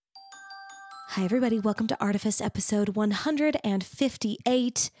Hi, everybody. Welcome to Artifice episode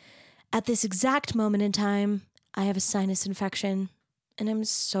 158. At this exact moment in time, I have a sinus infection and I'm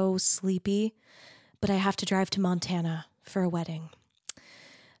so sleepy, but I have to drive to Montana for a wedding.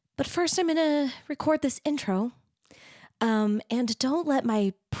 But first, I'm going to record this intro. And don't let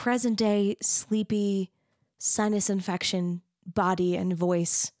my present day sleepy sinus infection body and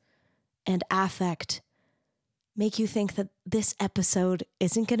voice and affect make you think that this episode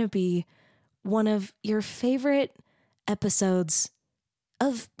isn't going to be one of your favorite episodes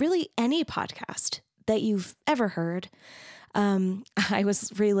of really any podcast that you've ever heard. I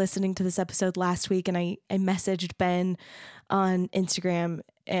was re-listening to this episode last week and I messaged Ben on Instagram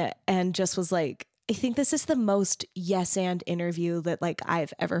and just was like, I think this is the most yes and interview that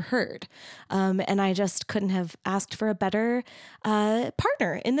I've ever heard. And I just couldn't have asked for a better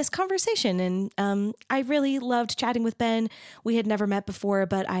partner in this conversation. And I really loved chatting with Ben. We had never met before,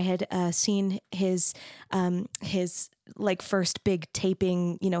 but I had seen his first big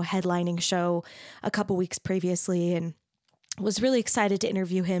taping, headlining show a couple weeks previously and was really excited to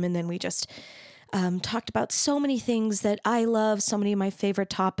interview him. And then we just talked about so many things that I love, so many of my favorite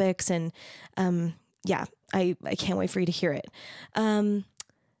topics. And I can't wait for you to hear it.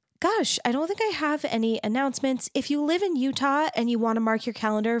 Gosh, I don't think I have any announcements. If you live in Utah and you want to mark your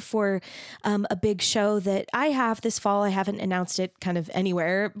calendar for a big show that I have this fall, I haven't announced it kind of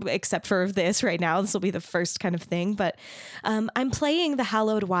anywhere except for this right now. This will be the first kind of thing, but I'm playing The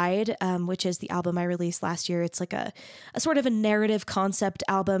Hallowed Wide, which is the album I released last year. It's like a sort of a narrative concept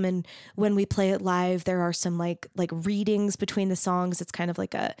album, and when we play it live, there are some like readings between the songs. It's kind of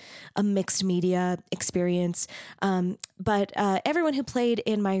like a mixed media experience. But everyone who played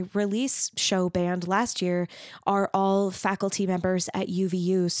in my release show band last year are all faculty members at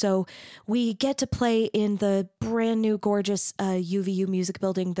UVU. So we get to play in the brand new gorgeous UVU music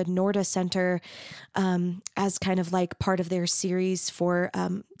building, the Norda Center, as kind of like part of their series for,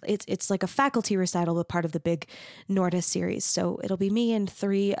 it's like a faculty recital, but part of the big Norda series. So it'll be me and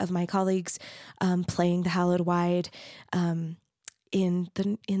three of my colleagues playing The Hallowed Wide in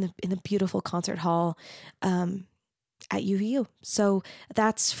the beautiful concert hall at UVU. So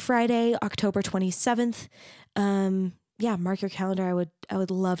that's Friday, October 27th. Mark your calendar. I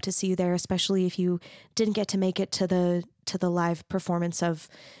would love to see you there, especially if you didn't get to make it to the live performance of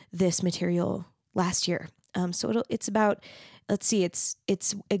this material last year. So it's about, let's see, it's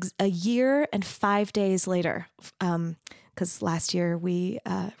a year and 5 days later. Because last year we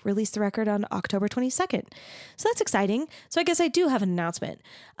released the record on October 22nd. So that's exciting. So I guess I do have an announcement.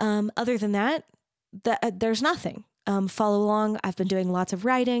 Other than that, there's nothing. Follow along. I've been doing lots of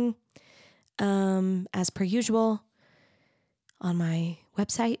writing, as per usual, on my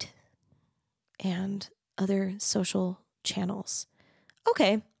website and other social channels.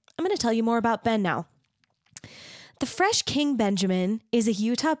 Okay, I'm going to tell you more about Ben now. The Fresh King Benjamin is a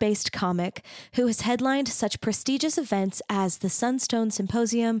Utah-based comic who has headlined such prestigious events as the Sunstone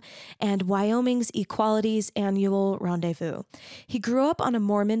Symposium and Wyoming's Equality's annual rendezvous. He grew up on a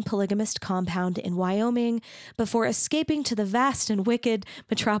Mormon polygamist compound in Wyoming before escaping to the vast and wicked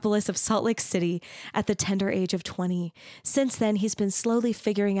metropolis of Salt Lake City at the tender age of 20. Since then, he's been slowly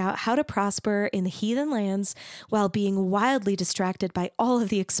figuring out how to prosper in the heathen lands while being wildly distracted by all of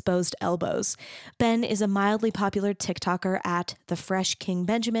the exposed elbows. Ben is a mildly popular TikToker at The Fresh King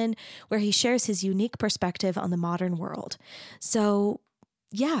Benjamin, where he shares his unique perspective on the modern world. So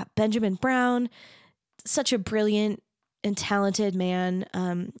yeah, Benjamin Brown, such a brilliant and talented man,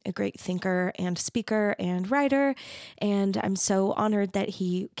 a great thinker and speaker and writer. And I'm so honored that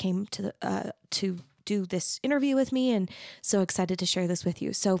he came to do this interview with me, and so excited to share this with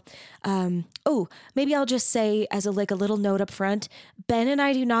you. So, maybe I'll just say as a little note up front, Ben and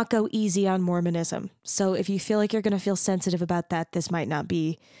I do not go easy on Mormonism. So if you feel like you're going to feel sensitive about that, this might not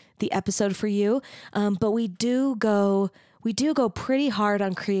be the episode for you. But we do go pretty hard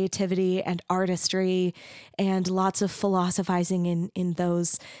on creativity and artistry and lots of philosophizing in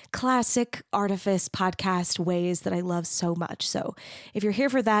those classic Artifice podcast ways that I love so much. So if you're here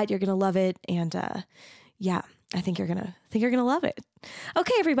for that, you're going to love it. And I think you're going to love it.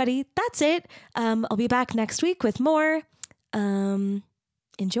 Okay, everybody, that's it. I'll be back next week with more.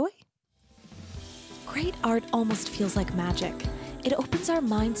 Enjoy. Great art almost feels like magic. It opens our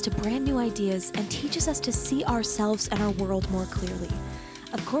minds to brand new ideas and teaches us to see ourselves and our world more clearly.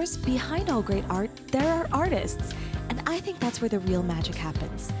 Of course, behind all great art, there are artists, and I think that's where the real magic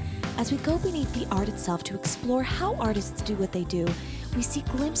happens. As we go beneath the art itself to explore how artists do what they do, we see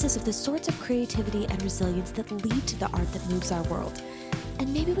glimpses of the sorts of creativity and resilience that lead to the art that moves our world.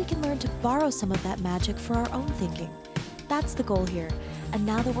 And maybe we can learn to borrow some of that magic for our own thinking. That's the goal here. And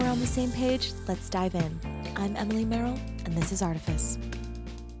now that we're on the same page, let's dive in. I'm Emily Merrill, and this is Artifice.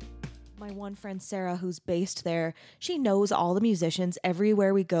 My one friend Sarah, who's based there, she knows all the musicians.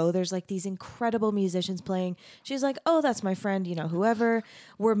 Everywhere we go, there's like these incredible musicians playing. She's like, oh, that's my friend, you know, whoever.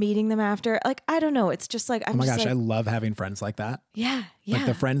 We're meeting them after. Like, I don't know. It's just like, oh my gosh, I love having friends like that. Yeah, yeah. Like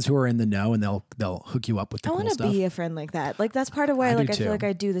the friends who are in the know and they'll hook you up with the cool stuff. I want to be a friend like that. Like that's part of why I feel like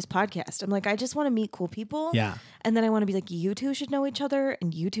I do this podcast. I'm like, I just want to meet cool people. Yeah. And then I want to be like, you two should know each other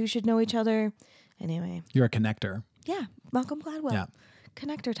and you two should know each other. Anyway. You're a connector. Yeah. Malcolm Gladwell. Yeah.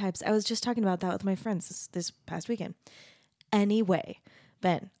 Connector types. I was just talking about that with my friends this past weekend. Anyway,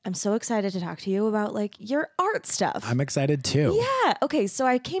 Ben, I'm so excited to talk to you about like your art stuff. I'm excited too. Yeah. Okay. So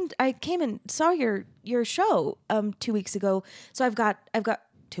I came and saw your show 2 weeks ago. So I've got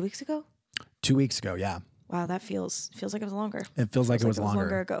 2 weeks ago. 2 weeks ago. Yeah. Wow, that feels like it was longer. It feels like it was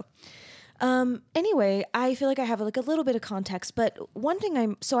longer ago. Anyway, I feel like I have like a little bit of context, but one thing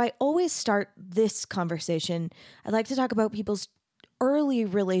I always start this conversation. I like to talk about people's early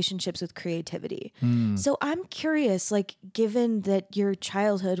relationships with creativity. So I'm curious, like, given that your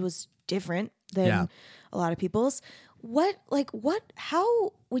childhood was different than a lot of people's,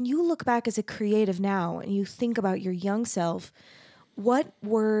 how, when you look back as a creative now and you think about your young self, what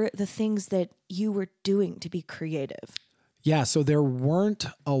were the things that you were doing to be creative? Yeah, so there weren't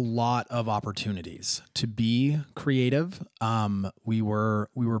a lot of opportunities to be creative. We were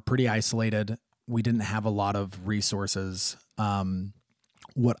pretty isolated. We didn't have a lot of resources.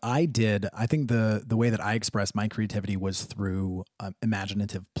 What I did, I think the way that I expressed my creativity was through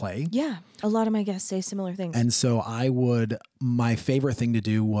imaginative play. Yeah, a lot of my guests say similar things. And so my favorite thing to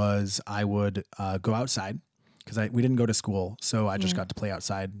do was I would go outside because we didn't go to school. So I just got to play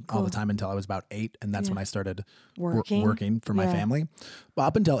outside all the time until I was about 8. And that's when I started working for my family. But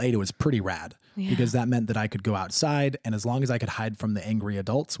up until 8, it was pretty rad because that meant that I could go outside. And as long as I could hide from the angry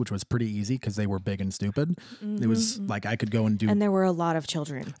adults, which was pretty easy because they were big and stupid, it was like I could go and do. And there were a lot of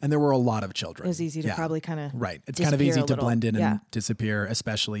children. And there were a lot of children. It was easy to probably kind of. Right. It's kind of easy to blend in and disappear,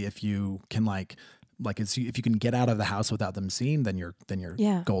 especially if you can if you can get out of the house without them seeing, then you're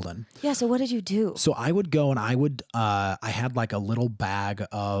golden. Yeah. So what did you do? So I would go and I had like a little bag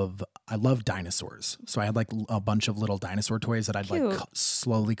I love dinosaurs. So I had like a bunch of little dinosaur toys that I'd like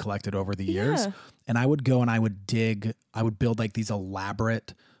slowly collected over the years. And I would go and I would build like these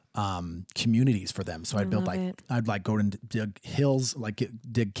elaborate communities for them. So I'd build I'd go and dig hills,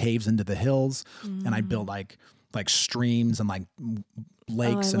 dig caves into the hills, and I'd build like streams and like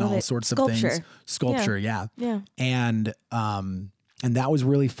lakes and all sorts of things. Sculpture. Yeah. And that was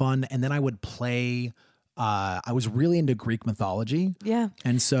really fun. And then I would play, I was really into Greek mythology. Yeah.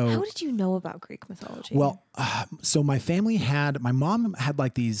 And so how did you know about Greek mythology? Well, so my mom had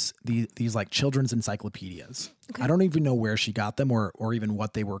like these like children's encyclopedias. Okay. I don't even know where she got them or even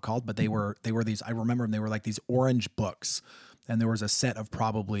what they were called, but they were these, I remember them, they were like these orange books, and there was a set of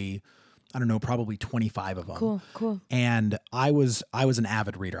probably 25 of them. Cool. And I was an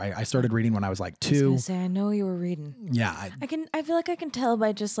avid reader. I started reading when I was like 2. I was gonna say, I know you were reading. Yeah. I feel like I can tell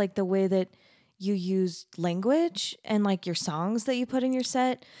by just like the way that you use language and like your songs that you put in your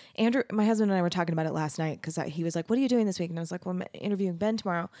set. Andrew, my husband and I were talking about it last night because he was like, what are you doing this week? And I was like, well, I'm interviewing Ben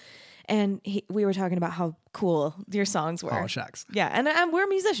tomorrow. And we were talking about how cool your songs were. Oh, shucks. Yeah. And we're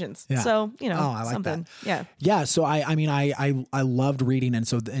musicians. Yeah. So, you know, I like something. That. Yeah. Yeah. So I loved reading. And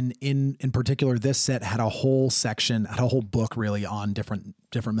so in particular, this set had a whole book really on different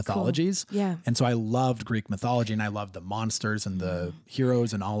mythologies. Cool. Yeah. And so I loved Greek mythology, and I loved the monsters and the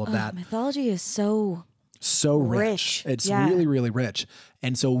heroes and all of that. Mythology is so rich. It's really, really rich.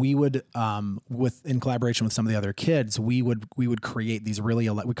 And so we would, in collaboration with some of the other kids, we would create these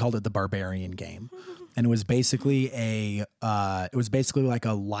we called it the Barbarian game. And it was basically like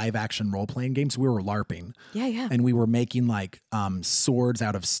a live action role playing game. So we were LARPing. Yeah. And we were making like swords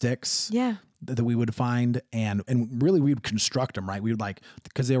out of sticks. Yeah. That we would find, and really we would construct them, right? We would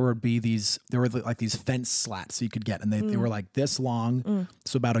because there were like these fence slats so you could get, and they were like this long,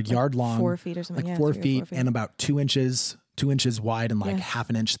 so about a yard long, 4 feet or something, like 4 feet, and about 2 inches wide and like half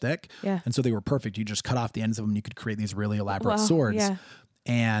an inch thick. Yeah. And so they were perfect. You just cut off the ends of them, and you could create these really elaborate swords. Yeah.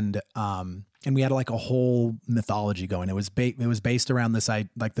 And we had like a whole mythology going. It was based around this,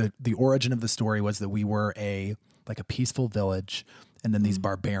 like the origin of the story was that we were a peaceful village. And then these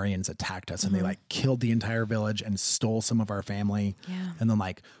barbarians attacked us, and they like killed the entire village and stole some of our family, and then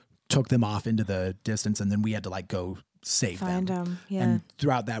like took them off into the distance. And then we had to like go save Find them. Yeah. And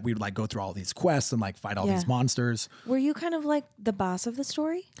throughout that, we would like go through all these quests and like fight all these monsters. Were you kind of like the boss of the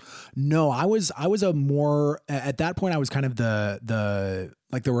story? No, I was a more, at that point I was kind of the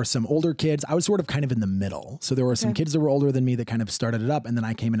like there were some older kids. I was sort of kind of in the middle. So there were some kids that were older than me that kind of started it up, and then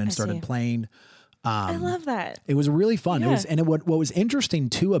I came in and started playing. I love that. It was really fun. Yeah. What was interesting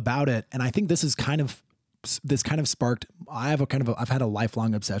too about it, and I think this kind of sparked, I've had a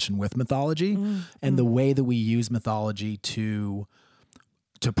lifelong obsession with mythology and the way that we use mythology to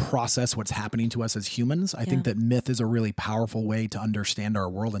process what's happening to us as humans. I think that myth is a really powerful way to understand our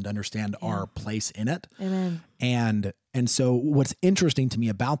world and to understand our place in it. Amen. And so what's interesting to me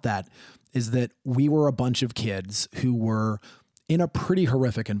about that is that we were a bunch of kids who were in a pretty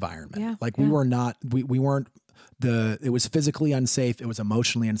horrific environment. Yeah. Like we weren't, it was physically unsafe. It was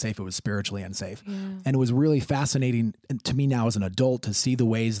emotionally unsafe. It was spiritually unsafe. Yeah. And it was really fascinating to me now as an adult to see the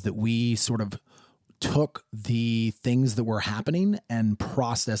ways that we sort of took the things that were happening and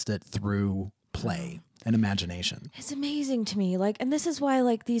processed it through play and imagination. It's amazing to me. Like, and this is why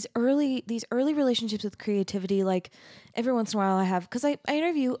like these early relationships with creativity, like every once in a while I have, because I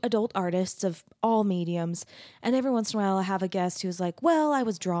interview adult artists of all mediums, and every once in a while I have a guest who's like, well, I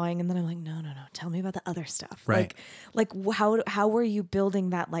was drawing, and then I'm like, no, tell me about the other stuff. Right. Like how were you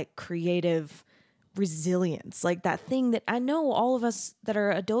building that like creative resilience, like that thing that I know all of us that are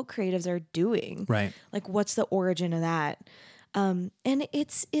adult creatives are doing. Right. Like what's the origin of that? And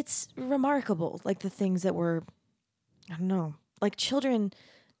it's remarkable, like the things that were, I don't know, like children,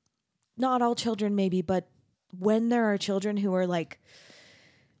 not all children maybe, but when there are children who are like,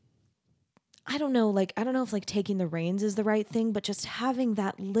 I don't know if like taking the reins is the right thing, but just having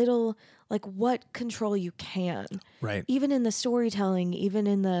that little, like what control you can. Right. Even in the storytelling,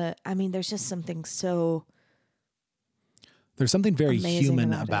 there's just something so. There's something very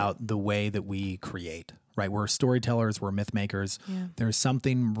human about the way that we create, right? We're storytellers, we're myth makers. Yeah. There's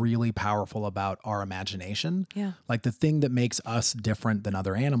something really powerful about our imagination. Yeah. Like the thing that makes us different than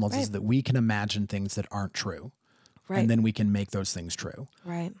other animals is that we can imagine things that aren't true. Right. And then we can make those things true.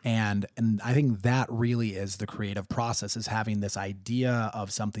 Right. And I think that really is the creative process, is having this idea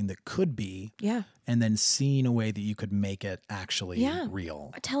of something that could be. Yeah. And then seeing a way that you could make it actually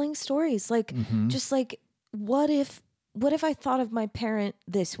real. Telling stories, like just like what if I thought of my parent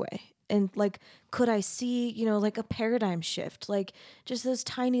this way? And like, could I see, like a paradigm shift, like just those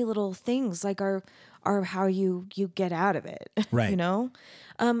tiny little things, like are how you get out of it, right?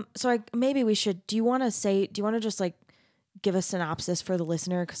 So maybe we should. Do you want to just like give a synopsis for the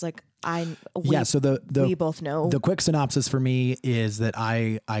listener? Because like so we both know the quick synopsis for me is that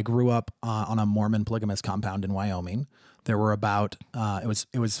I grew up on a Mormon polygamous compound in Wyoming. There were about it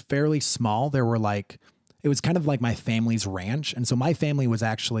was fairly small. There were like. It was kind of like my family's ranch. And so my family's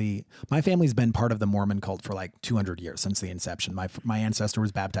been part of the Mormon cult for like 200 years since the inception. My ancestor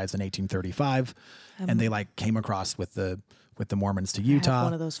was baptized in 1835 and they like came across with the Mormons to Utah. I have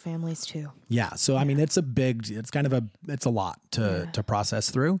one of those families too. Yeah. So, I mean, it's a lot to process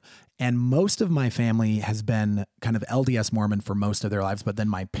through. And most of my family has been kind of LDS Mormon for most of their lives. But then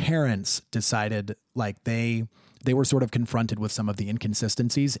my parents decided like they were sort of confronted with some of the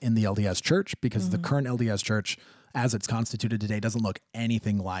inconsistencies in the LDS church, because the current LDS church, as it's constituted today, doesn't look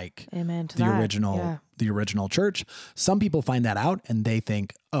anything like the original church. Some people find that out and they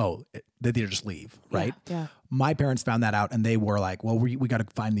think, they just leave, right? Yeah. My parents found that out and they were like, well, we got to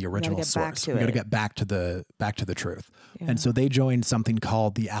find the original source. We got to get back to the truth. Yeah. And so they joined something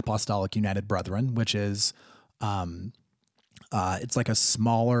called the Apostolic United Brethren, which is, it's like a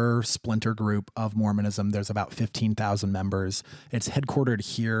smaller splinter group of Mormonism. There's about 15,000 members. It's headquartered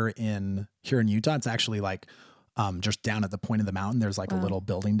here in Utah. It's actually like just down at the point of the mountain. There's like a little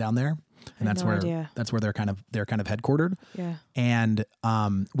building down there, and that's where they're kind of headquartered. Yeah. And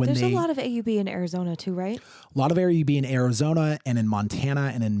there's a lot of AUB in Arizona too, right? A lot of AUB in Arizona and in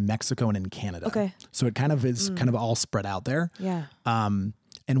Montana and in Mexico and in Canada. Okay. So it kind of is kind of all spread out there. Yeah. And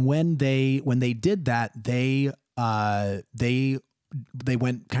when they did that, they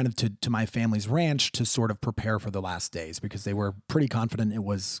went kind of to my family's ranch to sort of prepare for the last days, because they were pretty confident it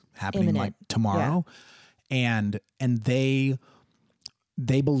was happening imminent, like tomorrow. Yeah. And they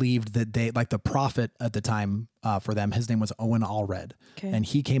believed that they, like the prophet at the time for them, his name was Owen Allred. Okay. And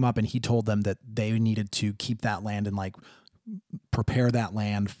he came up and he told them that they needed to keep that land and like prepare that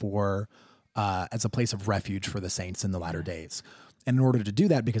land for as a place of refuge for the saints in the latter days. And in order to do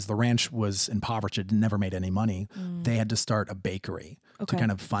that, because the ranch was impoverished, it never made any money, they had to start a bakery to kind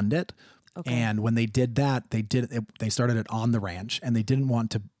of fund it. Okay. And when they did that, they started it on the ranch, and they didn't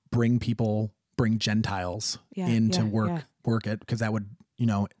want to bring Gentiles in to work it, because that would,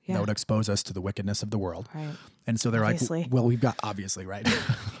 that would expose us to the wickedness of the world. Right. And so they're Obviously. like, well, we've got, obviously, right.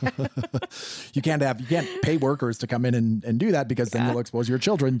 You can't pay workers to come in and do that, because then you'll expose your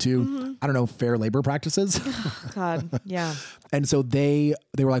children to, I don't know, fair labor practices. God. Yeah. And so they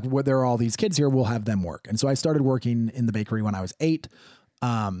were like, well, there are all these kids here, we'll have them work. And so I started working in the bakery when I was 8.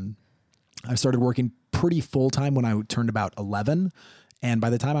 I started working pretty full time when I turned about 11. And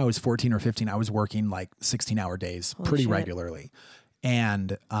by the time I was 14 or 15, I was working like 16-hour days pretty regularly.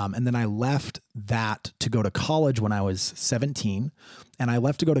 And then I left that to go to college when I was 17. And I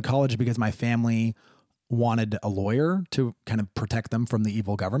left to go to college because my family wanted a lawyer to kind of protect them from the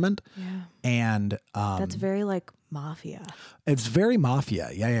evil government. Yeah. And that's very like mafia. It's very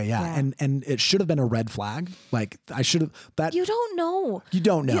mafia. Yeah. And it should have been a red flag. Like I should have that. You don't know. You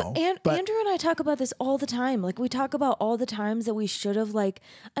don't know. Andrew and I talk about this all the time. Like we talk about all the times that we should have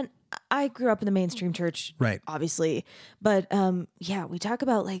and I grew up in the mainstream church, right? Obviously. But we talk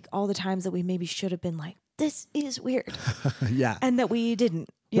about like all the times that we maybe should have been like, this is weird. Yeah. And that we didn't,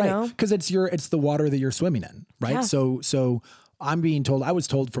 you know? Because it's the water that you're swimming in, right? Yeah. So I was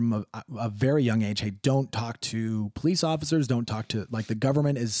told from a very young age, hey, don't talk to police officers, don't talk to, like, the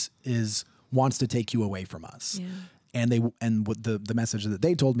government wants to take you away from us. Yeah. And what the message that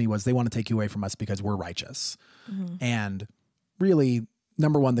they told me was they want to take you away from us because we're righteous. Mm-hmm. And really,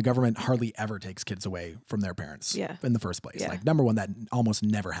 number one, the government hardly ever takes kids away from their parents in the first place. Yeah. Like, number one, that almost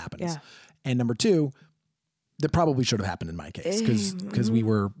never happens. Yeah. And number two, that probably should have happened in my case because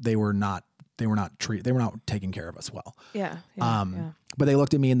they were not taking care of us well. Yeah. But they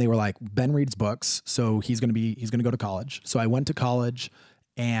looked at me and they were like, Ben reads books, so he's going to go to college. So I went to college,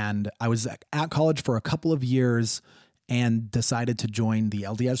 and I was at college for a couple of years and decided to join the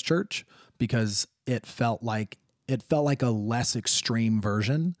LDS church because it felt like a less extreme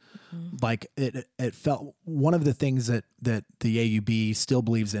version. Mm-hmm. Like it felt, one of the things that the AUB still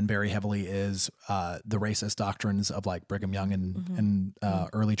believes in very heavily is the racist doctrines of like Brigham Young and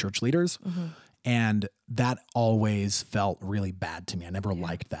early church leaders. Mm-hmm. And that always felt really bad to me. I never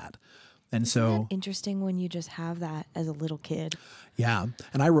liked that. And Isn't that interesting when you just have that as a little kid? Yeah.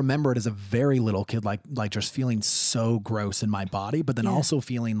 And I remember it as a very little kid, like just feeling so gross in my body, but then also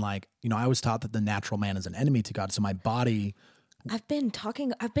feeling like, I was taught that the natural man is an enemy to God. So my body. I've been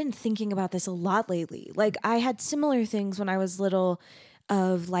thinking about this a lot lately. Like I had similar things when I was little,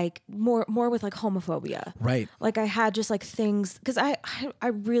 of like more with like homophobia. Right. Like I had just like things, because I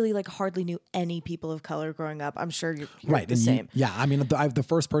really like hardly knew any people of color growing up. I'm sure you're right. The same. I mean, the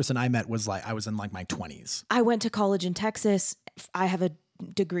first person I met was like, I was in like my 20s. I went to college in Texas. I have a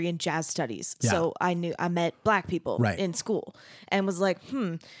degree in jazz studies. Yeah. So I met black people in school and was like,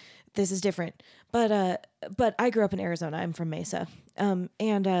 this is different. But I grew up in Arizona. I'm from Mesa. And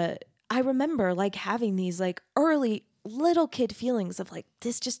I remember like having these like early little kid feelings of like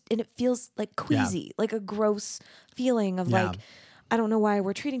this and it feels like queasy, like a gross feeling of like, I don't know why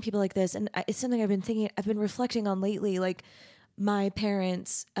we're treating people like this. And it's something I've been reflecting on lately. Like my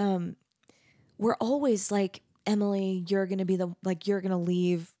parents were always like, Emily, you're going to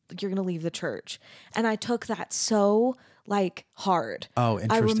leave the church. And I took that so like hard. Oh,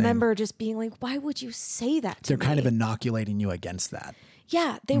 interesting. I remember just being like, why would you say that to me? They're kind of inoculating you against that.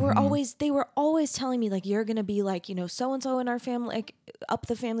 Yeah, they were always telling me like, you're going to be like, so-and-so in our family, like up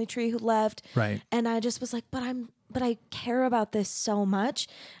the family tree who left. Right. And I just was like, but I care about this so much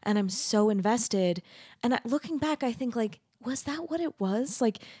and I'm so invested. And looking back, I think like, was that what it was?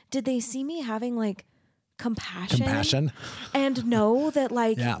 Like, did they see me having like compassion and know that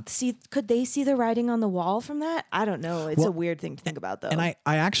like, could they see the writing on the wall from that? I don't know. It's a weird thing to think about though. And I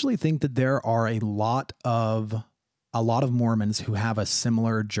actually think that there are a lot of Mormons who have a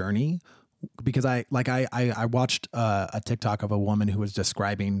similar journey, because I watched a TikTok of a woman who was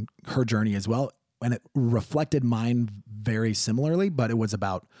describing her journey as well. And it reflected mine very similarly, but it was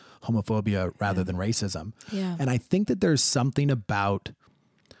about homophobia rather than racism. Yeah. And I think that there's something about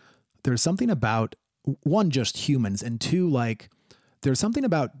one, just humans, and two, like there's something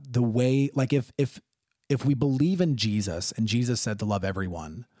about the way, like if we believe in Jesus and Jesus said to love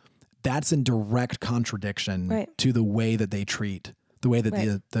everyone, that's in direct contradiction to the way that they treat, the way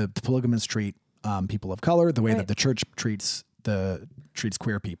that the polygamists treat people of color, the way that the church treats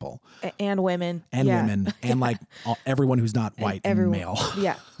queer people and women and like everyone who's not white and male.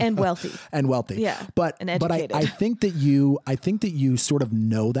 Yeah. And wealthy. Yeah. But I think that you sort of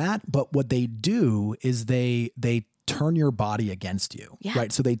know that, but what they do is they turn your body against you,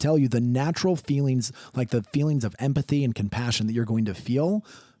 right? So they tell you the natural feelings, like the feelings of empathy and compassion that you're going to feel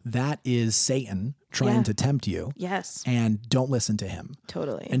that is Satan trying to tempt you. Yes. And don't listen to him.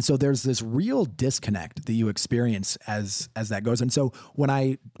 Totally. And so there's this real disconnect that you experience as that goes. And so when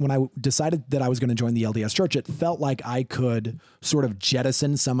I decided that I was going to join the LDS Church, it felt like I could sort of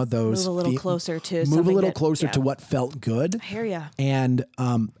jettison some of those, move a little closer to what felt good. I hear ya. And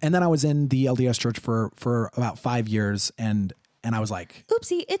then I was in the LDS Church for about 5 years, and I was like,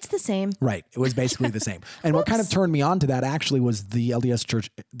 oopsie, it's the same. Right. It was basically the same. And what kind of turned me on to that actually was the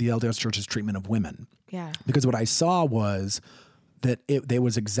LDS Church's treatment of women. Yeah. Because what I saw was that it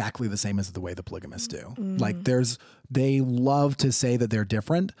was exactly the same as the way the polygamists do. Like they love to say that they're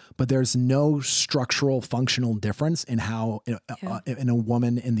different, but there's no structural functional difference in how in a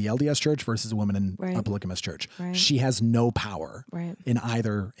woman in the LDS Church versus a woman in a polygamous church. Right. She has no power in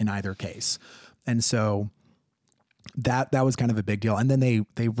either case. And so that was kind of a big deal. And then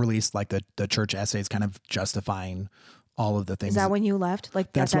they released like the church essays kind of justifying all of the things. Is that when you left?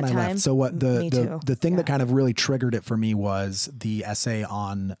 Like that's at that when I time? left. So what the thing that kind of really triggered it for me was the essay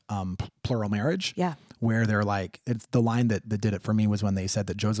on plural marriage. Yeah. Where they're like, it's the line that did it for me was when they said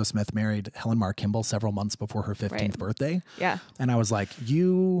that Joseph Smith married Helen Mar Kimball several months before her 15th birthday. Yeah. And I was like,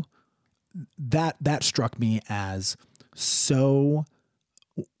 that struck me as so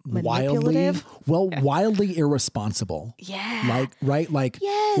wildly irresponsible. Yeah. Like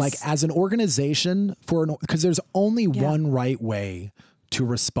as an organization because there's only one right way to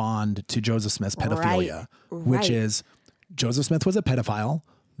respond to Joseph Smith's pedophilia, which is Joseph Smith was a pedophile.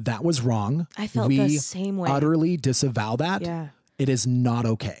 That was wrong. I felt the same way. We utterly disavow that. Yeah. It is not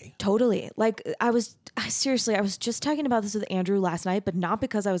okay. Totally. Like I was just talking about this with Andrew last night, but not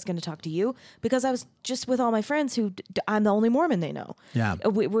because I was going to talk to you, because I was just with all my friends who I'm the only Mormon they know. Yeah.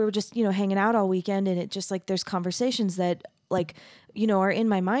 We were just, hanging out all weekend, and it just like, there's conversations that like, are in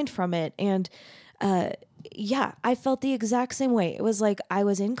my mind from it. And, I felt the exact same way. It was like, I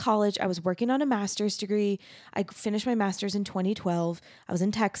was in college, I was working on a master's degree. I finished my master's in 2012. I was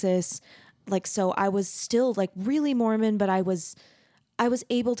in Texas. Like, so I was still like really Mormon, but I was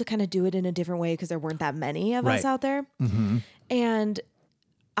able to kind of do it in a different way because there weren't that many of us out there. Mm-hmm. And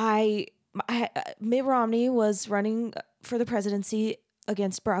Mitt Romney was running for the presidency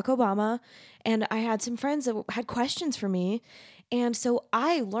against Barack Obama, and I had some friends that had questions for me. And so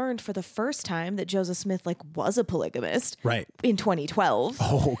I learned for the first time that Joseph Smith was a polygamist in 2012.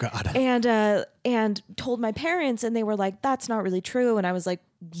 Oh God. And told my parents, and they were like, that's not really true. And I was like,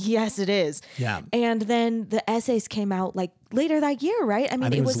 yes, it is. Yeah. And then the essays came out later that year, right? I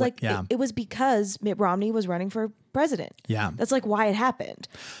mean, it was it was because Mitt Romney was running for president. Yeah. That's why it happened.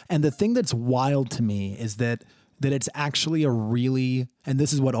 And the thing that's wild to me is that it's actually and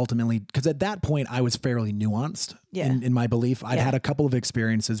this is what ultimately, because at that point I was fairly nuanced in my belief. I'd had a couple of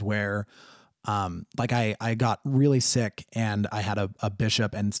experiences where I got really sick, and I had a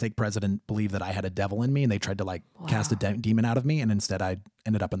bishop and stake president believe that I had a devil in me, and they tried to cast a demon out of me. And instead I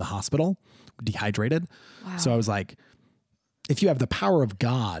ended up in the hospital, dehydrated. Wow. So I was like, if you have the power of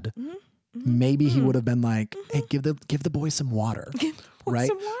God, maybe he would have been like, hey, give the boy some water. Right.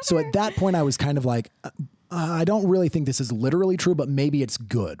 Some water. So at that point I was kind of like, I don't really think this is literally true, but maybe it's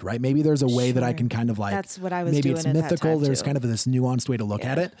good, right? Maybe there's a way that I can kind of that's what I was maybe doing it's at mythical. That time there's too. kind of this nuanced way to look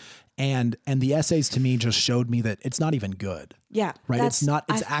at it. And the essays to me just showed me that it's not even good. Yeah. Right.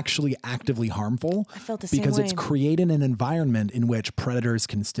 It's actually actively harmful. I felt the same because way. It's creating an environment in which predators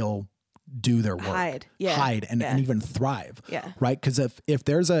can still do their work, hide and even thrive. Yeah. Right. Because if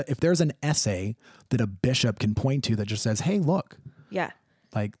there's an essay that a bishop can point to that just says, hey, look. Yeah.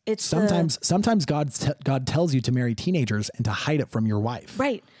 It's sometimes God tells you to marry teenagers and to hide it from your wife.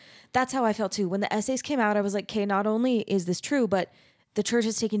 Right. That's how I felt too. When the essays came out, I was like, okay, not only is this true, but the church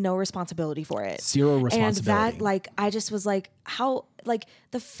is taking no responsibility for it. Zero responsibility. And that, I just was like, how,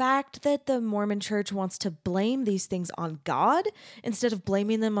 the fact that the Mormon church wants to blame these things on God instead of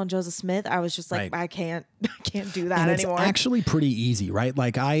blaming them on Joseph Smith, I was just like, I can't do that anymore. It's actually pretty easy, right?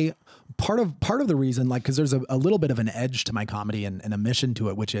 Part of the reason, because there's a little bit of an edge to my comedy and a mission to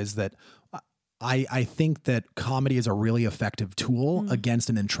it, which is that I think that comedy is a really effective tool against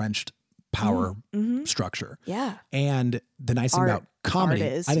an entrenched power structure. Yeah. And the nice thing about comedy,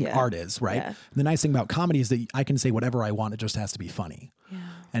 I think art is, right? Yeah. The nice thing about comedy is that I can say whatever I want. It just has to be funny. Yeah.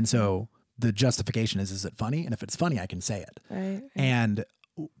 And so the justification is it funny? And if it's funny, I can say it. Right. And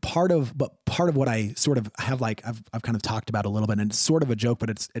part of what I sort of have I've kind of talked about a little bit, and it's sort of a joke, but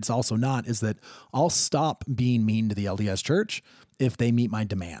it's also not, is that I'll stop being mean to the LDS church if they meet my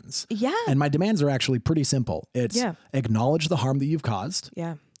demands. Yeah. And my demands are actually pretty simple. It's acknowledge the harm that you've caused.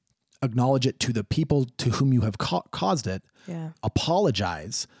 Yeah. Acknowledge it to the people to whom you have caused it. Yeah.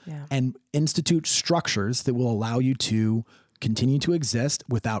 Apologize. Yeah. And institute structures that will allow you to continue to exist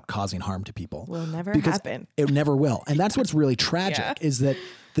without causing harm to people. Will never because happen. It never will. And that's what's really tragic is that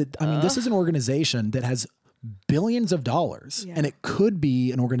I mean, this is an organization that has billions of dollars and it could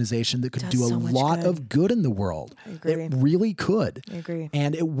be an organization that could do a lot of good in the world. I agree. It really could. I agree.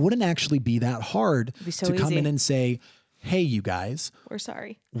 And it wouldn't actually be that hard to come in and say, hey, you guys, we're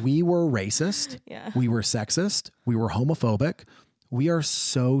sorry. We were racist. We were sexist. We were homophobic. We are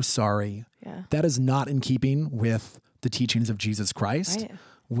so sorry. That is not in keeping with the teachings of Jesus Christ. Right.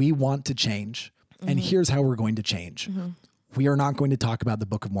 We want to change. And here's how we're going to change. We are not going to talk about the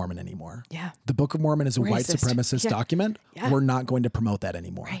Book of Mormon anymore. The Book of Mormon is a white supremacist document. We're not going to promote that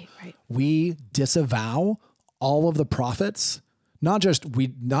anymore. We disavow all of the prophets. Not just we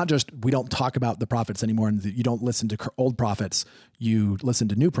don't talk about the prophets anymore, and you don't listen to old prophets. You listen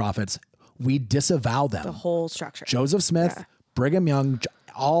to new prophets. We disavow them. The whole structure. Joseph Smith, Brigham Young,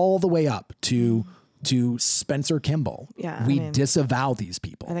 all the way up to Spencer Kimball. We disavow these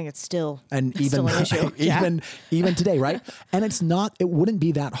people. I think it's still an issue. even today, right? And it wouldn't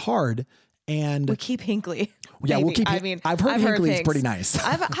be that hard. And we keep Hinckley. Yeah, we'll keep. I've heard Hinckley's pretty nice.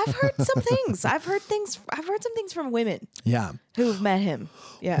 I've heard some things. I've heard some things from women. Who've met him.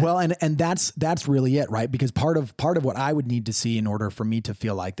 Well, and that's really it, right? Because part of what I would need to see in order for me to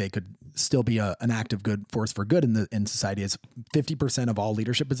feel like they could still be an active good force for good in society is 50% of all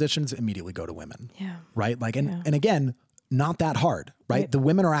leadership positions immediately go to women. Right. Like, and again, not that hard, right? The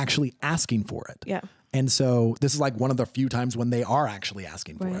women are actually asking for it. And so this is like one of the few times when they are actually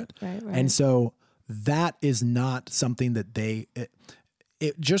asking for it. Right. And so that is not something that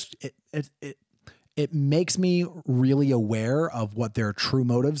it makes me really aware of what their true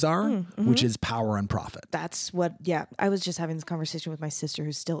motives are, which is power and profit. That's what, I was just having this conversation with my sister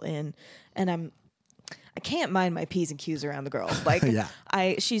who's still in, and I can't mind my P's and Q's around the girl. Like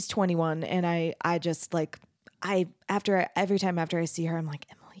she's 21 and I just like, every time after I see her, I'm like,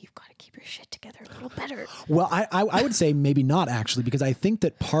 Emily, you've got to keep your shit together a little better. Well, I would say maybe not actually, because I think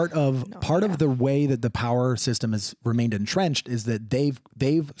that part of the way that the power system has remained entrenched is that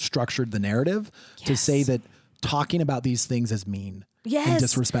they've structured the narrative to say that talking about these things is mean. And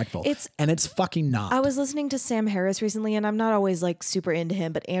disrespectful. It's fucking not. I was listening to Sam Harris recently, and I'm not always like super into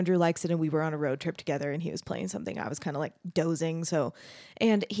him, but Andrew likes it, and we were on a road trip together and he was playing something. I was kind of like dozing.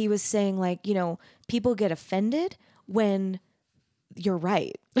 And he was saying like, people get offended when you're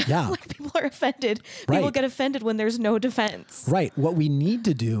right. Like people are offended. People get offended when there's no defense. Right. What we need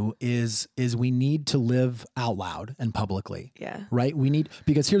to do is we need to live out loud and publicly. Right.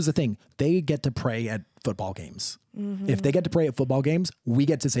 Because here's the thing. They get to pray at football games. If they get to pray at football games, we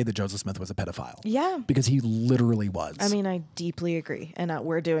get to say that Joseph Smith was a pedophile. Because he literally was. I mean, I deeply agree. And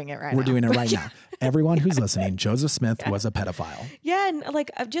we're doing it right now. We're doing it right now. Everyone who's listening, Joseph Smith was a pedophile. Yeah. And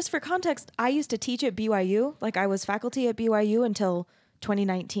like, just for context, I used to teach at BYU. Like I was faculty at BYU until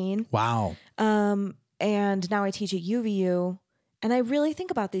 2019. Wow. And now I teach at UVU, and I really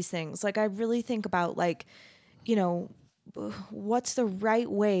think about these things. Like I really think about like, what's the right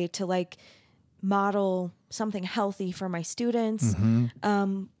way to like model something healthy for my students.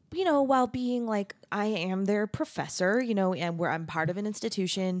 While being like, I am their professor, and where I'm part of an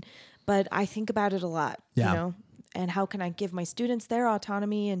institution, but I think about it a lot, and how can I give my students their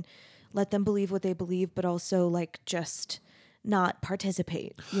autonomy and let them believe what they believe, but also like just not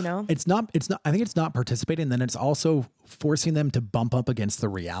participate, It's not, I think it's not participating. Then it's also forcing them to bump up against the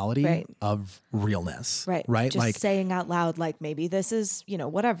reality of realness. Right. Just like saying out loud, like maybe this is,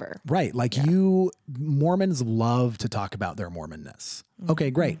 whatever. Right. Like Mormons love to talk about their Mormonness. Okay,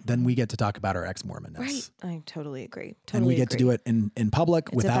 great. Then we get to talk about our ex-Mormonness. Right. I totally agree. And we get to do it in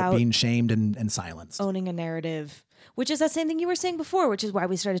public without being shamed and silenced. Owning a narrative, which is that same thing you were saying before, which is why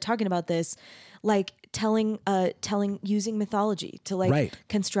we started talking about this, like using mythology to like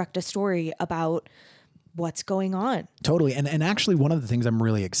construct a story about what's going on. Totally. And actually one of the things I'm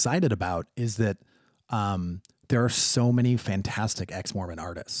really excited about is that there are so many fantastic ex-Mormon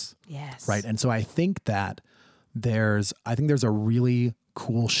artists. Yes. Right. And so I think that there's a really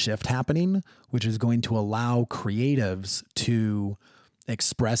cool shift happening, which is going to allow creatives to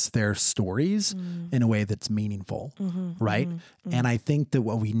express their stories in a way that's meaningful. Right. And I think that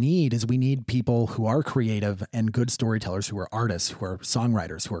what we need is people who are creative and good storytellers, who are artists, who are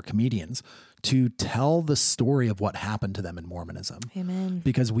songwriters, who are comedians, to tell the story of what happened to them in Mormonism. Amen.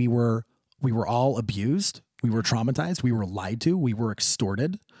 Because we were all abused. We were traumatized. We were lied to. We were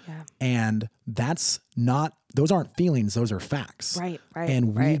extorted. Yeah. And those aren't feelings. Those are facts. Right.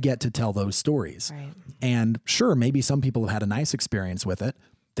 And we get to tell those stories. Right. And sure, maybe some people have had a nice experience with it,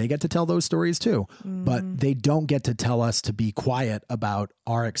 they get to tell those stories too, but they don't get to tell us to be quiet about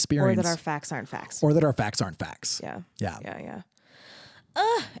our experience. Or that our facts aren't facts. Or that our facts aren't facts. Yeah. Yeah. Yeah.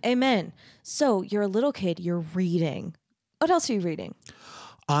 Yeah. Amen. So you're a little kid, you're reading. What else are you reading?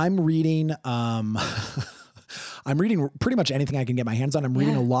 I'm reading, I'm reading pretty much anything I can get my hands on. I'm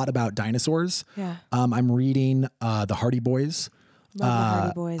reading a lot about dinosaurs. Yeah. I'm reading, the Hardy Boys. Love the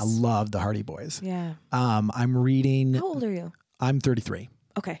Hardy Boys. I love the Hardy Boys. Yeah. I'm reading. How old are you? I'm 33.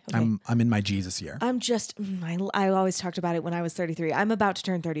 Okay. I'm in my Jesus year. I'm just, I always talked about it when I was 33. I'm about to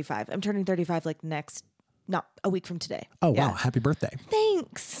turn 35. I'm turning 35 like not a week from today. Oh, wow. Happy birthday.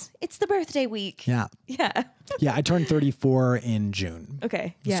 Thanks. It's the birthday week. Yeah. Yeah. Yeah. I turned 34 in June.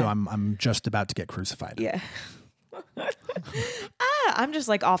 Okay. Yeah. So I'm just about to get crucified. Yeah. I'm just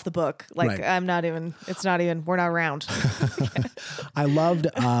like off the book. Like Right. we're not around. I loved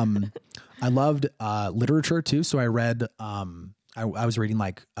literature too. So I read, I was reading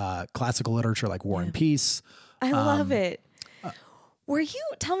like classical literature, like War and Peace. I love it.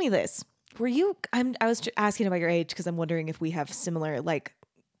 Tell me this. I was asking about your age because I'm wondering if we have similar, like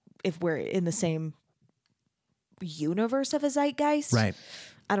if we're in the same universe of a zeitgeist. Right.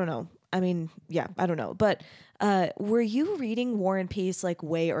 I don't know. I mean, yeah, I don't know. But were you reading War and Peace like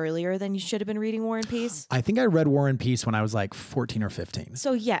way earlier than you should have been reading War and Peace? I think I read War and Peace when I was like 14 or 15.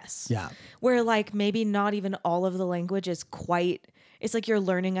 So yes. Yeah. Where like maybe not even all of the language is quite, it's like you're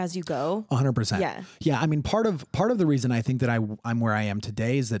learning as you go. 100%. Yeah. Yeah. I mean, part of the reason I think that I'm where I am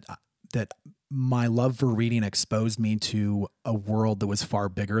today is that my love for reading exposed me to a world that was far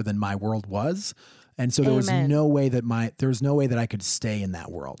bigger than my world was. And so there was no way that I could stay in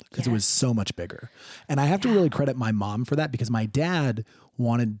that world because it was so much bigger. And I have to really credit my mom for that because my dad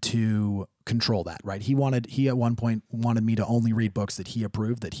wanted to control that, right? He at one point wanted me to only read books that he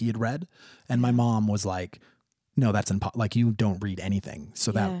approved, that he had read. And my mom was like, no, that's like, you don't read anything.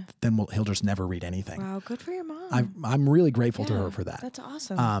 So then he'll just never read anything. Wow. Good for your mom. I'm really grateful to her for that. That's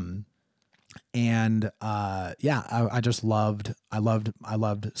awesome. I just loved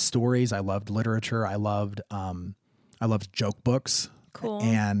stories. I loved literature. I loved joke books. Cool.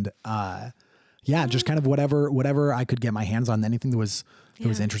 And, just kind of whatever I could get my hands on, anything that was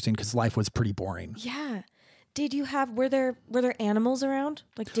interesting because life was pretty boring. Yeah. Were there animals around?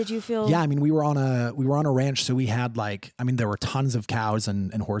 Like, did you feel? Yeah. I mean, we were on a ranch. So we had there were tons of cows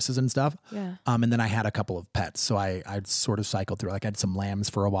and horses and stuff. Yeah. And then I had a couple of pets. So I'd sort of cycled through, like I had some lambs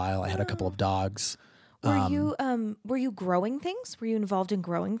for a while. I had a couple of dogs. Were you growing things? Were you involved in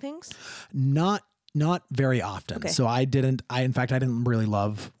growing things? Not very often. Okay. So I didn't really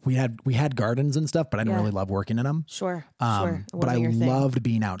love, we had gardens and stuff, but I didn't really love working in them. Sure. But I loved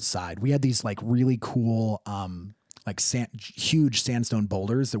being outside. We had these like really cool, huge sandstone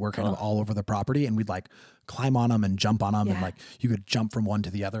boulders that were kind of all over the property, and we'd like climb on them and jump on them. And like you could jump from one to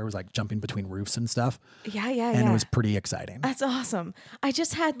the other. It was like jumping between roofs and stuff. Yeah. And it was pretty exciting. That's awesome. I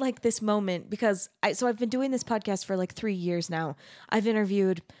just had like this moment because I've been doing this podcast for like 3 years now. I've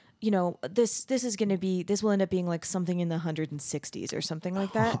interviewed, this will end up being like something in the 160s or something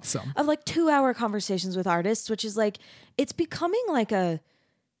like that. Awesome. Of like 2-hour conversations with artists, which is like, it's becoming like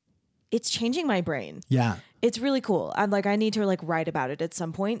it's changing my brain. Yeah. It's really cool. I'm like, I need to like write about it at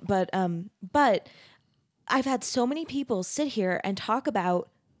some point. But I've had so many people sit here and talk about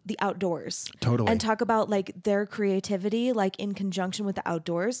the outdoors. Totally. And talk about like their creativity, like in conjunction with the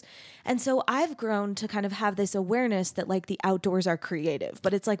outdoors. And so I've grown to kind of have this awareness that like the outdoors are creative,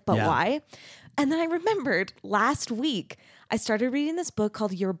 but it's like, why? And then I remembered last week, I started reading this book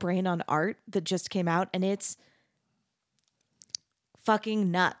called Your Brain on Art that just came out, and it's fucking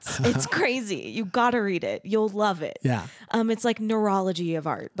nuts. It's crazy. You gotta read it. You'll love it. Yeah. It's like neurology of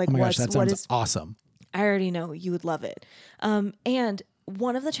art. Like oh my gosh, that sounds awesome. I already know you would love it. And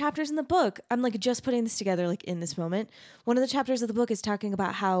one of the chapters in the book, I'm like just putting this together like in this moment. One of the chapters of the book is talking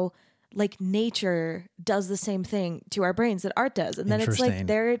about how like nature does the same thing to our brains that art does. And then it's like,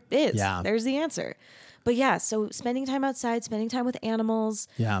 there it is. Yeah. There's the answer. But yeah, so spending time outside, spending time with animals,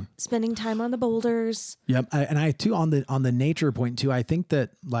 spending time on the boulders. Yep. And I too, on the nature point too, I think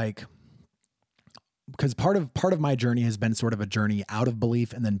that like, because part of my journey has been sort of a journey out of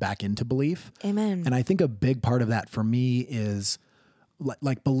belief and then back into belief. Amen. And I think a big part of that for me is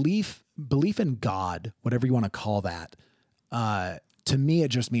like belief in God, whatever you want to call that. To me, it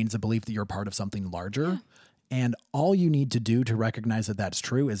just means a belief that you're part of something larger. Yeah. And all you need to do to recognize that that's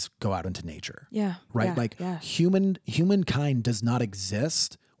true is go out into nature. Yeah. Right. Yeah, humankind does not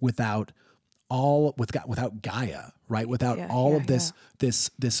exist without without Gaia, right? Without all of this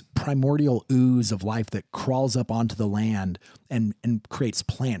primordial ooze of life that crawls up onto the land and creates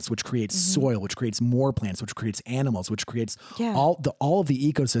plants, which creates soil, which creates more plants, which creates animals, which creates all of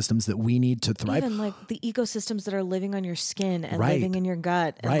the ecosystems that we need to thrive. Even like the ecosystems that are living on your skin and living in your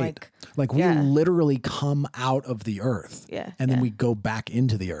gut. And like we literally come out of the earth and then we go back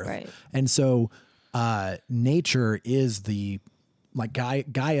into the earth. Right. And so nature is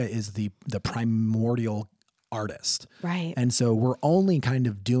Gaia is the primordial artist. Right. And so we're only kind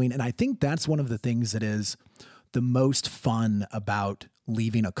of doing, and I think that's one of the things that is the most fun about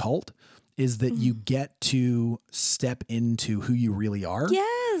leaving a cult is that you get to step into who you really are.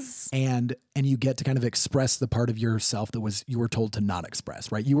 Yes. And you get to kind of express the part of yourself that you were told to not express,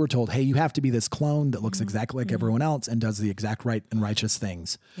 right? You were told, hey, you have to be this clone that looks exactly like everyone else and does the exact right and righteous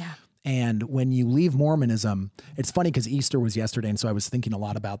things. Yeah. And when you leave Mormonism, it's funny because Easter was yesterday. And so I was thinking a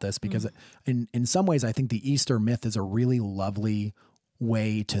lot about this because in some ways, I think the Easter myth is a really lovely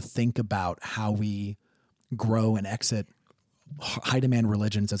way to think about how we grow and exit high demand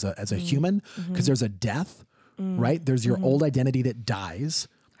religions as a human, because there's a death, right? There's your old identity that dies.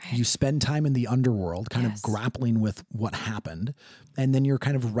 Right. You spend time in the underworld kind of grappling with what happened. And then you're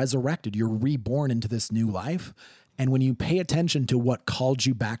kind of resurrected. You're reborn into this new life. And when you pay attention to what called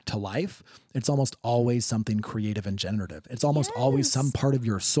you back to life, it's almost always something creative and generative. It's almost always some part of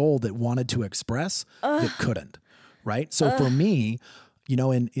your soul that wanted to express that couldn't, right? So for me, you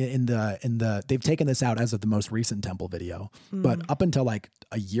know, in the they've taken this out as of the most recent temple video, but up until like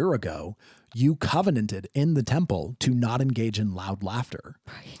a year ago, you covenanted in the temple to not engage in loud laughter.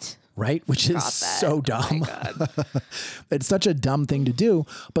 Right? Which is so dumb. Oh it's such a dumb thing to do.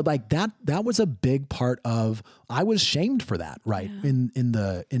 But like that was a big part of, I was shamed for that, right?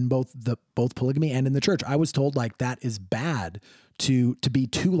 Yeah. In both polygamy and in the church. I was told like that is bad to be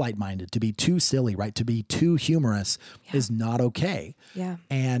too light-minded, to be too silly, right? To be too humorous is not okay. Yeah.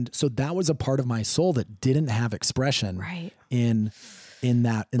 And so that was a part of my soul that didn't have expression in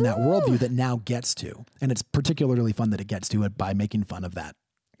that worldview that now gets to. And it's particularly fun that it gets to it by making fun of that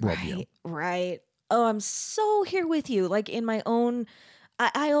worldview. Right. Oh, I'm so here with you. Like in my own,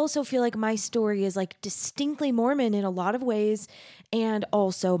 I also feel like my story is like distinctly Mormon in a lot of ways. And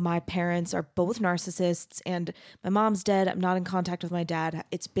also my parents are both narcissists and my mom's dead. I'm not in contact with my dad.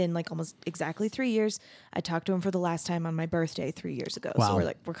 It's been like almost exactly 3 years. I talked to him for the last time on my birthday 3 years ago. Wow.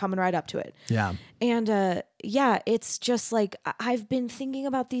 So we're coming right up to it. Yeah. And it's just like, I've been thinking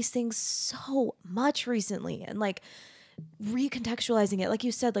about these things so much recently and like, recontextualizing it, like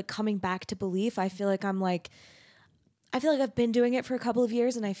you said, like coming back to belief. I feel like I've been doing it for a couple of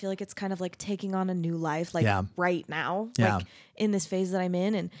years and I feel like it's kind of like taking on a new life, like right now, like in this phase that I'm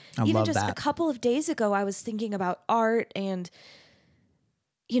in. And even just a couple of days ago, I was thinking about art and,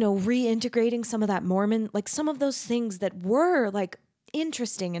 you know, reintegrating some of that Mormon, like some of those things that were like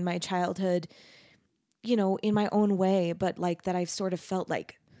interesting in my childhood, you know, in my own way, but like that I've sort of felt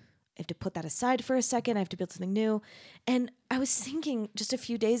like I have to put that aside for a second. I have to build something new. And I was thinking just a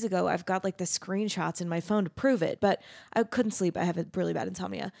few days ago, I've got like the screenshots in my phone to prove it, but I couldn't sleep. I have a really bad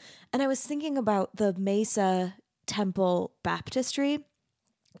insomnia. And I was thinking about the Mesa Temple Baptistry.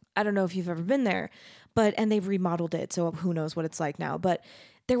 I don't know if you've ever been there, and they've remodeled it. So who knows what it's like now, but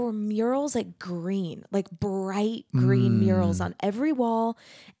there were murals like green, like bright green murals on every wall.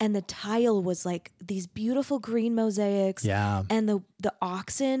 And the tile was like these beautiful green mosaics. Yeah. And the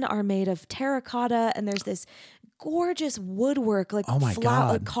oxen are made of terracotta. And there's this gorgeous woodwork, like,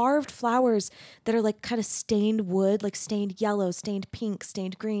 like carved flowers that are like kind of stained wood, like stained yellow, stained pink,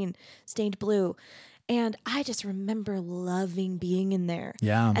 stained green, stained blue. And I just remember loving being in there.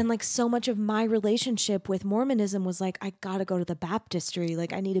 Yeah. And like so much of my relationship with Mormonism was like, I got to go to the baptistry.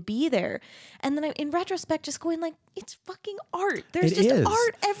 Like I need to be there. And then in retrospect, just going like, it's fucking art. There's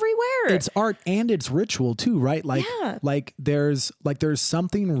art everywhere. It's art and it's ritual too, right? Like, there's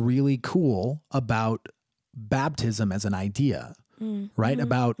something really cool about baptism as an idea, right?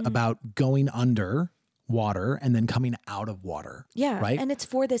 About going under water and then coming out of water. Yeah. Right. And it's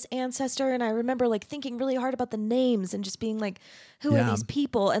for this ancestor. And I remember like thinking really hard about the names and just being like, who are these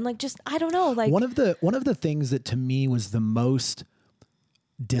people? And like, just, I don't know. Like one of the things that to me was the most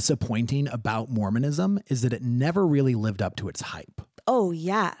disappointing about Mormonism is that it never really lived up to its hype. Oh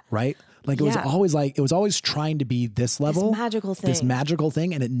yeah. Right. Like it was always trying to be this level, this magical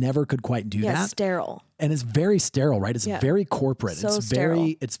thing. And it never could quite do that. Sterile. And it's very sterile, right? It's very corporate. So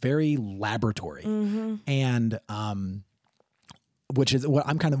sterile. It's very laboratory. And, which is what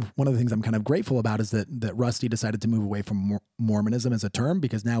one of the things I'm kind of grateful about is that Rusty decided to move away from Mormonism as a term,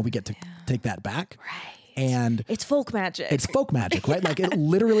 because now we get to take that back. Right. And it's folk magic. It's folk magic, right? Like it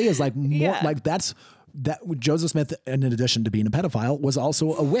literally is like more like that Joseph Smith, in addition to being a pedophile, was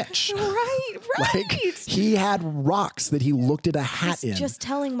also a witch. Right. Like he had rocks that he looked at a hat in. Just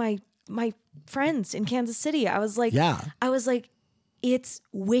telling my friends in Kansas City, I was like, it's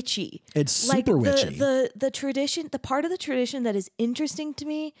witchy. It's super witchy. The tradition, the part of the tradition that is interesting to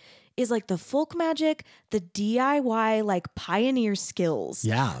me is like the folk magic, the DIY, like pioneer skills.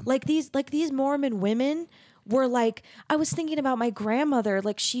 Yeah. Like these Mormon women were like, I was thinking about my grandmother,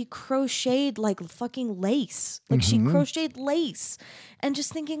 like she crocheted like fucking lace. Like she crocheted lace and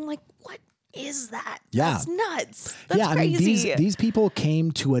just thinking like, what is that? Yeah. That's nuts. That's crazy. I mean, these people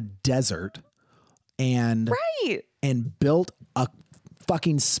came to a desert and built a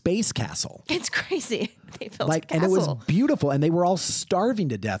fucking space castle. It's crazy. They built like, a castle. and it was beautiful, and they were all starving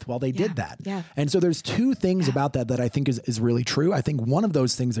to death while they did that. Yeah. And so there's two things about that I think is really true. I think one of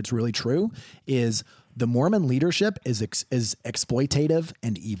those things that's really true is the Mormon leadership is exploitative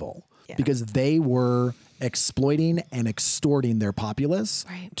and evil because they were exploiting and extorting their populace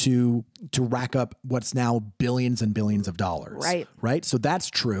to rack up what's now billions and billions of dollars. Right. So that's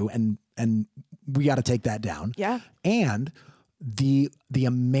true. And we got to take that down. Yeah. And the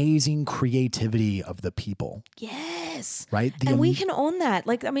amazing creativity of the people. Yes. Right. And we can own that.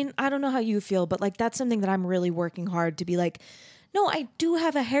 Like, I mean, I don't know how you feel, but like, that's something that I'm really working hard to be like, no, I do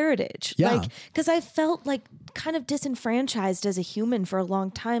have a heritage. Yeah. Like, cause I felt like kind of disenfranchised as a human for a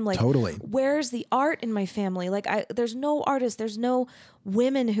long time. Like, totally. Where's the art in my family? Like there's no artists, there's no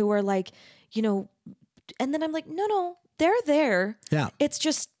women who are like, you know, and then I'm like, no, they're there. Yeah. It's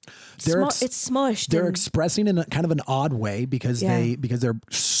just, it's smushed. They're expressing in a kind of an odd way because they're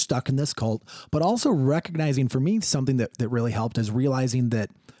stuck in this cult, but also recognizing, for me, something that really helped is realizing that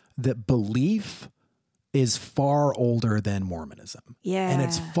belief is far older than Mormonism. Yeah. And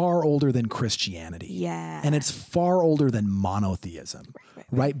it's far older than Christianity. Yeah. And it's far older than monotheism.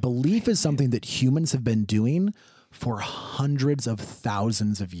 Right? Belief is something that humans have been doing for hundreds of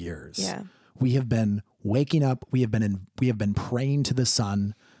thousands of years. Yeah. We have been waking up. We have been praying to the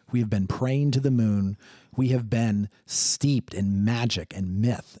sun. We have been praying to the moon. We have been steeped in magic and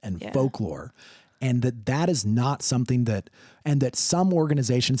myth and folklore. And that is not something that some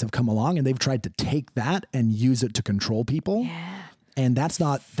organizations have come along and they've tried to take that and use it to control people. Yeah. And that's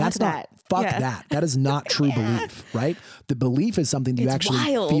not that. That is not true belief, right? The belief is something that you actually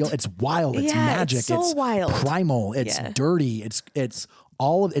feel. It's wild. It's magic. It's so wild. Primal. It's dirty. It's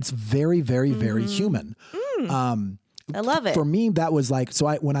all of it's very, very, very human. I love it. For me, that was like,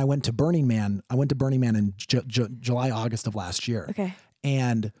 so when I went to Burning Man, in July, August of last year. Okay.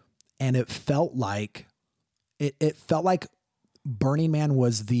 And it felt like Burning Man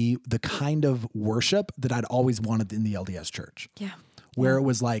was the kind of worship that I'd always wanted in the LDS church. Yeah. Where it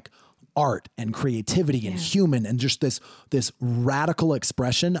was like art and creativity and human and just this radical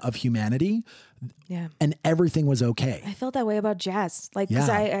expression of humanity. Yeah. And everything was okay. I felt that way about jazz. Like, because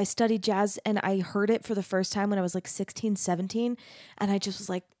I studied jazz and I heard it for the first time when I was like 16, 17. And I just was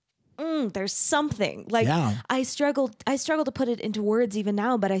like, there's something like I struggle to put it into words even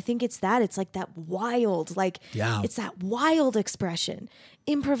now, but I think it's like that wild, like it's that wild expression,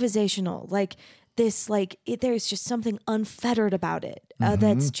 improvisational, like this, like there's just something unfettered about it.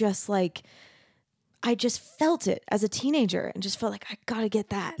 That's just like, I just felt it as a teenager and just felt like I gotta get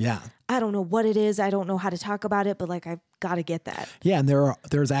that. Yeah. I don't know what it is. I don't know how to talk about it, but like I've gotta get that. Yeah. And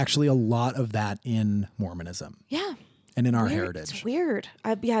there's actually a lot of that in Mormonism. Yeah. And in our heritage. It's weird.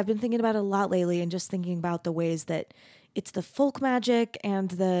 I've been thinking about it a lot lately and just thinking about the ways that it's the folk magic and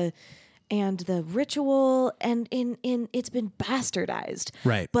the ritual and in it's been bastardized.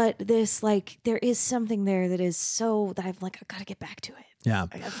 Right. But this, like, there is something there that is so that I've like, I gotta get back to it. Yeah.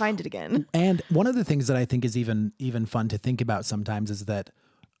 I gotta find it again. And one of the things that I think is even fun to think about sometimes is that,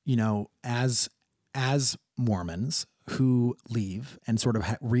 you know, as Mormons who leave and sort of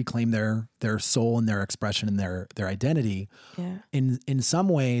reclaim their soul and their expression and their identity, in some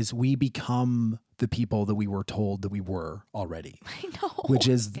ways we become the people that we were told that we were already. I know. Which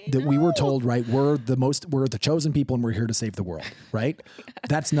is that we were told, right, we're the chosen people and we're here to save the world, right?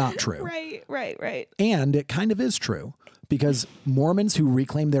 That's not true. Right. And it kind of is true. Because Mormons who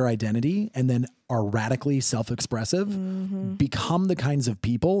reclaim their identity and then are radically self-expressive become the kinds of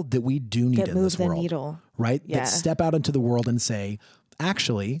people that we do need in this world. Needle. Right? Yeah. That step out into the world and say,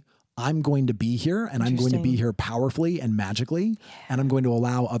 actually, I'm going to be here and I'm going to be here powerfully and magically. And I'm going to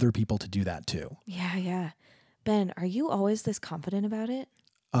allow other people to do that too. Yeah. Ben, are you always this confident about it?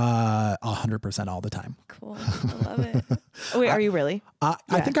 100% all the time. Cool. I love it. Wait, are you really? I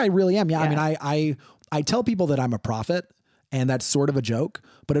think I really am. Yeah. I mean, I tell people that I'm a prophet. And that's sort of a joke,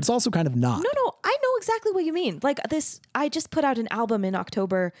 but it's also kind of not. No, I know exactly what you mean. Like this, I just put out an album in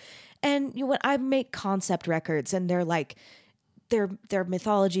October, and when I make concept records, and they're like, they're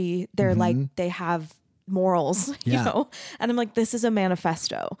mythology, they're like, they have morals, you know? And I'm like, this is a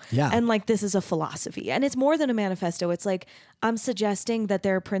manifesto. Yeah. And like, this is a philosophy. And it's more than a manifesto. It's like, I'm suggesting that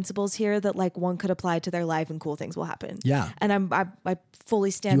there are principles here that like one could apply to their life and cool things will happen. Yeah. And I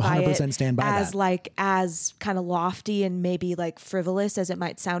fully stand by it stand by as that. like, as kind of lofty and maybe like frivolous as it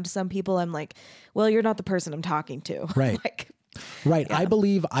might sound to some people. I'm like, well, you're not the person I'm talking to. Right. Like, right. Yeah. I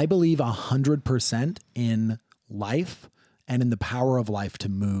believe 100% in life and in the power of life to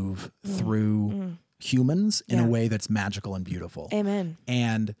move through humans in a way that's magical and beautiful. Amen.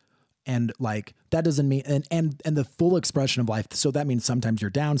 And like, that doesn't mean, and the full expression of life. So that means sometimes you're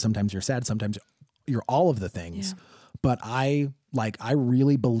down, sometimes you're sad, sometimes you're all of the things. Yeah. But I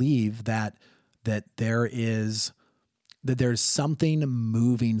really believe that there's something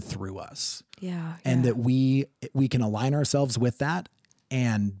moving through us. Yeah. And that we can align ourselves with that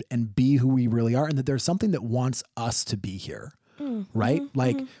and be who we really are. And that there's something that wants us to be here. Right?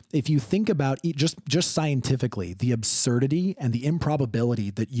 Like if you think about just scientifically, the absurdity and the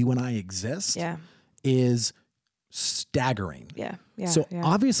improbability that you and I exist is staggering. Yeah. So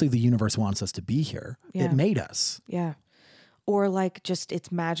obviously the universe wants us to be here. Yeah. It made us. Yeah. Or like just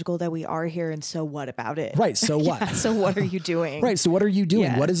it's magical that we are here, and so what about it? Right. So what? So what are you doing? Right. So what are you doing?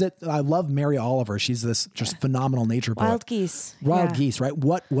 Yeah. What is it? I love Mary Oliver. She's this just phenomenal nature poet. Wild geese. Wild geese, right?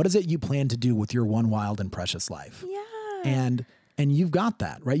 What is it you plan to do with your one wild and precious life? Yeah. And you've got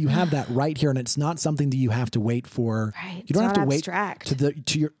that, right? You have that right here, and it's not something that you have to wait for. Right. You don't have to abstract. wait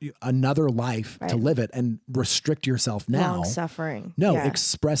to your another life to live it and restrict yourself now. Long suffering. No,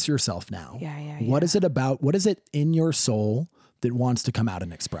 express yourself now. Yeah. What is it about? What is it in your soul that wants to come out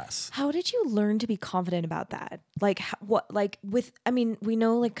and express? How did you learn to be confident about that? Like we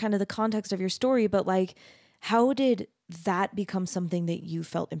know like kind of the context of your story, but like, how did that become something that you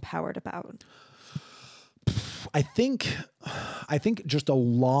felt empowered about? I think just a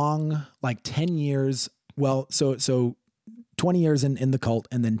long, like 10 years, well, so 20 years in the cult,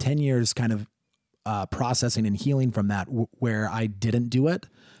 and then 10 years kind of processing and healing from that, where I didn't do it,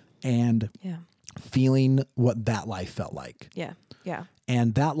 and feeling what that life felt like. Yeah. Yeah.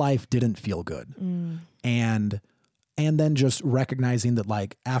 And that life didn't feel good. And then just recognizing that,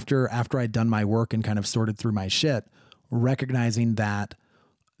 like, after I'd done my work and kind of sorted through my shit, recognizing that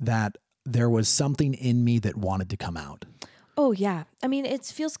there was something in me that wanted to come out. Oh yeah. I mean, it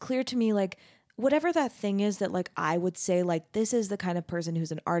feels clear to me, like whatever that thing is that like I would say, like, this is the kind of person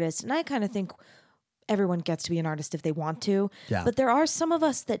who's an artist. And I kind of think everyone gets to be an artist if they want to. Yeah. But there are some of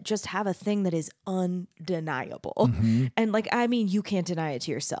us that just have a thing that is undeniable. And like, I mean, you can't deny it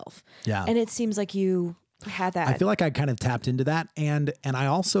to yourself. Yeah. And it seems like you had that. I feel like I kind of tapped into that. And I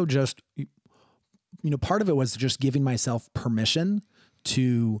also just, part of it was just giving myself permission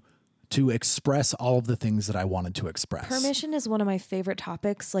to express all of the things that I wanted to express. Permission is one of my favorite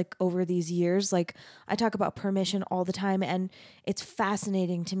topics, like over these years. Like I talk about permission all the time, and it's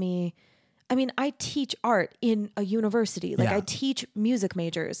fascinating to me. I mean, I teach art in a university. Like I teach music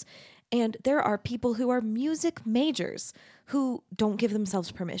majors, and there are people who are music majors who don't give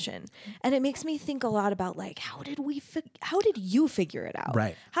themselves permission. And it makes me think a lot about like, how did you figure it out?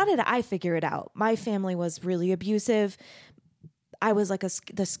 Right. How did I figure it out? My family was really abusive. I was like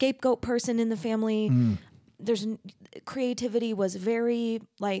the scapegoat person in the family. Creativity was very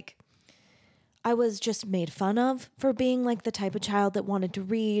like, I was just made fun of for being like the type of child that wanted to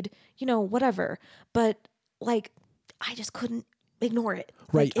read, whatever. But like, I just couldn't ignore it.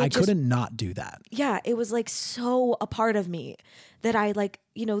 Right. Like, I couldn't not do that. Yeah. It was like so a part of me that I like,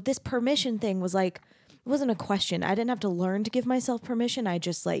 this permission thing was like, it wasn't a question. I didn't have to learn to give myself permission. I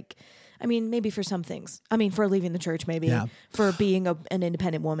just like, I mean, maybe for some things. I mean, for leaving the church, maybe for being an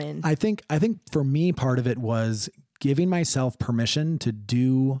independent woman. I think for me, part of it was giving myself permission to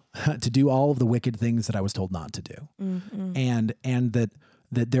do all of the wicked things that I was told not to do. And that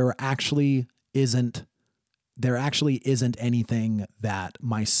there actually isn't anything that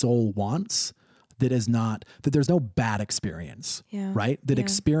my soul wants that there's no bad experience, right? That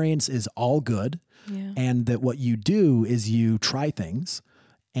experience is all good. And that what you do is you try things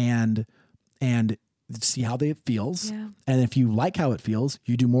and see how it feels. And if you like how it feels,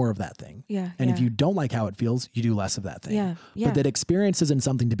 you do more of that thing. And if you don't like how it feels, you do less of that thing. But that experience isn't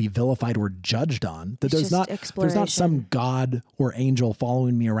something to be vilified or judged on. That there's not some God or angel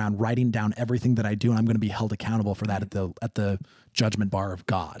following me around writing down everything that I do, and I'm going to be held accountable for that at the judgment bar of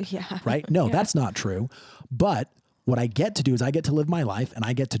God. Right? No, that's not true. But what I get to do is I get to live my life and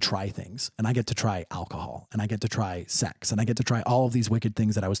I get to try things, and I get to try alcohol, and I get to try sex, and I get to try all of these wicked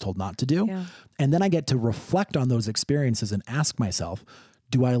things that I was told not to do. Yeah. And then I get to reflect on those experiences and ask myself,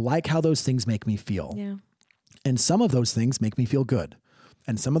 do I like how those things make me feel? Yeah. And some of those things make me feel good.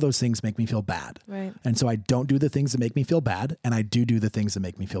 And some of those things make me feel bad. Right. And so I don't do the things that make me feel bad, and I do the things that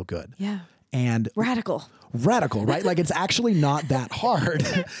make me feel good. Yeah. And Radical, right? Like, it's actually not that hard.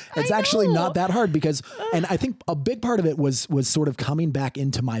 It's actually not that hard because, and I think a big part of it was sort of coming back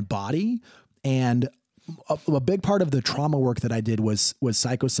into my body. And a big part of the trauma work that I did was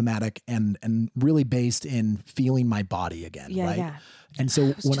psychosomatic and really based in feeling my body again. Yeah, right. yeah. And so I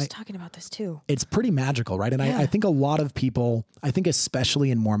was just talking about this too. It's pretty magical, right? And I think a lot of people, I think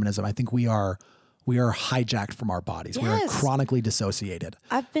especially in Mormonism, I think we are hijacked from our bodies. Yes. We are chronically dissociated.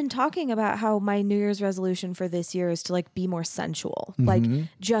 I've been talking about how my New Year's resolution for this year is to like be more sensual, like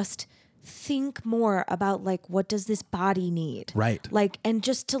just think more about like, what does this body need? Right. Like, and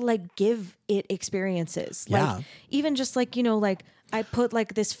just to like give it experiences. Yeah. Like even just like, you know, like I put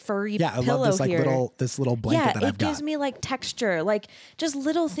like this furry pillow I love this like here. this little blanket that I've got. It gives me like texture, like just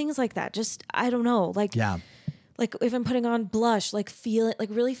little things like that. Just, I don't know, like, like if I'm putting on blush, like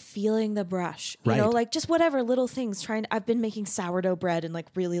really feeling the brush, you know, like just whatever little things I've been making sourdough bread and like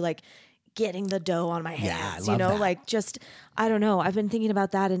really like getting the dough on my hands, you know, that. like just, I don't know. I've been thinking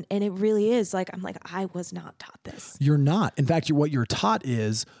about that and it really is like, I'm like, I was not taught this. You're not. In fact, what you're taught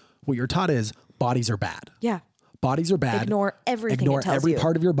is bodies are bad. Yeah. Bodies are bad. Ignore everything. Ignore it tells every you.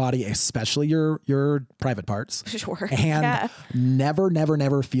 part of your body, especially your private parts. Sure. And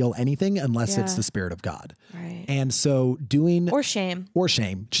never feel anything unless it's the Spirit of God. Right. And so or shame.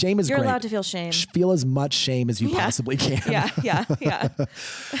 Shame is You're great. allowed to feel shame. Feel as much shame as you possibly can. Yeah.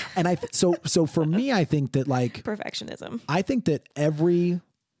 And so for me, I think that like perfectionism. I think that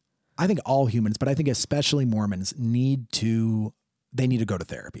I think all humans, but I think especially Mormons need to go to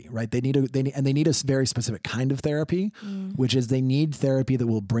therapy, right? They need a very specific kind of therapy, which is they need therapy that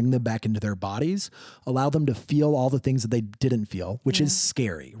will bring them back into their bodies, allow them to feel all the things that they didn't feel, which is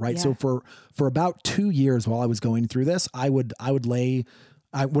scary, right? Yeah. So for about 2 years while I was going through this, I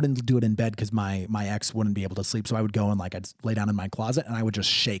wouldn't do it in bed because my ex wouldn't be able to sleep. So I would go and like, I'd lay down in my closet and I would just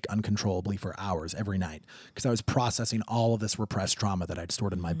shake uncontrollably for hours every night because I was processing all of this repressed trauma that I'd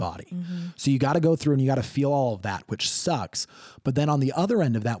stored in my body. So you got to go through and you got to feel all of that, which sucks. But then on the other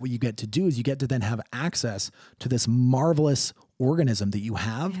end of that, what you get to do is you get to then have access to this marvelous organism that you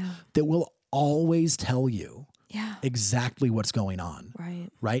have that will always tell you exactly what's going on.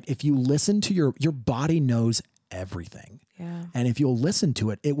 Right. If you listen to your body knows everything. Yeah. And if you'll listen to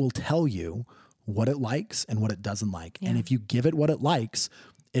it, it will tell you what it likes and what it doesn't like. And if you give it what it likes,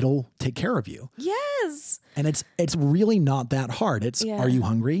 it'll take care of you. Yes. And it's really not that hard. It's, are you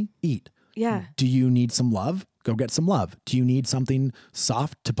hungry? Eat. Yeah. Do you need some love? Go get some love. Do you need something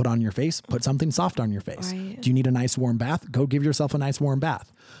soft to put on your face? Put something soft on your face. Right. Do you need a nice warm bath? Go give yourself a nice warm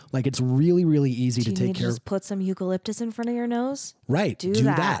bath. Like it's really, really easy to take care of. Just put some eucalyptus in front of your nose. Right. Do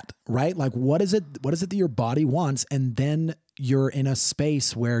that. Right. Like what is it that your body wants? And then you're in a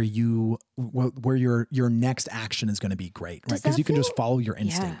space where your next action is going to be great. Right. Because you can just follow your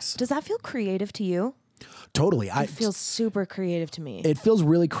instincts. Yeah. Does that feel creative to you? Totally. It feels super creative to me. It feels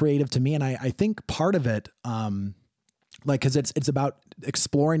really creative to me. And I think part of it, like, cause it's about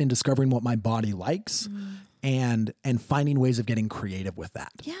exploring and discovering what my body likes and finding ways of getting creative with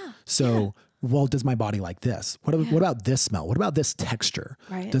that. Yeah. So, well, does my body like this? What about this smell? What about this texture?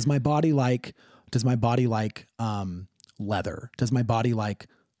 Right. Does my body like leather? Does my body like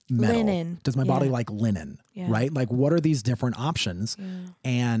metal? Linen. Does my body like linen? Yeah. Right. Like what are these different options? Yeah.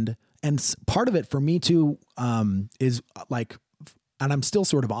 And part of it for me too, is like, and I'm still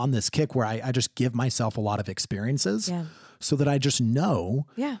sort of on this kick where I just give myself a lot of experiences so that I just know,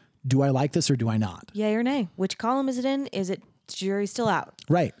 do I like this or do I not? Yay or nay? Which column is it in? Is it jury still out?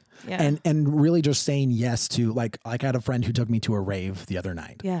 Right. Yeah. And really just saying yes to like I had a friend who took me to a rave the other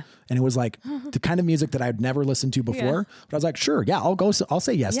night. Yeah. And it was like the kind of music that I'd never listened to before. But I was like, sure, I'll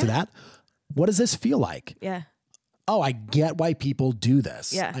say yes to that. What does this feel like? Yeah. Oh, I get why people do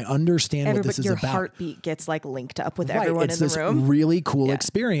this. Yeah. I understand what this is about. Your heartbeat gets like linked up with everyone in the room. It's this really cool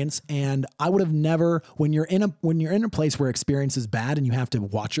experience. And I would have never, when you're in a place where experience is bad and you have to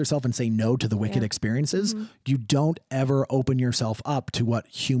watch yourself and say no to the wicked experiences, you don't ever open yourself up to what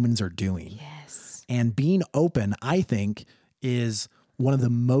humans are doing. Yes. And being open, I think, is one of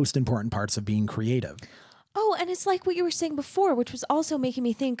the most important parts of being creative. Oh, and it's like what you were saying before, which was also making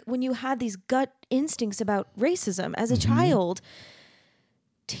me think when you had these gut instincts about racism as a child,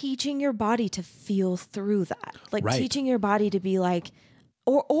 teaching your body to feel through that, like teaching your body to be like,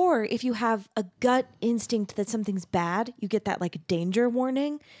 or if you have a gut instinct that something's bad, you get that like danger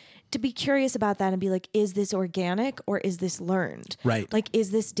warning, to be curious about that and be like, is this organic or is this learned? Right. Like,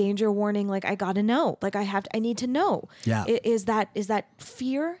 is this danger warning? Like, I got to know, like I need to know. Yeah. Is that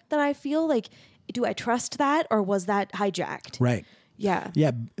fear that I feel like, do I trust that or was that hijacked? Right. Yeah.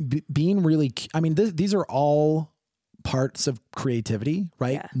 Yeah. Being really, I mean, these are all parts of creativity,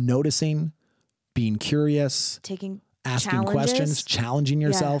 right? Yeah. Noticing, being curious, asking questions, challenging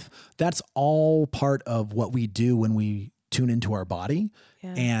yourself. Yeah. That's all part of what we do when we tune into our body.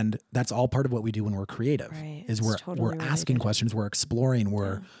 Yeah. And that's all part of what we do when we're creative. Right. Is we're asking questions, we're exploring,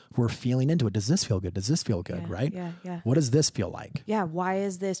 we're feeling into it. Does this feel good? Does this feel good? Yeah. Right? Yeah. Yeah. What does this feel like? Yeah. Why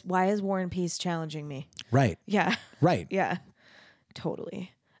is War and Peace challenging me? Right. Yeah. Right. Yeah.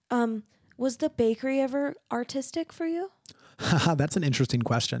 Totally. Was the bakery ever artistic for you? That's an interesting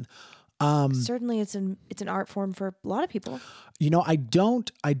question. Certainly it's an art form for a lot of people. You know, I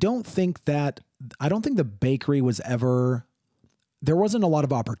don't think the bakery was ever, there wasn't a lot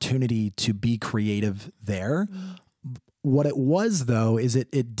of opportunity to be creative there. What it was though, is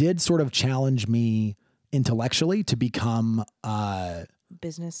it did sort of challenge me intellectually to become,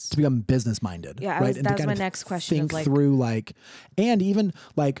 business minded. Yeah. Right. That was my next question. Think through like, and even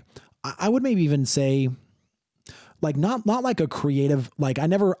like, I would maybe even say, like not like a creative, like I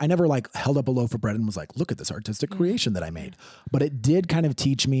never like held up a loaf of bread and was like, look at this artistic creation that I made. But it did kind of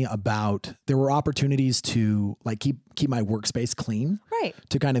teach me about, there were opportunities to like keep my workspace clean. Right.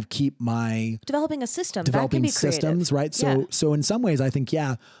 To kind of keep my developing systems, right? So in some ways I think,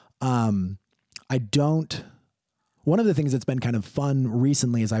 one of the things that's been kind of fun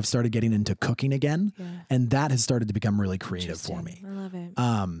recently is I've started getting into cooking again, and that has started to become really creative for me. I love it.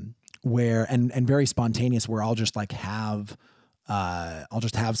 Where and very spontaneous, where I'll just like have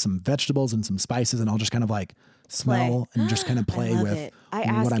some vegetables and some spices, and I'll just kind of like smell and just kind of play with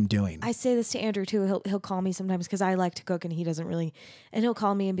what I'm doing. I say this to Andrew too. He'll call me sometimes because I like to cook and he doesn't really, and he'll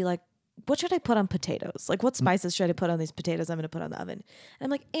call me and be like, what should I put on potatoes? Like, what spices should I put on these potatoes I'm going to put on the oven? And I'm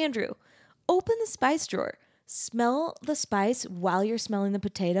like, Andrew, open the spice drawer. Smell the spice while you're smelling the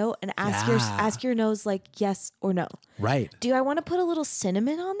potato and ask your nose like yes or no. Right. Do I want to put a little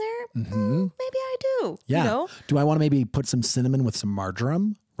cinnamon on there? Maybe I do. Yeah. You know? Do I want to maybe put some cinnamon with some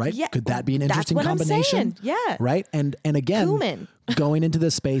marjoram? Right. Yeah. Could that be an interesting combination? I'm saying. Yeah. Right. And again, cumin. Going into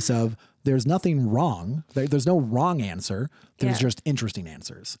this space of there's nothing wrong. There's no wrong answer. There's just interesting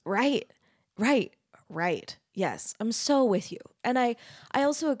answers. Right. Yes, I'm so with you. And I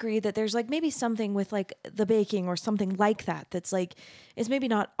also agree that there's like maybe something with like the baking or something like that that's like, it's maybe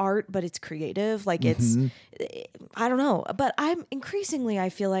not art, but it's creative. Like it's, I don't know. But I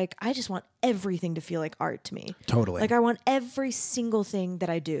feel like I just want everything to feel like art to me. Totally. Like I want every single thing that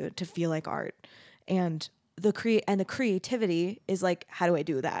I do to feel like art. And the creativity is like, how do I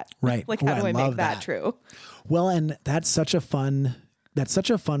do that? Right. Like how do I make that true? Well, and that's such a fun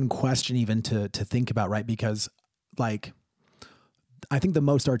question even to think about, right? Because like, I think the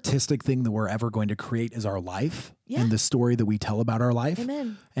most artistic thing that we're ever going to create is our life and the story that we tell about our life.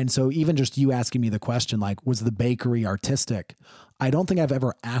 Amen. And so even just you asking me the question, like, was the bakery artistic? I don't think I've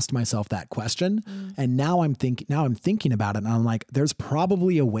ever asked myself that question. And now I'm thinking about it and I'm like, there's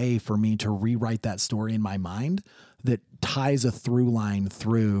probably a way for me to rewrite that story in my mind that ties a through line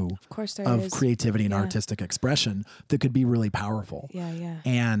through of creativity and artistic expression that could be really powerful. Yeah.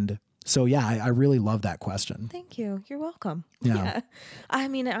 And so, I really love that question. Thank you. You're welcome. Yeah. I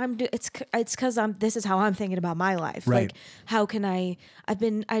mean, it's because this is how I'm thinking about my life. Right. Like, how can I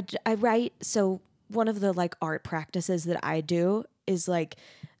write. So one of the like art practices that I do is like,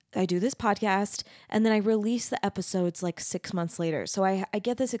 I do this podcast and then I release the episodes like 6 months later. So I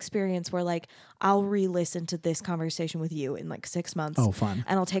get this experience where like I'll re-listen to this conversation with you in like 6 months. Oh, fun.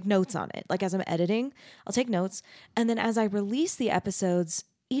 And I'll take notes on it. Like as I'm editing, I'll take notes. And then as I release the episodes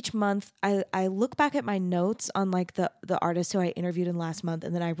each month, I look back at my notes on like the artist who I interviewed in last month.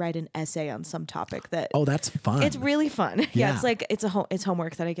 And then I write an essay on some topic that. Oh, that's fun. It's really fun. Yeah. It's like, it's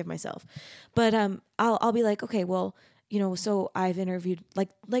homework that I give myself. But I'll be like, okay, well, you know, so I've interviewed like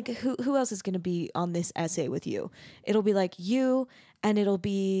who else is going to be on this essay with you? It'll be like you, and it'll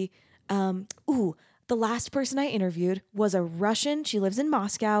be the last person I interviewed was a Russian. She lives in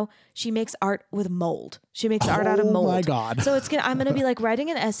Moscow. She makes art with mold. She makes art out of mold. Oh my God. So I'm going to be like writing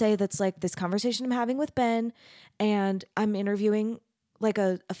an essay that's like this conversation I'm having with Ben, and I'm interviewing like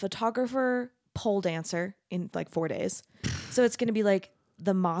a photographer pole dancer in like 4 days. So it's going to be like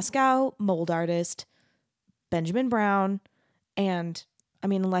the Moscow mold artist, Benjamin Brown, and I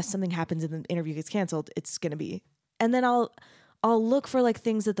mean, unless something happens and the interview gets canceled, it's going to be, and then I'll look for like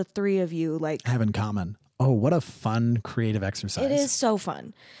things that the three of you like have in common. Oh, what a fun creative exercise. It is so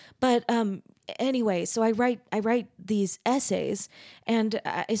fun. But anyway, so I write these essays, and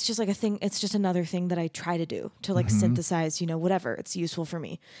it's just like a thing. It's just another thing that I try to do to like synthesize, whatever. It's useful for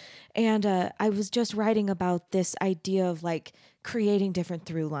me. And I was just writing about this idea of like creating different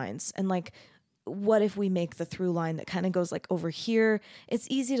through lines, and like, what if we make the through line that kind of goes like over here? It's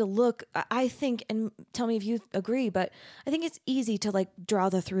easy to look, I think, and tell me if you agree, but I think it's easy to like draw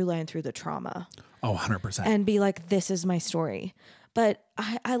the through line through the trauma. Oh, 100%. And be like, this is my story. But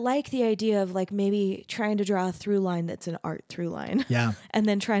I like the idea of like maybe trying to draw a through line that's an art through line. Yeah. And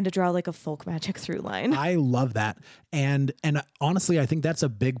then trying to draw like a folk magic through line. I love that. And honestly, I think that's a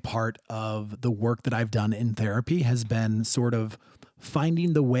big part of the work that I've done in therapy has been sort of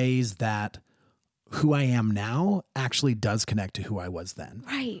finding the ways that who I am now actually does connect to who I was then.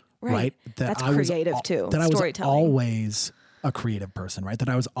 Right. That's creative too. That I was storytelling. always a creative person, right? That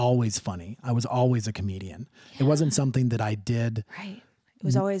I was always funny. I was always a comedian. It wasn't something that I did. Right. It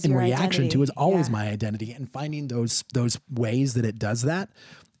was always in your reaction identity. to. It was always my identity, and finding those ways that it does that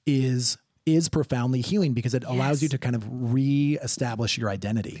is profoundly healing because it allows you to kind of reestablish your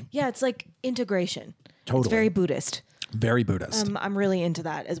identity. Yeah, it's like integration. Totally. It's very Buddhist. Very Buddhist. I'm really into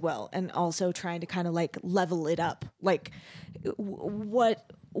that as well, and also trying to kind of like level it up. Like,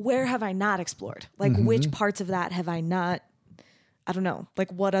 where have I not explored? Like, which parts of that have I not? I don't know.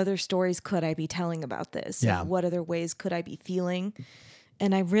 Like, what other stories could I be telling about this? Yeah. Like, what other ways could I be feeling?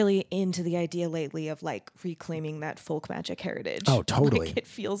 And I'm really into the idea lately of like reclaiming that folk magic heritage. Oh, totally. Like, it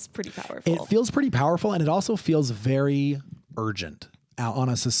feels pretty powerful. It feels pretty powerful, and it also feels very urgent on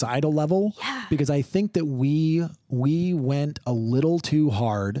a societal level. Yeah. Because I think that we went a little too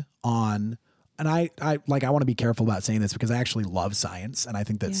hard on, and I want to be careful about saying this because I actually love science, and I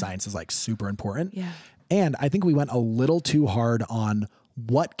think that science is like super important. Yeah. And I think we went a little too hard on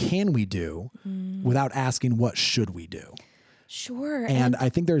what can we do without asking what should we do. Sure. And I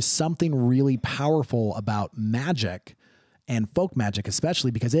think there's something really powerful about magic and folk magic,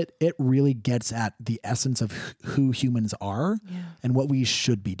 especially because it really gets at the essence of who humans are and what we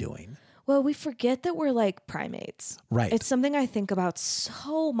should be doing. Well, we forget that we're like primates. Right. It's something I think about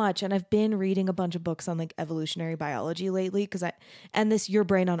so much. And I've been reading a bunch of books on like evolutionary biology lately and this Your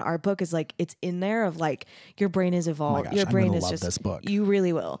Brain on Art book is like, it's in there of like, your brain is evolved. Oh my gosh, your brain is love just, this book. You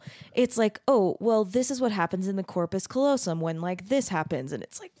really will. It's like, oh, well, this is what happens in the corpus callosum when like this happens. And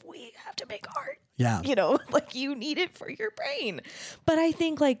it's like, we have to make art. Yeah. Like you need it for your brain. But I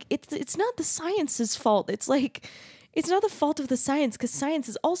think like, it's not the science's fault. It's like, it's not the fault of the science because science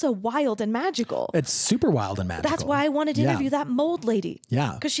is also wild and magical. It's super wild and magical. That's why I wanted to interview that mold lady.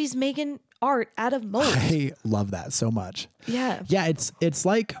 Yeah. Because she's making art out of mold. I love that so much. Yeah. Yeah. It's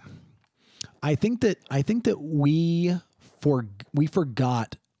like, I think that we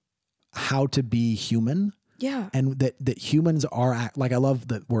forgot how to be human. Yeah. And that humans are like, I love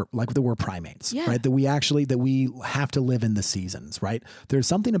that we're primates, Yeah. right? That we have to live in the seasons, right? There's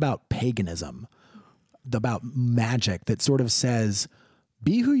something about paganism, about magic that sort of says,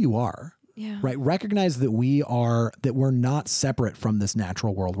 be who you are, right? Recognize that we're not separate from this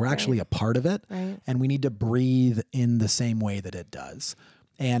natural world. We're actually a part of it, and we need to breathe in the same way that it does.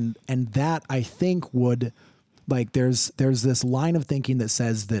 And that I think would, like, there's this line of thinking that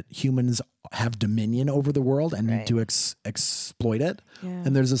says that humans have dominion over the world and need to exploit it. Yeah.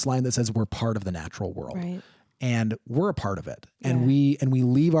 And there's this line that says we're part of the natural world. Right. And we're a part of it, and we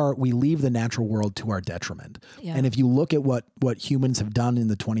leave the natural world to our detriment. Yeah. And if you look at what humans have done in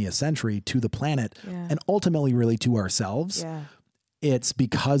the 20th century to the planet, and ultimately really to ourselves, it's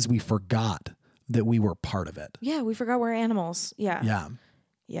because we forgot that we were part of it. Yeah, we forgot we're animals. Yeah.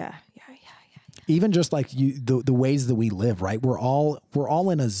 Even just like the ways that we live, right? We're all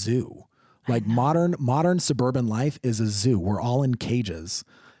in a zoo. Like modern suburban life is a zoo. We're all in cages.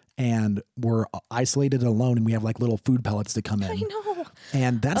 And we're isolated alone, and we have like little food pellets to come in. I know.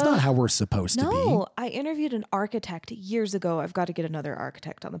 And that's not how we're supposed to be. No, I interviewed an architect years ago. I've got to get another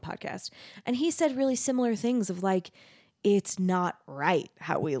architect on the podcast. And he said really similar things of like, it's not right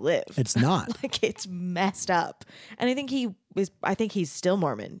how we live. It's not. Like, it's messed up. And I think he's still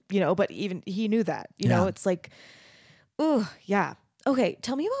Mormon, but even he knew that, know, it's like, ooh, yeah. Okay.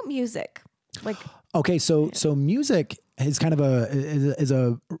 Tell me about music. Like, okay. So music is kind of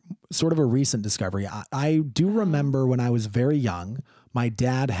a sort of a recent discovery. I do remember when I was very young, my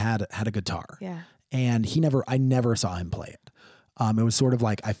dad had a guitar, and I never saw him play it. It was sort of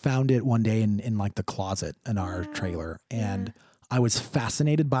like I found it one day in like the closet in our trailer, and I was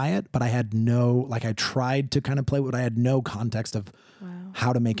fascinated by it, but I had I tried to kind of play it, but I had no context of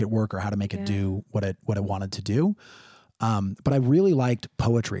how to make it work or how to make it do what it wanted to do. But I really liked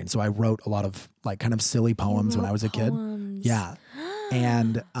poetry. And so I wrote a lot of like kind of silly poems when I was a kid. Yeah.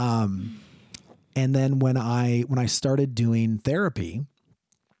 And then when I started doing therapy,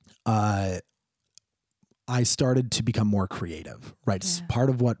 I started to become more creative, right? Yeah. Part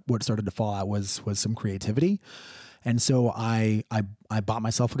of what started to fall out was some creativity. And so I bought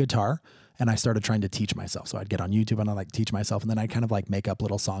myself a guitar and I started trying to teach myself. So I'd get on YouTube and I'd like teach myself, and then I'd kind of like make up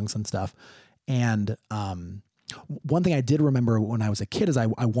little songs and stuff. And one thing I did remember when I was a kid is I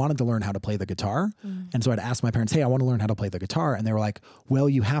wanted to learn how to play the guitar. And so I'd ask my parents, hey, I want to learn how to play the guitar. And they were like, well,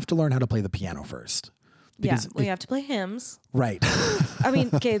 you have to learn how to play the piano first. Because you have to play hymns. Right. I mean,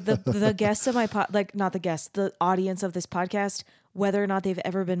 okay, the guests of my not the guests, the audience of this podcast, whether or not they've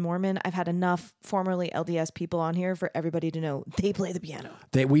ever been Mormon, I've had enough formerly LDS people on here for everybody to know they play the piano.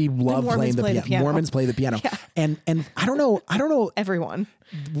 We love playing the piano. Mormons play the piano. Yeah. And I don't know. Everyone.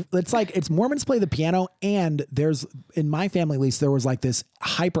 It's like, it's Mormons play the piano, and there's, in my family at least, there was like this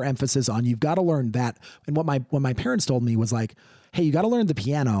hyper emphasis on you've got to learn that. And what my parents told me was like, hey, you got to learn the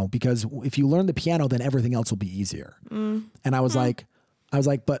piano, because if you learn the piano, then everything else will be easier. And I was like,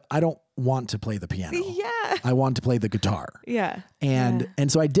 but I don't want to play the piano. Yeah. I want to play the guitar. Yeah. And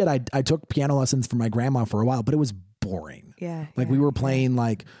so I did. I took piano lessons from my grandma for a while, but it was boring. Yeah. Like we were playing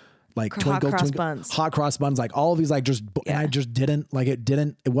like Twinkle, Hot Cross Twinkle, Buns. Hot Cross Buns, like all of these, like just, and I just didn't like it.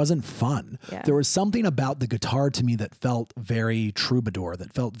 It wasn't fun. Yeah. There was something about the guitar to me that felt very troubadour,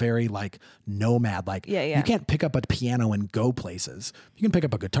 that felt very like nomad. Like you can't pick up a piano and go places. You can pick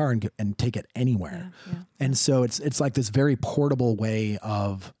up a guitar and take it anywhere. Yeah. And so it's like this very portable way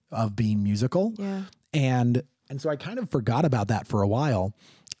of being musical. Yeah. And so I kind of forgot about that for a while.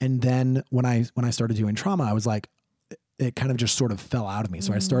 And then when I started doing trauma, I was like, it kind of just sort of fell out of me.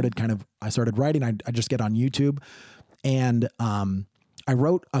 So I started writing. I just get on YouTube, and I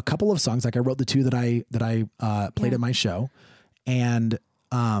wrote a couple of songs. Like I wrote the two that I played at my show, and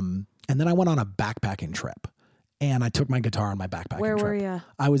then I went on a backpacking trip, and I took my guitar on my backpacking trip. Where were you?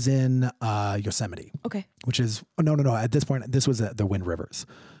 I was in Yosemite. Okay. Which is no. At this point, this was at the Wind Rivers.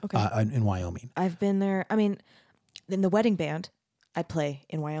 Okay. In Wyoming. I've been there. I mean, in the wedding band, I play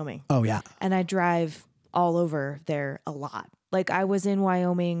in Wyoming. Oh yeah. And I drive all over there a lot. Like I was in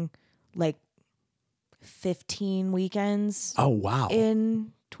Wyoming like 15 weekends. Oh wow.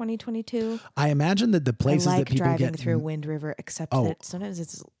 In 2022. I imagine that the places I like that people driving get through Wind River, except that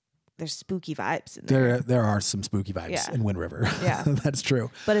sometimes there's spooky vibes in there. There are some spooky vibes in Wind River. Yeah. That's true.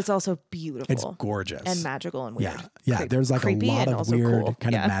 But it's also beautiful. It's gorgeous. And magical and weird. Yeah. There's like a lot of weird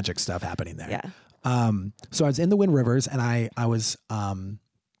kind of magic stuff happening there. Yeah. So I was in the Wind Rivers, and I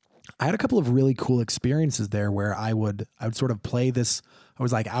had a couple of really cool experiences there where I would sort of play this. I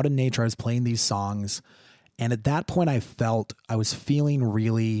was like out in nature. I was playing these songs. And at that point I was feeling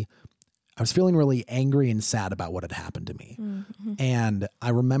really angry and sad about what had happened to me. Mm-hmm. And I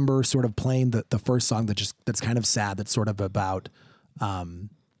remember sort of playing the first song that's kind of sad. That's sort of about,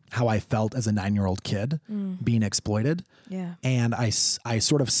 how I felt as a 9-year-old kid being exploited. Yeah. And I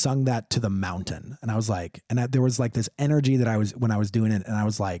sort of sung that to the mountain, and I was like, there was like this energy that when I was doing it. And I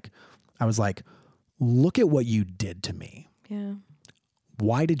was like, look at what you did to me. Yeah.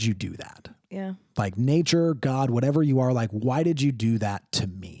 Why did you do that? Yeah. Like nature, God, whatever you are, like, why did you do that to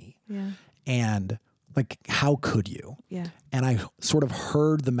me? Yeah. And like, how could you? Yeah. And I sort of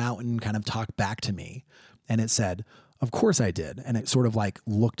heard the mountain kind of talk back to me, and it said, of course I did. And it sort of like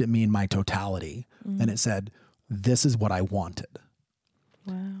looked at me in my totality, and it said, this is what I wanted.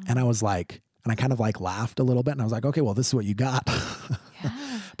 Wow. And I was like, and I kind of like laughed a little bit, and I was like, okay, well, this is what you got.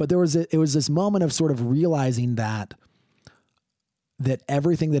 Yeah. But it was this moment of sort of realizing that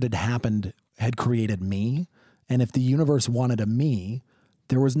everything that had happened had created me. And if the universe wanted a me,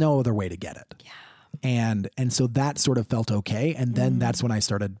 there was no other way to get it. Yeah. And so that sort of felt okay. And then that's when I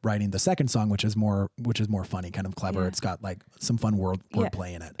started writing the second song, which is more funny, kind of clever. Yeah. It's got like some fun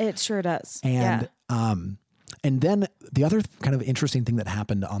wordplay in it. It sure does. And, and then the other kind of interesting thing that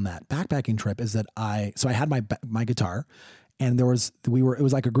happened on that backpacking trip is that I had my guitar, and it was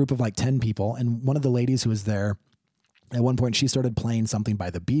like a group of like 10 people. And one of the ladies who was there, at one point, she started playing something by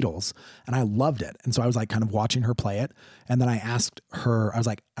the Beatles, and I loved it. And so I was like kind of watching her play it. And then I asked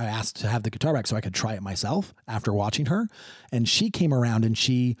to have the guitar back so I could try it myself after watching her. And she came around and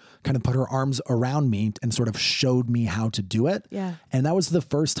she kind of put her arms around me and sort of showed me how to do it. Yeah. And that was the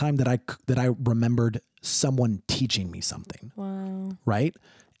first time that I remembered someone teaching me something. Wow. Right.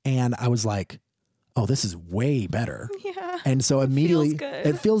 And I was like, oh, this is way better. Yeah. And so immediately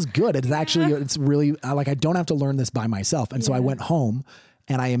it feels good. It's actually, it's really like, I don't have to learn this by myself. And so I went home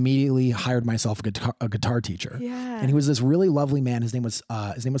and I immediately hired myself a guitar teacher. Yeah. And he was this really lovely man. His name was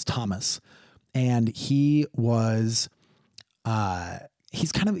Thomas. And he was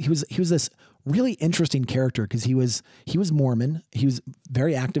he was this really interesting character because he was Mormon. He was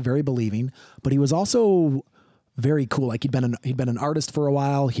very active, very believing, but he was also very cool. Like he'd been an artist for a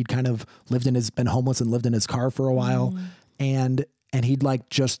while. He'd kind of been homeless and lived in his car for a while. And he'd like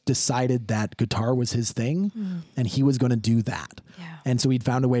just decided that guitar was his thing and he was going to do that. Yeah. And so he'd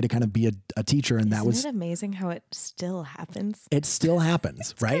found a way to kind of be a teacher. And Isn't it amazing how it still happens? It still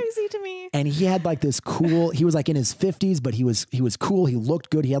happens, it's right? Crazy to me. And he had like this cool, he was like in his 50s, but he was cool. He looked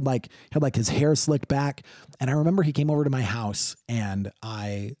good. He had like his hair slicked back. And I remember he came over to my house and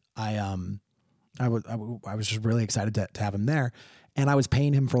I was just really excited to have him there. And I was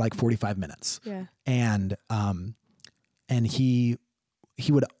paying him for like 45 minutes. Yeah. And he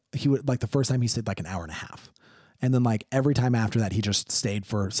would like the first time he stayed like an hour and a half. And then like every time after that, he just stayed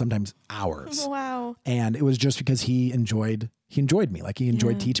for sometimes hours. Wow. And it was just because he enjoyed me. Like he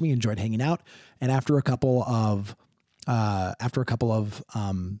enjoyed teaching me, enjoyed hanging out. And after a couple of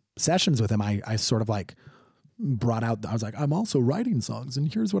sessions with him, I sort of like brought out, I was like, I'm also writing songs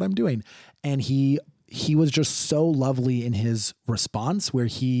and here's what I'm doing. And he was just so lovely in his response where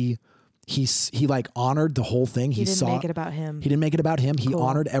he like honored the whole thing. He didn't make it about him. He didn't make it about him. He Cool.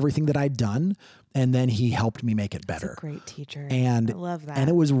 honored everything that I'd done. And then he helped me make it better. That's a great teacher. And I love that. And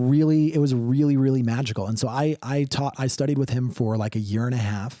it was really, really magical. And so I studied with him for like a year and a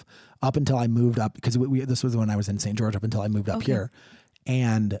half up until I moved up because this was when I was in St. George up until I moved up here.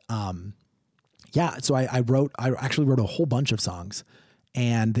 And, so I actually wrote a whole bunch of songs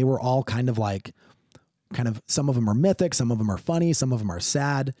and they were all kind of some of them are mythic, some of them are funny, some of them are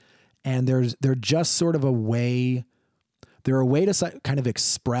sad. And they're just sort of a way to kind of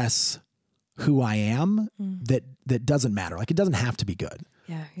express who I am that doesn't matter. Like it doesn't have to be good.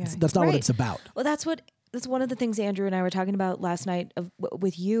 Yeah. That's not what it's about. Well, that's one of the things Andrew and I were talking about last night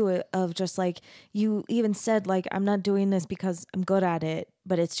with you of just like, you even said like, I'm not doing this because I'm good at it,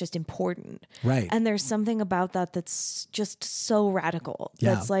 but it's just important. Right. And there's something about that's just so radical.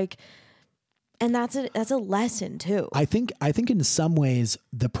 Yeah. That's like, and that's a lesson too. I think in some ways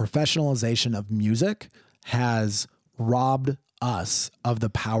the professionalization of music has robbed us of the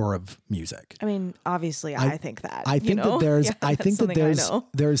power of music. I mean, obviously I think that. I think that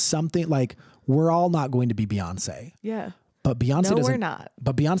there's something like we're all not going to be Beyonce. Yeah. But Beyonce we're not.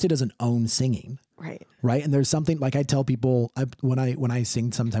 But Beyonce doesn't own singing. Right. Right. And there's something like I tell people when I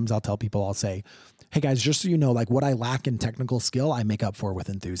sing, sometimes I'll tell people, I'll say, hey guys, just so you know, like what I lack in technical skill, I make up for with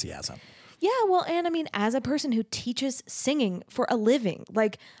enthusiasm. Yeah, well, and I mean, as a person who teaches singing for a living,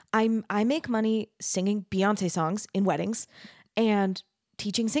 like I make money singing Beyonce songs in weddings and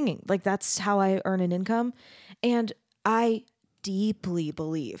teaching singing. Like that's how I earn an income. And I deeply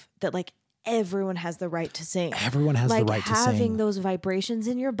believe that like everyone has the right to sing. Everyone has the right to sing. Having those vibrations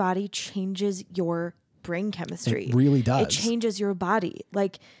in your body changes your brain chemistry. It really does. It changes your body.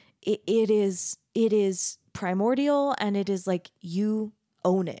 Like it is primordial and it is like you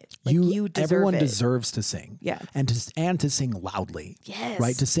own it. Like you deserve everyone it. deserves to sing. Yeah. And to sing loudly. Yes.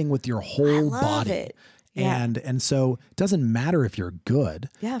 Right? To sing with your whole body. It. Yeah. And so it doesn't matter if you're good.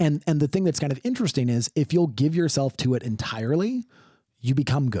 Yeah. And the thing that's kind of interesting is if you'll give yourself to it entirely, you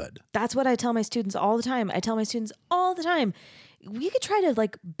become good. That's what I tell my students all the time. We could try to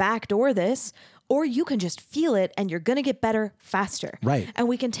like backdoor this, or you can just feel it and you're going to get better faster. Right. And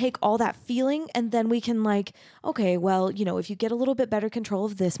we can take all that feeling and then we can like, okay, well, if you get a little bit better control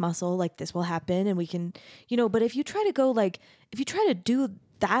of this muscle, like this will happen and we can, but if you try to do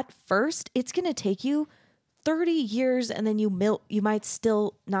that first, it's going to take you 30 years and then you might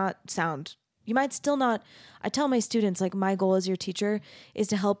still not. I tell my students, like my goal as your teacher is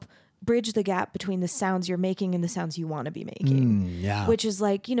to help bridge the gap between the sounds you're making and the sounds you want to be making. Yeah. Which is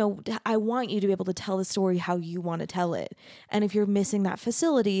like, I want you to be able to tell the story how you want to tell it. And if you're missing that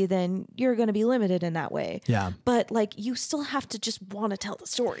facility, then you're going to be limited in that way. Yeah. But like, you still have to just want to tell the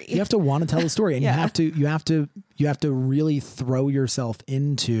story. You have to want to tell the story and Yeah. you have to really throw yourself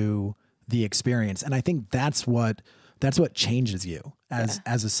into the experience. And I think that's what changes you as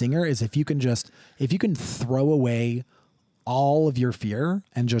a singer is if you can throw away all of your fear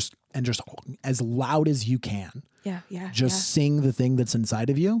and just as loud as you can. Sing the thing that's inside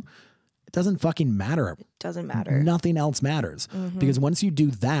of you. It doesn't fucking matter. It doesn't matter. Nothing else matters. Because once you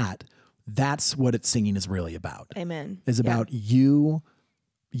do that, that's what singing is really about. Amen. Is about you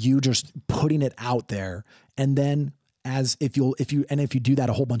just putting it out there. And then if you do that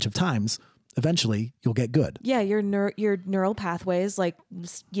a whole bunch of times, eventually you'll get good. Yeah, your neural pathways, like,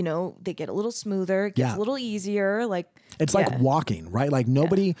 they get a little smoother, it gets a little easier. Like it's like walking, right? Like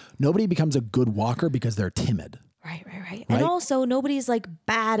nobody becomes a good walker because they're timid. Right. Right. And also nobody's like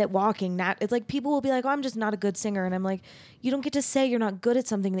bad at walking. It's like people will be like, oh, I'm just not a good singer. And I'm like, you don't get to say you're not good at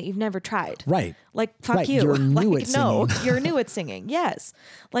something that you've never tried. Right. Like, fuck right. you. You're new like, at singing. No, you're new at singing. Yes.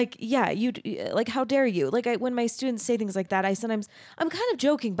 Like, yeah, like, how dare you? Like when my students say things like that, I'm kind of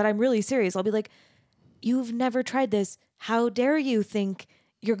joking, but I'm really serious. I'll be like, you've never tried this. How dare you think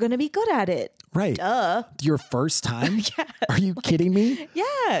you're going to be good at it? Right. Duh. Your first time? Yeah. Are you kidding me?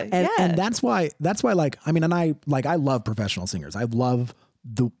 Yeah. And that's why like, I mean, and I love professional singers. I love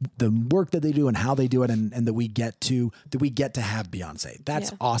the work that they do and how they do it. And that we get to have Beyonce.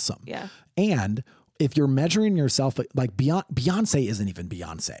 That's awesome. Yeah. And if you're measuring yourself, like Beyonce isn't even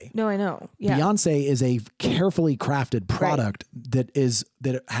Beyonce. No, I know. Yeah. Beyonce is a carefully crafted product that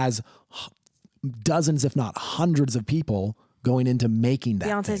has dozens, if not hundreds of people going into making that.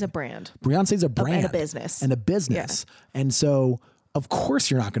 Beyonce's a brand. Beyonce's a brand. And a business. And a business. Yeah. And so, of course,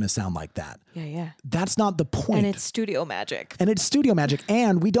 you're not going to sound like that. Yeah. That's not the point. And it's studio magic.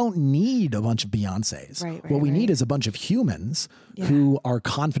 And we don't need a bunch of Beyoncés. Right, what we need is a bunch of humans who are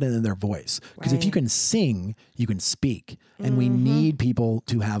confident in their voice. Because if you can sing, you can speak. And we need people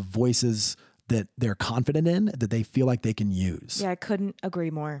to have voices that they're confident in, that they feel like they can use. Yeah, I couldn't agree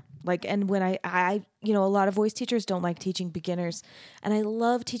more. Like, and when I a lot of voice teachers don't like teaching beginners, and I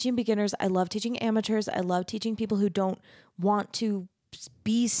love teaching beginners. I love teaching amateurs. I love teaching people who don't want to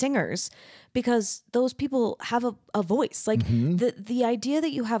be singers, because those people have a voice. Like the idea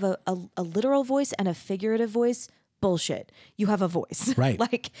that you have a literal voice and a figurative voice, bullshit. You have a voice.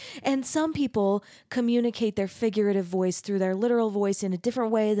 Right. And some people communicate their figurative voice through their literal voice in a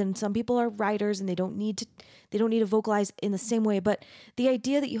different way than some people are writers, and they don't need to vocalize in the same way. But the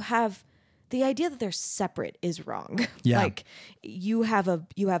idea that they're separate is wrong. Yeah. Like you have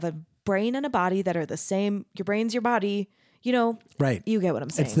a brain and a body that are the same. Your brain's your body, right. You get what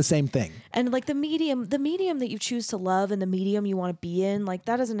I'm saying. It's the same thing. And like the medium that you choose to love and the medium you want to be in, like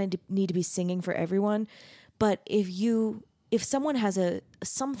that doesn't need to be singing for everyone. But if someone has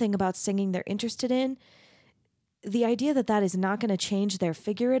something about singing they're interested in, the idea that is not going to change their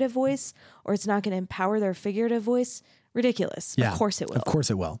figurative voice, or it's not going to empower their figurative voice, ridiculous. Yeah, of course it will. Of course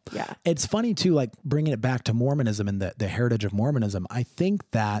it will. Yeah. It's funny too, like bringing it back to Mormonism and the heritage of Mormonism. I think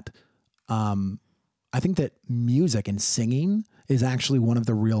that music and singing is actually one of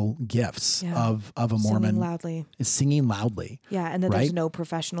the real gifts of a Mormon. Singing loudly. Yeah, and that there's no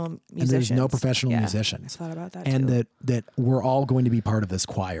professional musicians. And there's no professional musicians. I thought about that and too. that we're all going to be part of this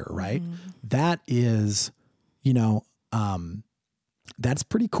choir, right? Mm-hmm. That is, that's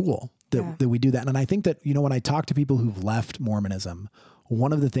pretty cool that we do that. And I think that, when I talk to people who've left Mormonism,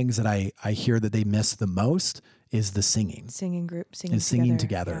 one of the things that I hear that they miss the most is the singing. Singing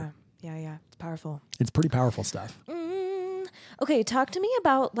together. Yeah. It's powerful. It's pretty powerful stuff. Okay, talk to me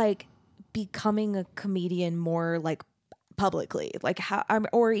about like becoming a comedian more like publicly, like how,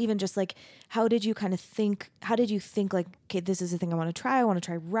 or even just like, how did you think like, okay, this is the thing I want to try. I want to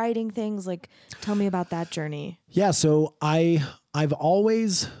try writing things. Like, tell me about that journey. Yeah. So I've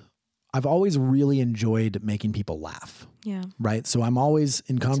always really enjoyed making people laugh. Yeah. Right. So I'm always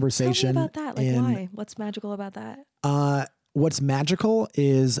in conversation. Tell me about that. Like, why? What's magical about that? What's magical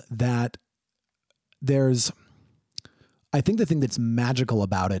is that I think the thing that's magical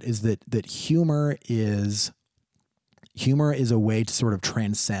about it is that humor is a way to sort of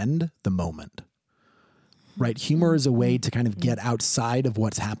transcend the moment, right? Humor is a way to kind of get outside of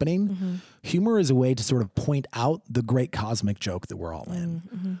what's happening. Mm-hmm. Humor is a way to sort of point out the great cosmic joke that we're all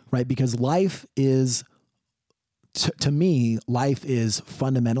in, right? Because life is, to me, life is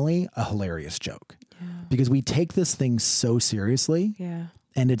fundamentally a hilarious joke because we take this thing so seriously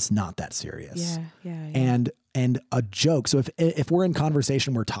and it's not that serious. And a joke. So if we're in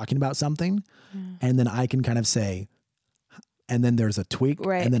conversation, we're talking about something and then I can kind of say, and then there's a tweak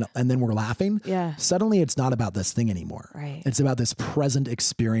and then we're laughing. Yeah. Suddenly it's not about this thing anymore. Right. It's about this present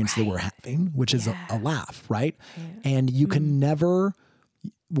experience that we're having, which is a laugh. Right. Yeah. And you can never,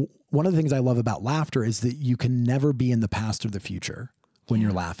 one of the things I love about laughter is that you can never be in the past or the future when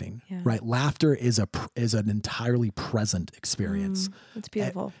you're laughing, right? Laughter is an entirely present experience. It's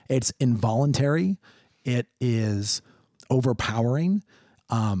beautiful. It's involuntary. It is overpowering.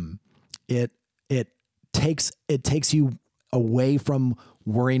 It takes you away from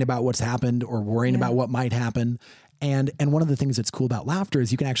worrying about what's happened or worrying about what might happen. And one of the things that's cool about laughter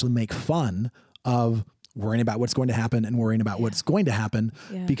is you can actually make fun of worrying about what's going to happen and worrying about what's going to happen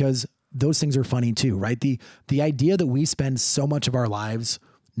because those things are funny too, right? The idea that we spend so much of our lives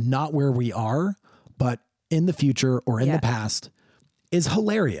not where we are, but in the future or in the past is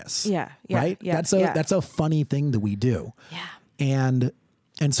hilarious. Right? That's a funny thing that we do. Yeah.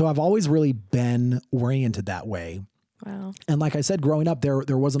 And so I've always really been oriented that way. Wow. And like I said, growing up,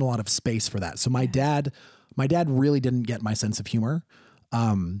 there wasn't a lot of space for that. So my dad really didn't get my sense of humor.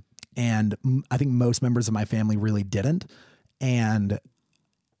 And I think most members of my family really didn't.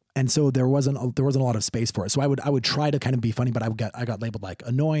 And so there wasn't a lot of space for it. So I would try to kind of be funny, but I got labeled like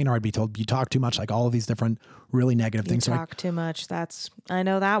annoying, or I'd be told you talk too much, like all of these different really negative things. Talk too much. I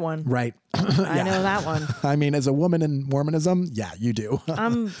know that one. Right. I know that one. I mean, as a woman in Mormonism, yeah, you do.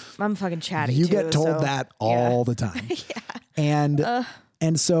 I'm fucking chatty. You get told that all the time. Yeah.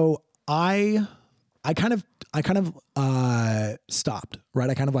 And so I kind of stopped, right?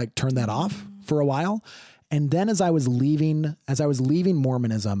 I kind of like turned that off for a while. And then as I was leaving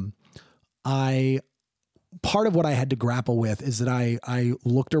Mormonism, part of what I had to grapple with is that I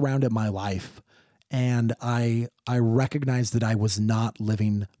looked around at my life and I recognized that I was not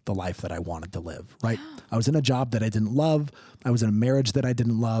living the life that I wanted to live, right? I was in a job that I didn't love. I was in a marriage that I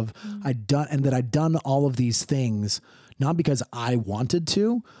didn't love. I'd done all of these things, not because I wanted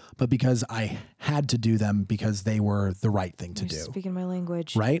to, but because I had to do them because they were the right thing to do. Speaking my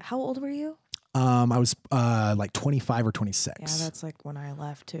language. Right? How old were you? I was like 25 or 26. Yeah, that's like when I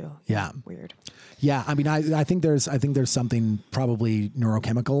left too. Yeah. Weird. Yeah, I mean, I think there's something probably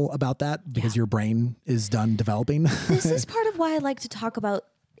neurochemical about that because your brain is done developing. This is part of why I like to talk about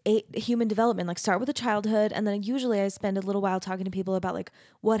human development. Like start with a childhood, and then usually I spend a little while talking to people about like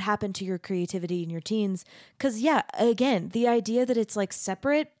what happened to your creativity in your teens. Because again, the idea that it's like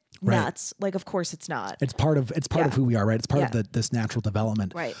separate. Nuts. Like, of course it's not. It's part of who we are, right? It's part of this natural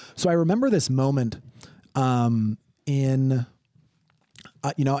development. Right. So I remember this moment it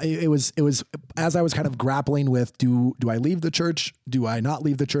was as I was kind of grappling with, do I leave the church? Do I not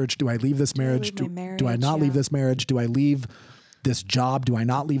leave the church? Do I leave this marriage? Do I not leave this marriage? Do I leave this job? Do I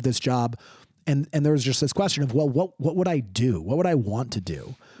not leave this job? And there was just this question of, well, what would I do? What would I want to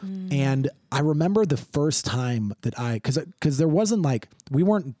do? And I remember the first time that because there wasn't like, we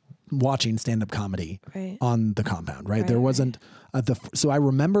weren't watching stand-up comedy on the compound, right? There wasn't so I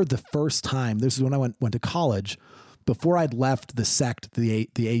remember the first time, this is when I went to college, before I'd left the sect, the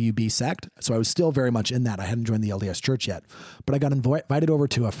AUB sect. So I was still very much in that. I hadn't joined the LDS church yet, but I got invited over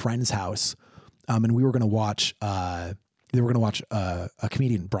to a friend's house, and we were going to watch. They were going to watch a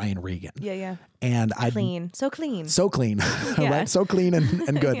comedian, Brian Regan. Yeah. And so clean, right? So clean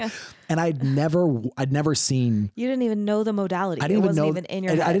and good. Yeah. And I'd never seen. You didn't even know the modality. It wasn't even in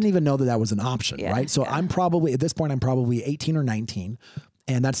your head. I didn't even know that was an option, right? So I'm probably, at this point, I'm probably 18 or 19.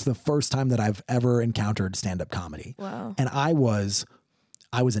 And that's the first time that I've ever encountered stand-up comedy. Wow. And I was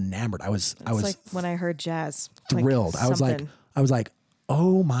enamored. I was like when I heard jazz. Thrilled. Like I was like,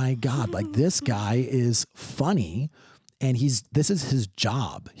 oh my God, like this guy is funny. And this is his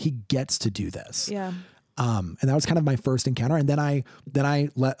job. He gets to do this. Yeah. And that was kind of my first encounter. And then I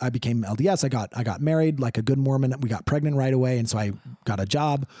became LDS. I got married like a good Mormon. We got pregnant right away. And so I got a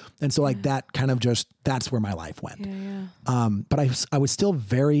job. And so like that kind of that's where my life went. Yeah. But I was still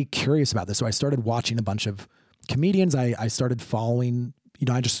very curious about this. So I started watching a bunch of comedians. I started following,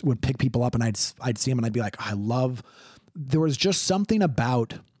 I just would pick people up and I'd see them and I'd be like, there was just something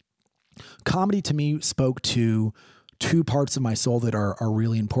about comedy to me spoke to two parts of my soul that are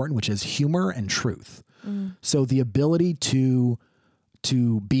really important, which is humor and truth. So the ability to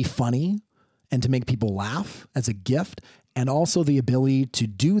be funny and to make people laugh as a gift, and also the ability to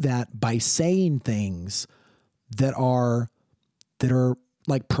do that by saying things that are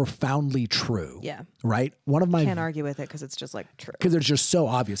like profoundly true. Yeah. Right. Can't argue with it because it's just like true. Because it's just so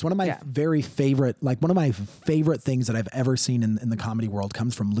obvious. One of my favorite things that I've ever seen in the comedy world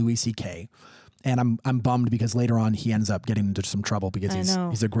comes from Louis C.K. And I'm bummed because later on he ends up getting into some trouble because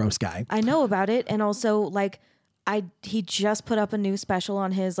he's a gross guy. I know about it. And also like he just put up a new special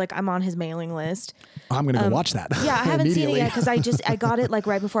on his, like I'm on his mailing list. I'm going to go watch that. Yeah, I haven't seen it yet because I got it like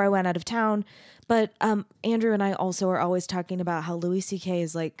right before I went out of town. But Andrew and I also are always talking about how Louis C.K.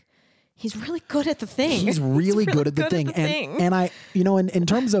 is like, he's really good at the thing. He's really good at the thing. And I, in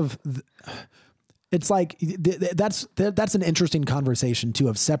terms of... It's like that's an interesting conversation too,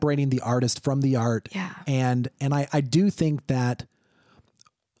 of separating the artist from the art. Yeah. And I do think that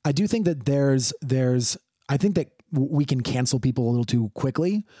we can cancel people a little too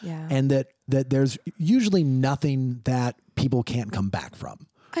quickly. Yeah. And that there's usually nothing that people can't come back from.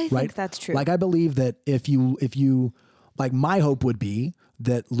 I think that's true. Like I believe that if you like, my hope would be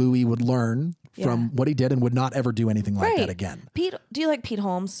that Louis would learn from what he did and would not ever do anything like that again. Pete, do you like Pete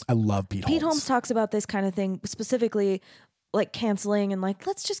Holmes? I love Pete Holmes. Pete Holmes talks about this kind of thing, specifically like canceling and like,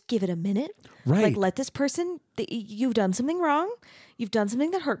 let's just give it a minute. Right. Like let this person, you've done something wrong. You've done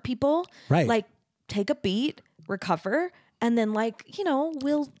something that hurt people. Right. Like take a beat, recover, and then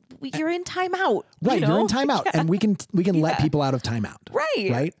you're in timeout. Right. You're in timeout and we can let people out of timeout. Right.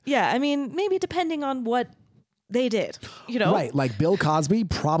 Right. Yeah. I mean, maybe depending on what they did, Right. Like Bill Cosby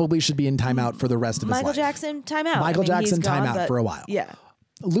probably should be in timeout for the rest of his life. Michael Jackson, timeout. Michael Jackson, timeout for a while. Yeah.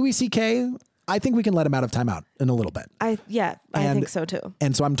 Louis C.K., I think we can let him out of timeout in a little bit. I think so too.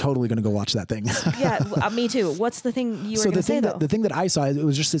 And so I'm totally going to go watch that thing. Yeah, me too. What's the thing you were going to say though? The thing that I saw, it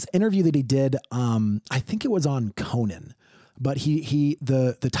was just this interview that he did. I think it was on Conan, but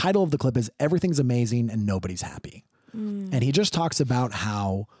the title of the clip is "Everything's Amazing and Nobody's Happy," and he just talks about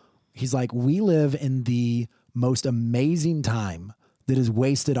how he's like, we live in the most amazing time that is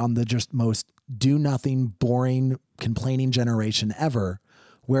wasted on the just most do nothing, boring, complaining generation ever.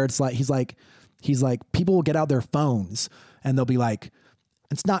 Where it's like, he's like, people will get out their phones and they'll be like,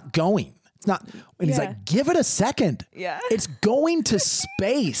 it's not going. It's not. And he's like, give it a second. Yeah. It's going to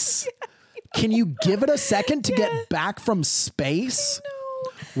space. Can you give it a second to get back from space?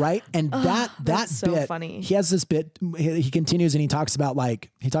 Right. And that that's bit, so funny. he has this bit, he continues and he talks about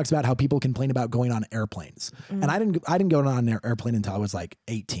how people complain about going on airplanes. And I didn't go on an airplane until I was like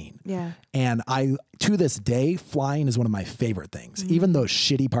 18. Yeah. And to this day, flying is one of my favorite things. Even those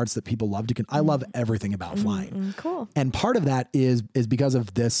shitty parts that people love I love everything about flying. Cool. And part of that is because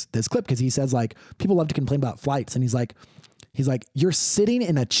of this clip. Cause he says like, people love to complain about flights. And he's like, you're sitting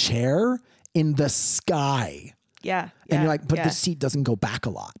in a chair in the sky. Yeah. And you're like, but the seat doesn't go back a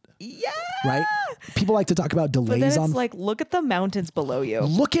lot. Yeah. Right? People like to talk about delays. But then it's like, look at the mountains below you.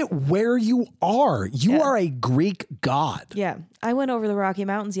 Look at where you are. You are a Greek god. Yeah. I went over the Rocky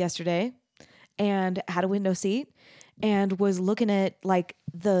Mountains yesterday and had a window seat and was looking at like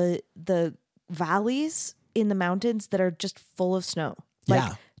the valleys in the mountains that are just full of snow.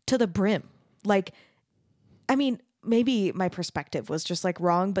 Like to the brim. Like, I mean, maybe my perspective was just like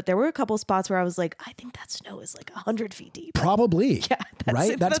wrong, but there were a couple spots where I was like, I think that snow is like 100 feet deep. Probably. Yeah.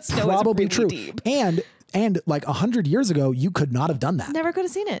 Right? That's probably really true. Deep. And like 100 years ago, you could not have done that. Never could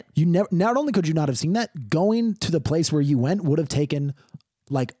have seen it. Not only could you not have seen that, going to the place where you went would have taken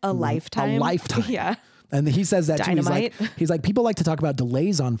like a lifetime. Yeah. And he says that Dynamite. too. He's like, people like to talk about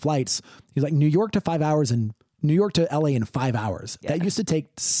delays on flights. He's like, New York to LA in 5 hours. Yeah. That used to take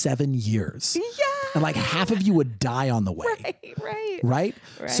 7 years. Yeah. And like half of you would die on the way. Right.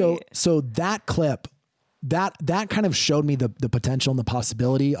 So that clip, that kind of showed me the potential and the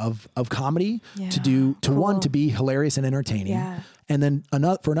possibility of comedy to be hilarious and entertaining. Yeah. And then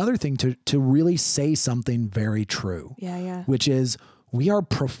another thing to really say something very true. Yeah. Which is, we are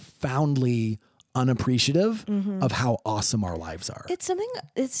profoundly unappreciative of how awesome our lives are.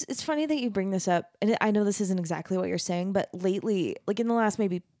 It's funny that you bring this up. And I know this isn't exactly what you're saying, but lately, like in the last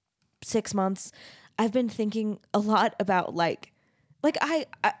maybe 6 months, I've been thinking a lot about like I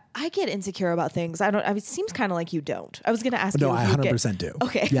get insecure about things. It seems kind of like you don't. I was going to ask you. No, I 100% do.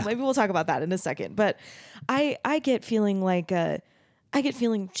 Okay. Yeah. Maybe we'll talk about that in a second, but I get feeling like, I get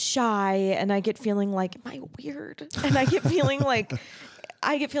feeling shy and I get feeling like, am I weird? And I get feeling like,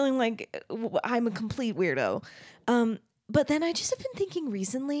 I'm a complete weirdo. But then I just have been thinking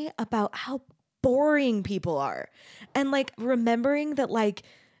recently about how boring people are and like remembering that like,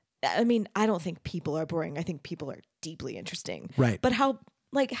 I mean, I don't think people are boring. I think people are deeply interesting. Right. But how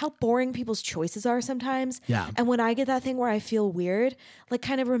boring people's choices are sometimes. Yeah. And when I get that thing where I feel weird, like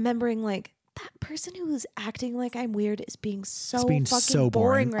kind of remembering like that person who's acting like I'm weird is being so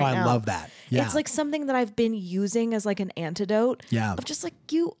boring right now. I love that. Yeah. It's like something that I've been using as like an antidote. Yeah. Of just like,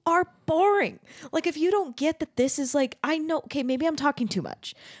 you are boring. Like if you don't get that this is like, I know, okay, maybe I'm talking too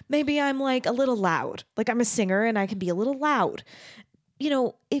much. Maybe I'm like a little loud. Like I'm a singer and I can be a little loud. You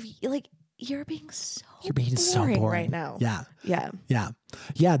know, if like you're being so boring right now. Yeah. Yeah. Yeah.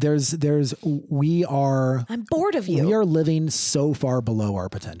 Yeah. I'm bored of you. We are living so far below our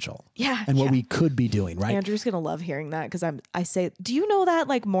potential. Yeah. And what we could be doing, right? Andrew's going to love hearing that because I say, do you know that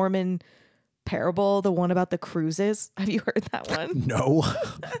like Mormon parable, the one about the cruises? Have you heard that one? No.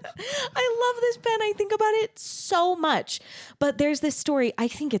 I love this, Ben. I think about it so much. But there's this story. I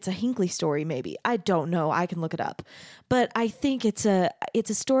think it's a Hinckley story, maybe. I don't know. I can look it up. But I think it's a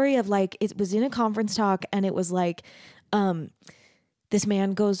story of like, it was in a conference talk and it was like, this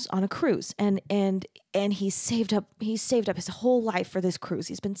man goes on a cruise and he saved up his whole life for this cruise.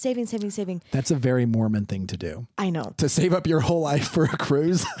 He's been saving. That's a very Mormon thing to do. I know. To save up your whole life for a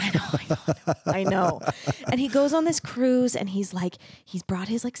cruise. I know. And he goes on this cruise and he's brought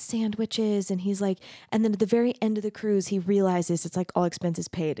his like sandwiches and he's like, and then at the very end of the cruise, he realizes it's like all expenses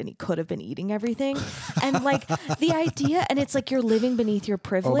paid and he could have been eating everything. And like the idea, and it's like you're living beneath your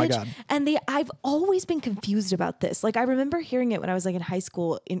privilege. Oh my God. And I've always been confused about this. Like I remember hearing it when I was like in high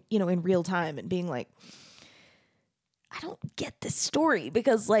school in real time and being like, I don't get this story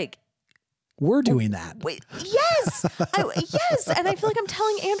because like we're doing that. Wait, yes, yes, and I feel like I'm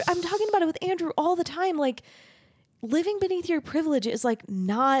telling Andrew, I'm talking about it with Andrew all the time. Like living beneath your privilege is like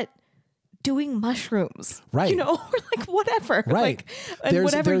not doing mushrooms, right? You know, or like whatever, right? Like, and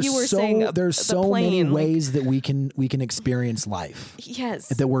whatever you were saying. There's so many ways that we can experience life. Yes,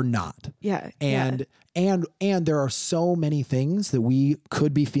 that we're not. Yeah, and there are so many things that we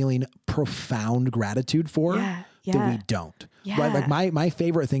could be feeling profound gratitude for that we don't. Yeah. Right? Like my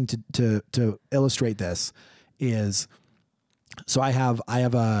favorite thing to illustrate this is. So I have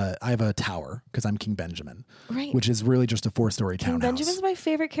a tower because I'm King Benjamin, right? Which is really just a 4-story townhouse. King Benjamin's my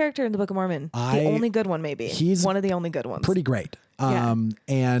favorite character in the Book of Mormon. The only good one, maybe. He's one of the only good ones. Pretty great.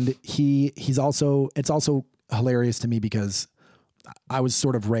 And he's also, it's also hilarious to me because I was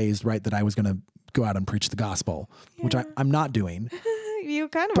sort of raised right that I was going to go out and preach the gospel, which I'm not doing. You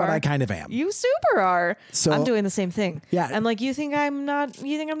kind of but are. I kind of am. You super are. So I'm doing the same thing. Yeah. I'm like, you think I'm not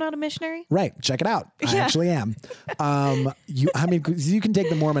a missionary? Right. Check it out. I actually am. You can take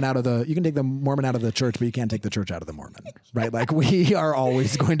the Mormon out of the church, but you can't take the church out of the Mormon. Right. Like we are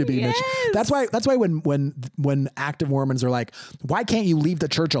always going to be yes. That's why when active Mormons are like, why can't you leave the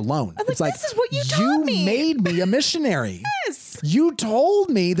church alone? I'm like, this is what you taught me. You made me a missionary. Yes. You told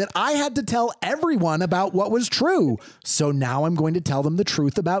me that I had to tell everyone about what was true. So now I'm going to tell them the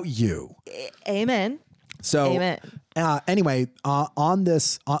truth about you. Amen. So amen. Anyway, on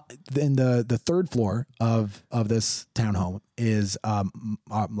this, in the third floor of this townhome is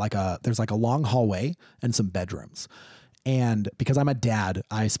there's like a long hallway and some bedrooms. And because I'm a dad,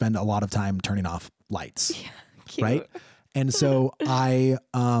 I spend a lot of time turning off lights. Yeah, cute. Right. And so I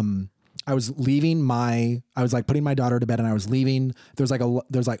was leaving I was like putting my daughter to bed and I was leaving. There's like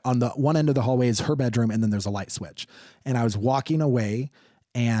on the one end of the hallway is her bedroom and then there's a light switch. And I was walking away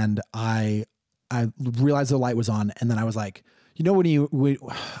and I realized the light was on. And then I was like, you know,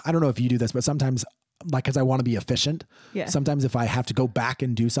 I don't know if you do this, but sometimes like, cause I want to be efficient. Yeah. Sometimes if I have to go back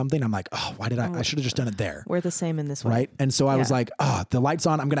and do something, I'm like, oh, why did I should have just done it there. We're the same in this way. Right. And so I was like, the light's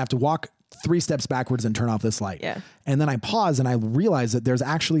on. I'm going to have to walk 3 steps backwards and turn off this light. Yeah. And then I pause and I realize that there's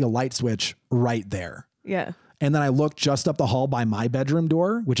actually a light switch right there. Yeah. And then I look just up the hall by my bedroom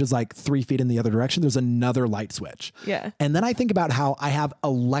door, which is like 3 feet in the other direction. There's another light switch. Yeah. And then I think about how I have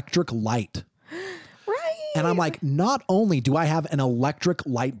electric light. Right. And I'm like, not only do I have an electric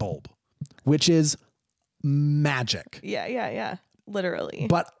light bulb, which is magic. Yeah. Literally.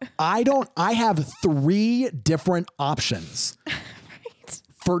 But I have 3 different options.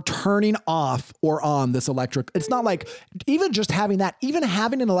 For turning off or on this electric. It's not like even just having that, even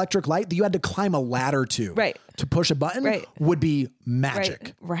having an electric light that you had to climb a ladder to push a button would be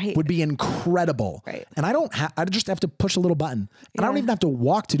magic. Right. Would be incredible. Right. And I just have to push a little button and I don't even have to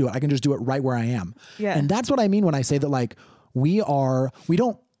walk to do it. I can just do it right where I am. Yeah. And that's what I mean when I say that like we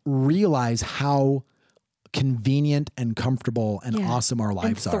don't realize how convenient and comfortable and awesome our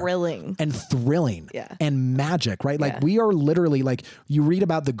lives are. And thrilling. Yeah. And magic, right? Like we are literally like you read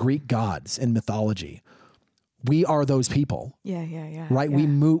about the Greek gods in mythology. We are those people. Yeah. Right? Yeah. We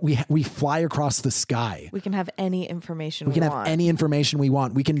move, we fly across the sky. We can have any information we want. Any information we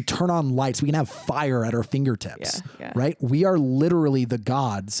want. We can turn on lights. We can have fire at our fingertips. Yeah. Right? We are literally the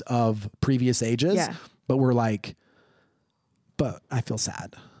gods of previous ages. Yeah. But we're like, but I feel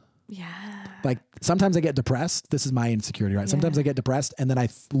sad. Yeah. Like sometimes I get depressed. This is my insecurity, right? Sometimes I get depressed and then I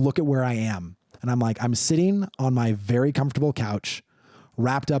look at where I am and I'm like, I'm sitting on my very comfortable couch,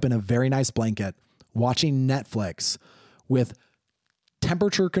 wrapped up in a very nice blanket, watching Netflix with the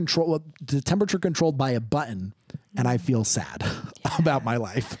temperature controlled by a button. And I feel sad about my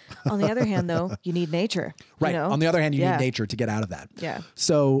life. On the other hand, though, you need nature. Right. You know? On the other hand, you need nature to get out of that. Yeah.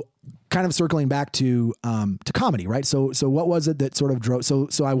 So kind of circling back to comedy, right? So what was it that sort of drove? So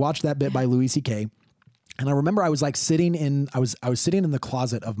I watched that bit by Louis C.K. and I remember I was like sitting in the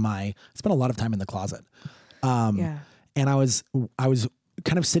closet of I spent a lot of time in the closet. And I was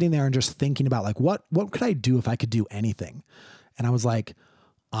kind of sitting there and just thinking about like, what could I do if I could do anything? And I was like,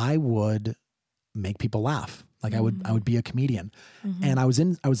 I would make people laugh. Like I would be a comedian. Mm-hmm. And I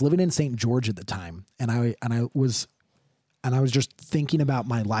was living in St. George at the time. And I was just thinking about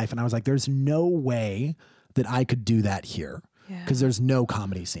my life and I was like, there's no way that I could do that here because there's no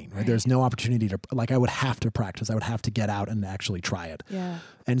comedy scene, right? There's no opportunity to I would have to practice. I would have to get out and actually try it. Yeah.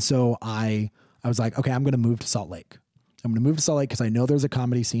 And so I was like, okay, I'm going to move to Salt Lake. I'm going to move to Salt Lake because I know there's a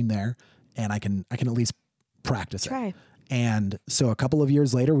comedy scene there and I can at least practice it. And so a couple of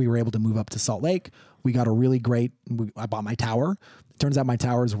years later, we were able to move up to Salt Lake. We got a really great, I bought my tower. It turns out my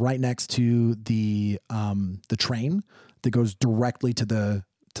tower is right next to the train that goes directly to the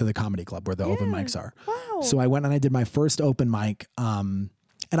the comedy club where the open mics are. Wow. So I went and I did my first open mic.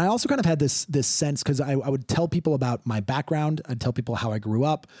 And I also kind of had this sense, because I would tell people about my background. I'd tell people how I grew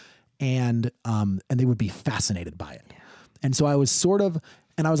up, and they would be fascinated by it. Yeah. And so I was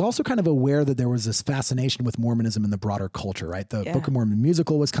and I was also kind of aware that there was this fascination with Mormonism in the broader culture, right? The Book of Mormon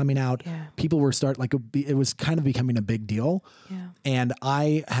musical was coming out. Yeah. People were it was kind of becoming a big deal. Yeah. And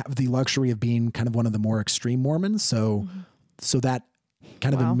I have the luxury of being kind of one of the more extreme Mormons. So that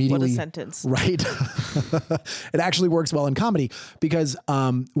kind of immediately, what a sentence. Right. It actually works well in comedy, because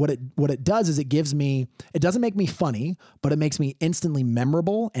what it does is it doesn't make me funny, but it makes me instantly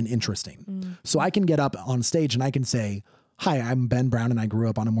memorable and interesting. So I can get up on stage and I can say, "Hi, I'm Ben Brown and I grew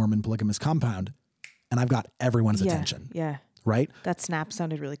up on a Mormon polygamous compound," and I've got everyone's attention. Yeah. Right? That snap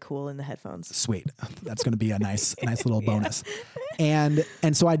sounded really cool in the headphones. Sweet. That's going to be a nice little bonus. And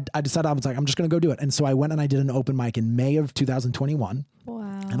so I decided, I was like, I'm just going to go do it. And so I went and I did an open mic in May of 2021.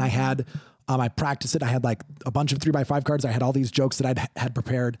 Wow. And I had, I practiced it. I had like a bunch of 3x5 cards. I had all these jokes that I'd had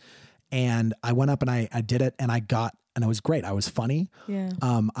prepared, and I went up and I did it, and and it was great. I was funny. Yeah.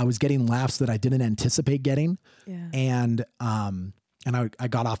 I was getting laughs that I didn't anticipate getting. Yeah. And I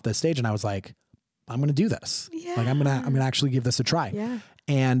got off the stage and I was like, I'm going to do this. Yeah. Like I'm going to actually give this a try. Yeah.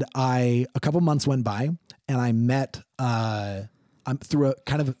 And a couple months went by, and I met,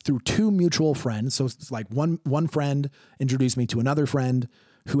 through two mutual friends. So it's like one friend introduced me to another friend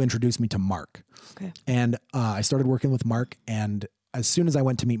who introduced me to Mark. Okay. And I started working with Mark. And as soon as I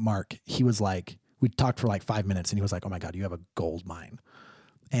went to meet Mark, he was like, we talked for like 5 minutes, and he was like, "Oh my God, you have a gold mine."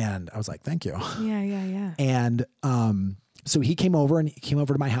 And I was like, "Thank you." Yeah. And, so he came over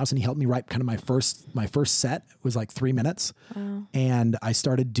to my house, and he helped me write kind of my first set. It was like 3 minutes. Wow. And I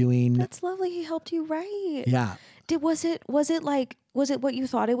started doing. That's lovely. He helped you write. Yeah. Was it what you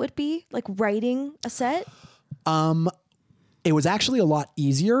thought it would be, like writing a set? It was actually a lot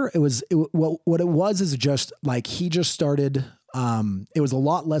easier. What it was is just like, he just started, it was a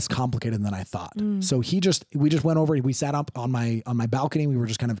lot less complicated than I thought. So we just went over, we sat up on my balcony. We were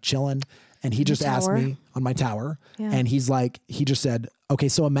just kind of chilling, and he just asked me on my tower, and he just said, "Okay,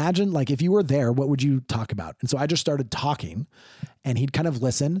 so imagine like if you were there, what would you talk about?" And so I just started talking, and he'd kind of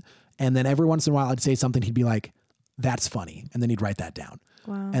listen. And then every once in a while I'd say something. He'd be like, "That's funny." And then he'd write that down.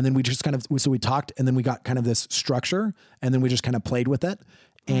 Wow. And then we just so we talked, and then we got kind of this structure, and then we just kind of played with it.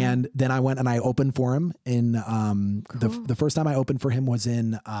 And then I went and I opened for him in, the first time I opened for him was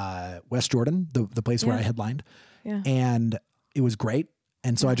in, West Jordan, the place where I headlined. Yeah. And it was great.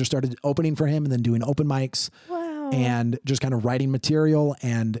 And so I just started opening for him, and then doing open mics. Wow. And just kind of writing material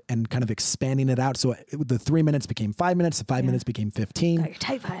and kind of expanding it out. So the 3 minutes became 5 minutes. The 5 minutes became 15. Got your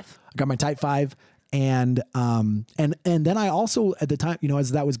type 5. I got my type 5. And then I also, at the time,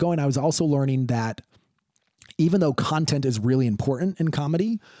 as that was going, I was also learning that even though content is really important in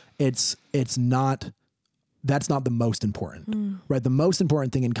comedy, that's not the most important, right? The most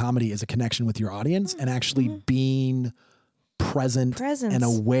important thing in comedy is a connection with your audience and actually being presence and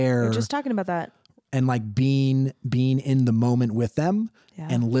aware. We're just talking about that. And like being in the moment with them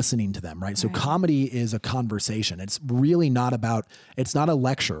and listening to them, right? So comedy is a conversation. It's really not it's not a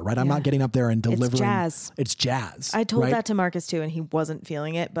lecture, right? I'm not getting up there and delivering. It's jazz. I told that to Marcus too, and he wasn't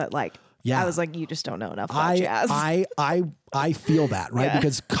feeling it, but like, I was like, you just don't know enough about jazz. I feel that, right?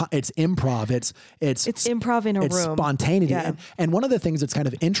 Because it's improv. It's improv in a room. It's spontaneity. Yeah. And one of the things that's kind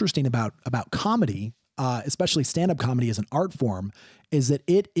of interesting about comedy, especially stand-up comedy as an art form, is that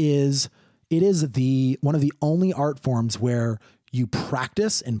it is one of the only art forms where you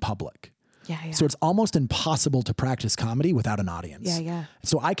practice in public. Yeah. So it's almost impossible to practice comedy without an audience. Yeah.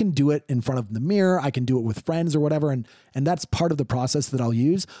 So I can do it in front of the mirror. I can do it with friends or whatever. And that's part of the process that I'll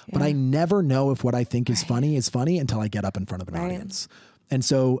use. Yeah. But I never know if what I think is funny until I get up in front of an audience. And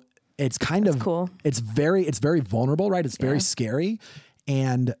so it's kind of cool. It's very vulnerable, right? It's very scary.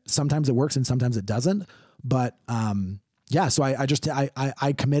 And sometimes it works and sometimes it doesn't. But, so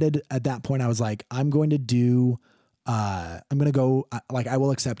I committed at that point. I was like, I'm going to go, like, I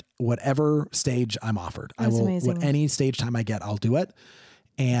will accept whatever stage I'm offered. That's amazing. Any stage time I get, I'll do it.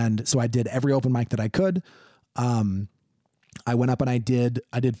 And so I did every open mic that I could. I went up and I did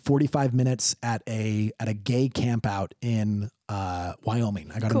 45 minutes at a gay camp out in,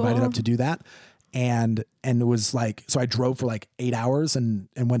 Wyoming. I got invited up to do that. And it was like, so I drove for like 8 hours and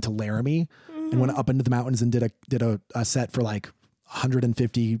went to Laramie and went up into the mountains and did a set for like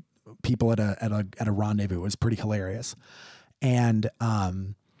 150 people at a rendezvous. It was pretty hilarious. And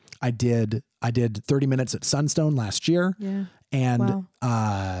I did 30 minutes at Sunstone last year. Yeah. And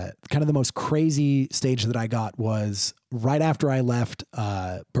kind of the most crazy stage that I got was right after I left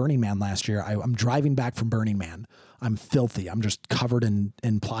Burning Man last year. I'm driving back from Burning Man. I'm filthy. I'm just covered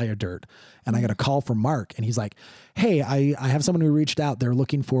in playa dirt. And I got a call from Mark, and he's like, hey, I have someone who reached out. They're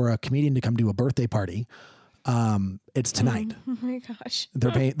looking for a comedian to come do a birthday party. It's tonight. Oh my gosh.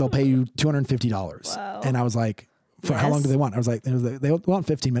 They'll pay you $250. Wow. And I was like, for how long do they want? I was like, they want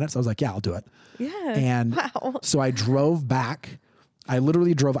 15 minutes. I was like, yeah, I'll do it. Yeah. And so I drove back. I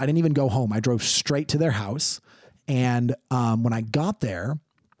literally drove. I didn't even go home. I drove straight to their house. And when I got there,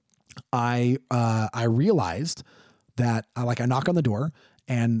 I realized that I knock on the door,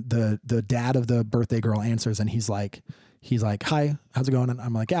 and the dad of the birthday girl answers, and he's like, hi, how's it going? And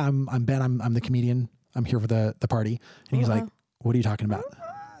I'm like, yeah, I'm Ben. I'm the comedian. I'm here for the party. And he's like, what are you talking about?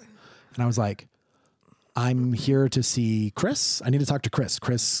 And I was like, I'm here to see Chris. I need to talk to Chris.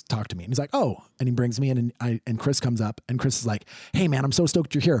 Chris talked to me. And he's like, oh, and he brings me in, and Chris comes up, and Chris is like, hey man, I'm so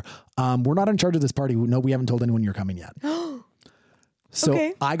stoked you're here. We're not in charge of this party. No, we haven't told anyone you're coming yet.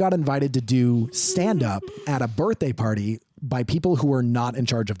 So I got invited to do stand up at a birthday party by people who were not in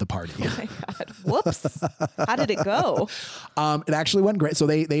charge of the party. Oh my God. Whoops. How did it go? It actually went great. So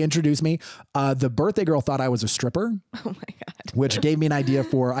they introduced me. The birthday girl thought I was a stripper. Oh my God. Which gave me an idea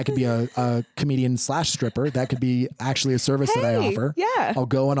for, I could be a comedian / stripper. That could be actually a service that I offer. Yeah. I'll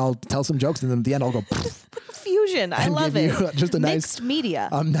go and I'll tell some jokes, and then at the end I'll go fusion. I love it. Just a mixed media.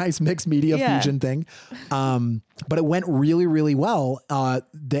 Nice mixed media fusion thing. But it went really, really well.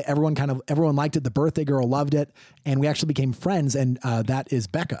 Everyone liked it. The birthday girl loved it, and we actually became friends. And that is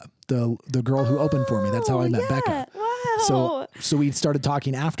Becca, the girl who opened for me. That's how I met Becca. Wow. So we started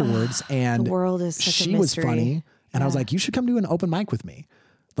talking afterwards, and the world is such she a was mystery. funny, and I was like, you should come do an open mic with me,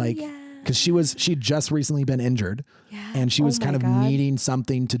 because she'd just recently been injured, and she was kind of needing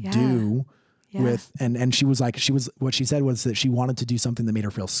something to do. With and she was what she said was that she wanted to do something that made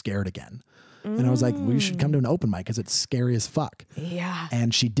her feel scared again. And I was like, well, you should come to an open mic because it's scary as fuck. Yeah.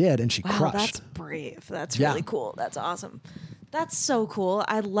 And she did, and she crushed. That's brave. That's really cool. That's awesome. That's so cool.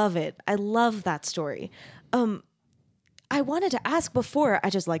 I love it. I love that story. I wanted to ask before, I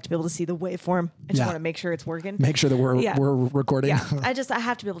just like to be able to see the waveform. I just want to make sure it's working. Make sure that we're recording. Yeah. I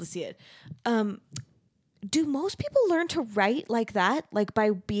have to be able to see it. Do most people learn to write like that? Like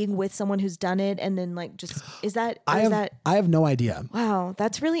by being with someone who's done it, and then I have no idea. Wow.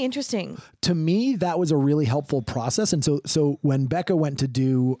 That's really interesting. To me, that was a really helpful process. And so when Becca went to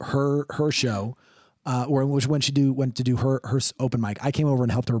do her show, or when she went to do her open mic, I came over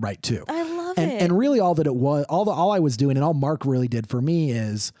and helped her write too. I love it. And really all that it was, all I was doing, and all Mark really did for me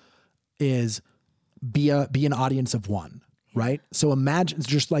is be an audience of one. Right. So imagine,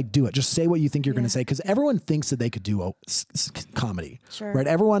 just do it. Just say what you think you're going to say. Because everyone thinks that they could do comedy. Sure. Right.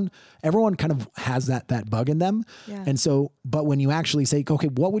 Everyone kind of has that bug in them. Yeah. And so, but when you actually say, okay,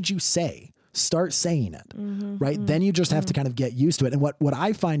 what would you say? Start saying it. Mm-hmm, right. Mm-hmm, then you just have to kind of get used to it. And what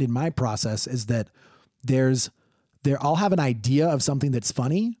I find in my process is that I'll have an idea of something that's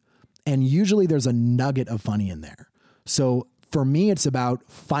funny, and usually there's a nugget of funny in there. So for me, it's about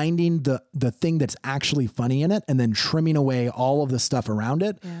finding the thing that's actually funny in it, and then trimming away all of the stuff around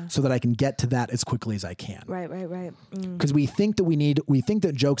it so that I can get to that as quickly as I can. Right. Because we think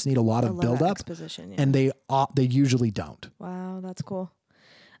that jokes need a lot of build up, exposition, and they usually don't. Wow, that's cool.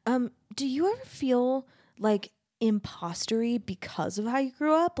 Do you ever feel like impostery because of how you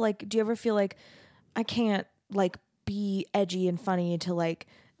grew up? Like, do you ever feel like I can't be edgy and funny to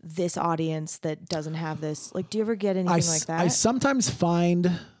this audience that doesn't have this? Like, do you ever get anything like that? I sometimes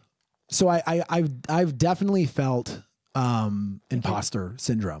find, so I've definitely felt imposter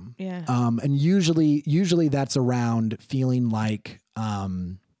syndrome. Yeah. And usually that's around feeling like I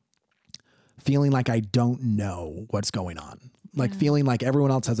don't know what's going on. Feeling like everyone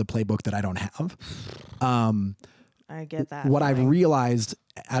else has a playbook that I don't have. I get that. What I've realized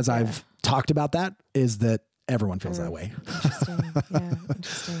as I've talked about that is that everyone feels that way. Interesting. Yeah.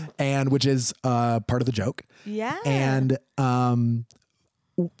 Interesting. And which is part of the joke. Yeah. And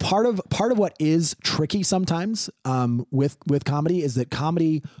part of what is tricky sometimes with comedy is that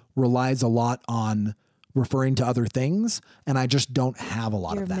comedy relies a lot on referring to other things, and I just don't have a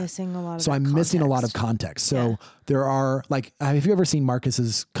lot of that. You're missing a lot of so I'm missing a lot of context. So there are have you ever seen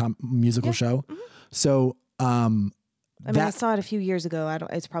Marcus's musical show? Mm-hmm. So I saw it a few years ago.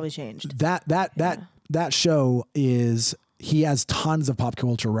 It's probably changed. That show he has tons of pop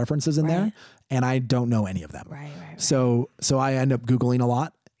culture references in there, and I don't know any of them. Right. So I end up Googling a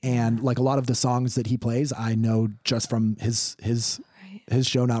lot, and a lot of the songs that he plays, I know just from his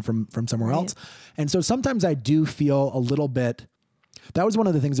show, not from somewhere else. And so sometimes I do feel a little bit That was one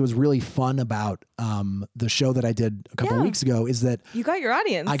of the things that was really fun about the show that I did a couple of weeks ago is that you got your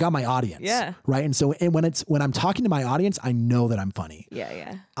audience. I got my audience. Yeah. Right. And so when I'm talking to my audience, I know that I'm funny.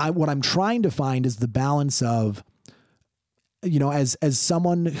 Yeah. What I'm trying to find is the balance of, you know, as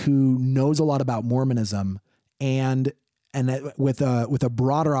someone who knows a lot about Mormonism and with a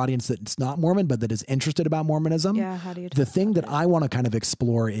broader audience that's not Mormon, but that is interested about Mormonism. Yeah. How do you? The thing that I want to kind of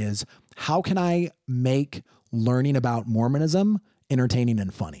explore is how can I make learning about Mormonism entertaining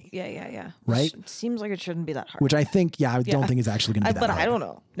and funny? Yeah. Right? Seems like it shouldn't be that hard. Which I think, I don't think is actually going to be that but hard. I don't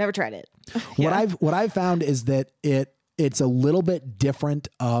know. Never tried it. What I've found is that it's a little bit different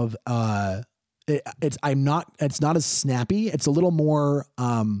of it's not as snappy. It's a little more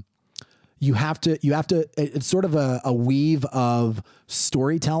you have to it's sort of a weave of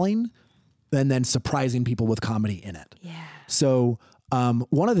storytelling and then surprising people with comedy in it. Yeah. So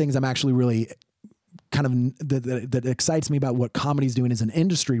one of the things I'm actually really kind of that excites me about what comedy's doing as an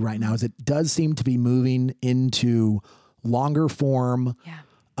industry right now is it does seem to be moving into longer form,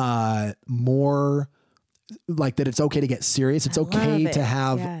 more like that. It's okay to get serious. It's okay to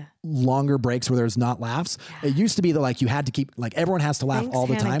have longer breaks where there's not laughs. Yeah. It used to be that like you had to keep like everyone has to laugh all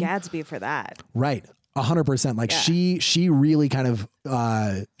the time. Gadsby for that. Right. 100%. Like she really kind of,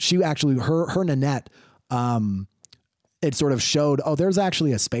 she actually, her Nanette, it sort of showed, there's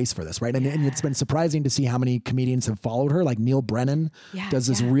actually a space for this. Right. And it's been surprising to see how many comedians have followed her. Like Neil Brennan does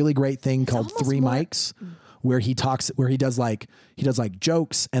this really great thing called Three Mics where he does like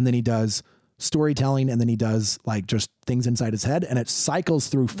jokes and then he does storytelling and then he does like just things inside his head and it cycles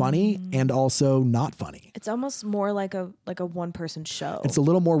through funny and also not funny. It's almost more like a one person show. It's a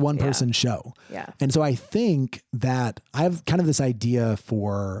little more one person show. Yeah. And so I think that I have kind of this idea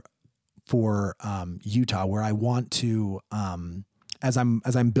for Utah where I want to as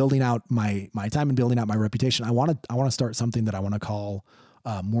I'm building out my time and building out my reputation, I want to start something that I want to call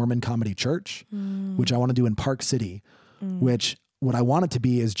Mormon Comedy Church, which I want to do in Park City, which what I want it to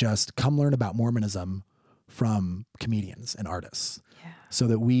be is just come learn about Mormonism from comedians and artists so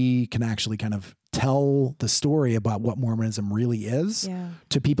that we can actually kind of tell the story about what Mormonism really is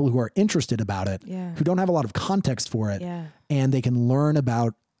to people who are interested about it, who don't have a lot of context for it, and they can learn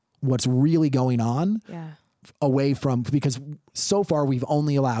about what's really going on away from, because so far we've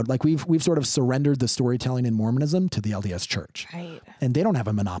only allowed, like we've sort of surrendered the storytelling in Mormonism to the LDS Church. Right. And they don't have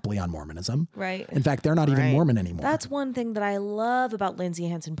a monopoly on Mormonism. Right. In fact, they're not even Mormon anymore. That's one thing that I love about Lindsay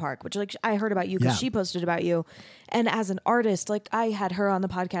Hansen Park, which like I heard about you because she posted about you. And as an artist, like I had her on the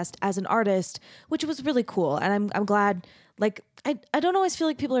podcast as an artist, which was really cool. And I'm glad, like, I don't always feel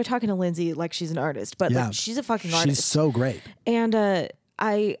like people are talking to Lindsay like she's an artist, but like she's a fucking artist. She's so great. And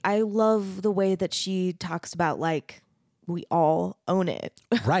I love the way that she talks about like we all own it.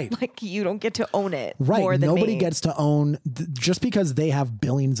 Right. Like you don't get to own it. Right. More than Nobody me. gets to own just because they have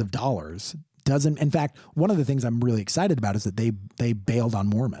billions of dollars doesn't. In fact, one of the things I'm really excited about is that they bailed on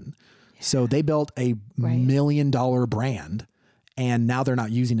Mormon. So they built a $1 million brand and now they're not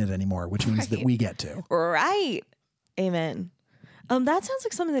using it anymore, which means that we get to. Right. Amen. That sounds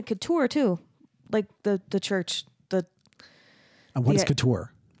like something that could tour too. Like the church, What is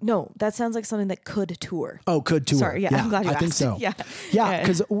couture? No, that sounds like something that could tour. Oh, could tour. Sorry, I'm glad you asked. I think so. Yeah.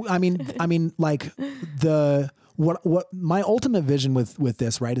 Because I mean, like what my ultimate vision with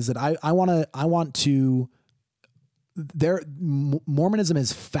this, right, is that I want to. Mormonism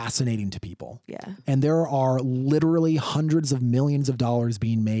is fascinating to people. Yeah. And there are literally hundreds of millions of dollars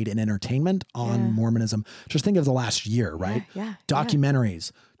being made in entertainment on Mormonism. Just think of the last year, right? Yeah.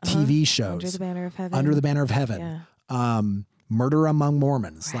 Documentaries, TV shows. Under the Banner of Heaven. Under the Banner of Heaven. Yeah. Murder Among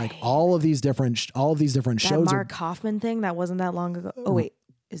Mormons, like all of these different shows. That Mark Hoffman thing that wasn't that long ago. Oh wait,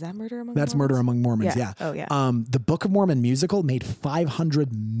 is that Murder Among? That's Mormons? Murder Among Mormons. Yeah. Oh yeah. The Book of Mormon musical made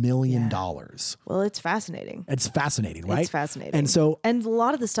 $500 million. Well, it's fascinating. It's fascinating, right? It's fascinating. And so, and a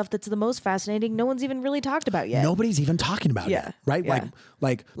lot of the stuff that's the most fascinating, no one's even really talked about yet. Nobody's even talking about it, right? Yeah.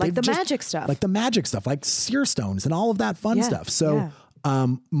 Like the magic stuff, like like seer stones and all of that fun stuff. So,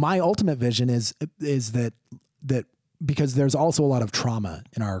 my ultimate vision is that because there's also a lot of trauma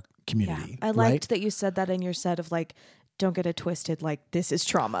in our community. I liked that you said that in your set of like, don't get it twisted. Like this is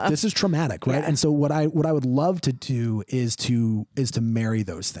trauma. This is traumatic, right? And so what I would love to do is to marry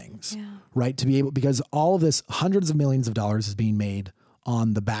those things, right? To be able, because all of this hundreds of millions of dollars is being made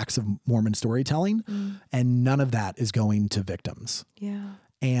on the backs of Mormon storytelling, and none of that is going to victims. Yeah.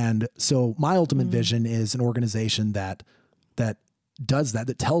 And so my ultimate vision is an organization that does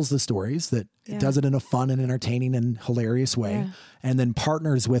that tells the stories, that does it in a fun and entertaining and hilarious way, and then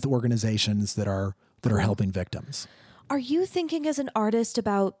partners with organizations that are helping victims. Are you thinking as an artist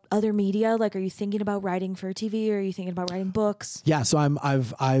about other media? Like, are you thinking about writing for TV, or are you thinking about writing books? Yeah. So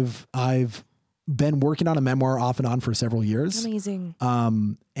I've been working on a memoir off and on for several years. Amazing.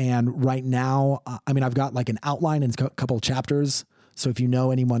 And right now, I mean, I've got like an outline and a couple of chapters. So if you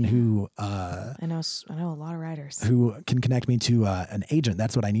know anyone who, I know a lot of writers who can connect me to an agent,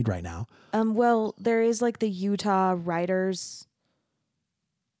 that's what I need right now. Well, there is like the Utah Writers.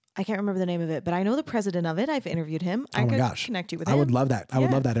 I can't remember the name of it, but I know the president of it. I've interviewed him. I could connect you with him. I would love that. I would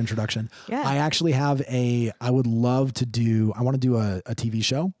love that introduction. Yeah. I actually have I want to do a TV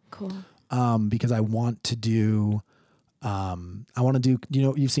show. Cool. Because I want to do,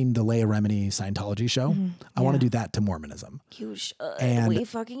 you've seen the Leah Remini Scientology show. Mm-hmm. I want to do that to Mormonism. You should. And we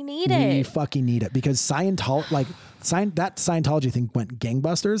fucking need it. We fucking need it because that Scientology thing went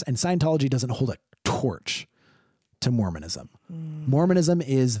gangbusters, and Scientology doesn't hold a torch to Mormonism. Mormonism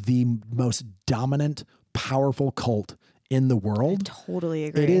is the most dominant, powerful cult in the world. I totally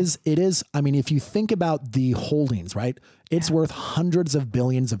agree. It is. I mean, if you think about the holdings, right? It's worth hundreds of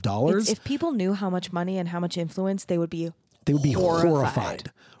billions of dollars. If people knew how much money and how much influence, they would be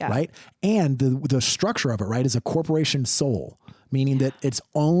horrified, right? And the structure of it, right, is a corporation soul, meaning that it's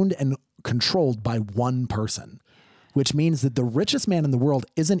owned and controlled by one person, which means that the richest man in the world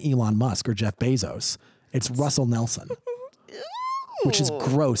isn't Elon Musk or Jeff Bezos. It's Russell Nelson. Which is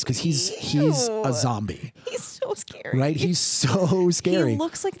gross because he's a zombie. He's so scary. Right? He's so scary. He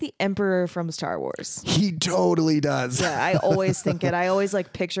looks like the Emperor from Star Wars. He totally does. Yeah, I always think it. I always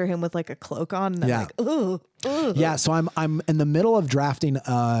like picture him with like a cloak on. And I'm like, ooh. Yeah, so I'm in the middle of drafting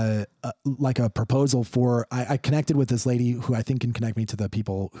like a proposal for. I connected with this lady who I think can connect me to the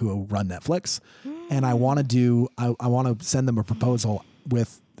people who run Netflix, and I want to send them a proposal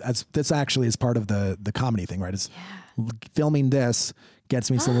with this actually is part of the comedy thing, right? Filming this gets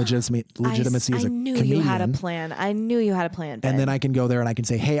me some legitimacy as a comedian. I knew you had a plan. Ben. And then I can go there and I can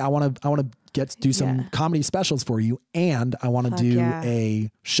say, hey, I want to do some comedy specials for you, and I want to do a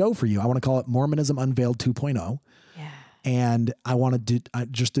show for you. I want to call it Mormonism Unveiled 2.0. Yeah. And I want to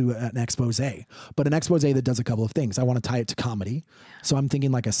do an expose, but an expose that does a couple of things. I want to tie it to comedy. So I'm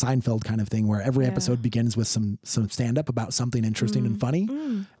thinking like a Seinfeld kind of thing where every episode begins with some stand up about something interesting and funny.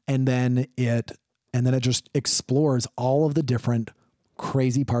 And then it just explores all of the different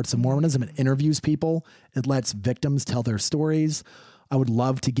crazy parts of Mormonism. It interviews people. It lets victims tell their stories. I would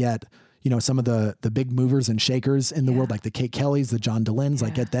love to get, some of the big movers and shakers in the world, like the Kate Kellys, the John DeLynns,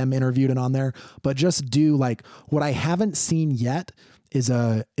 like get them interviewed and on there, but just do like what I haven't seen yet is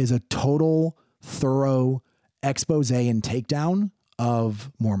a total thorough expose and takedown of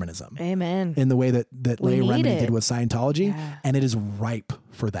Mormonism. Amen. In the way that Leah Remini did with Scientology. Yeah. And it is ripe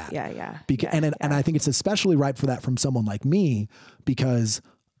for that. Yeah. And I think it's especially ripe for that from someone like me because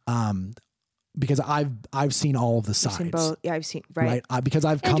I've seen all of the sides. You've seen both. Yeah, I've seen, right. Because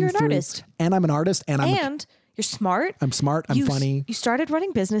I've come you're through. An artist. And I'm an artist. And you're smart. I'm smart. I'm funny. You started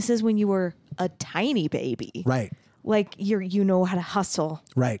running businesses when you were a tiny baby. Right. Like you know how to hustle.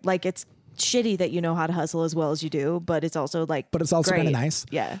 Right. Like it's shitty that you know how to hustle as well as you do, but it's also like, but it's also kind of nice.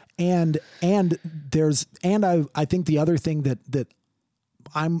 Yeah. And I think the other thing that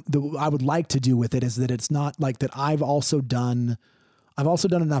I would like to do with it is that it's not like that. I've also done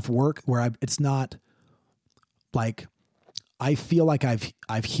enough work where it's not like, I feel like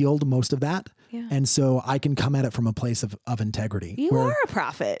I've healed most of that. Yeah. And so I can come at it from a place of integrity. You are a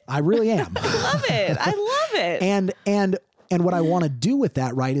prophet. I really am. I love it. And what I want to do with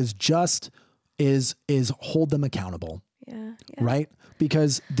that, right, is hold them accountable. Yeah. Right?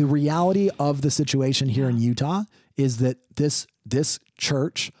 Because the reality of the situation here in Utah is that this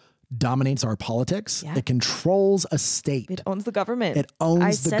church dominates our politics. Yeah. It controls a state. It owns the government.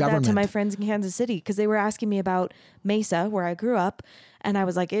 I said that to my friends in Kansas City because they were asking me about Mesa, where I grew up. And I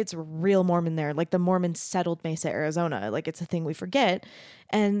was like, it's real Mormon there. Like the Mormons settled Mesa, Arizona. Like it's a thing we forget.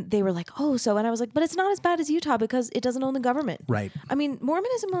 And they were like, oh, so. And I was like, but it's not as bad as Utah because it doesn't own the government. Right. I mean,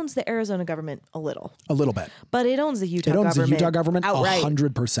 Mormonism owns the Arizona government a little bit. But it owns the Utah government. It owns the Utah government outright.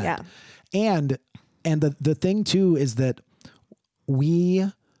 100%. Yeah. And the thing too is that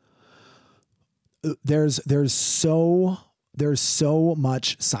there's so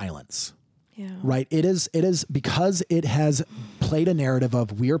much silence. Yeah. Right. It is because it has played a narrative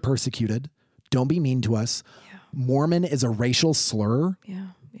of we are persecuted. Don't be mean to us. Yeah. Mormon is a racial slur. Yeah.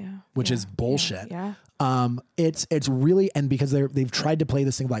 Which is bullshit. Yeah. It's really, and because they've tried to play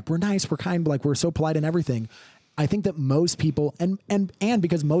this thing like we're nice, we're kind, like we're so polite and everything. I think that most people and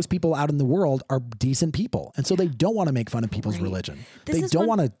because most people out in the world are decent people. And so they don't want to make fun of people's religion. They don't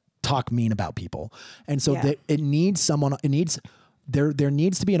want to talk mean about people. And so it needs there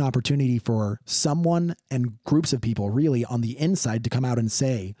needs to be an opportunity for someone and groups of people really on the inside to come out and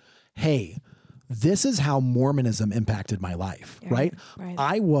say, hey, this is how Mormonism impacted my life, right?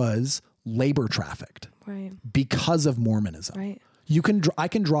 I was labor trafficked because of Mormonism. Right. I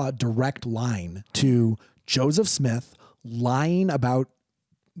can draw a direct line to Joseph Smith lying about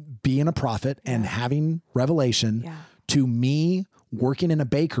being a prophet and having revelation to me working in a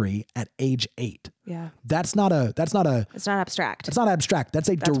bakery at age 8. Yeah. It's not abstract. It's not abstract. That's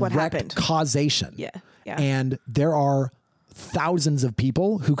direct causation. Yeah. Yeah. And there are thousands of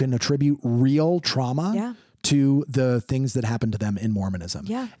people who can attribute real trauma to the things that happened to them in Mormonism.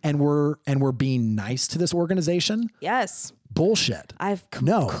 Yeah. And we're being nice to this organization. Yes. Bullshit.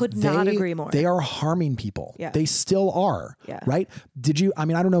 Could not agree more. They are harming people. Yeah. They still are. Yeah. Right. I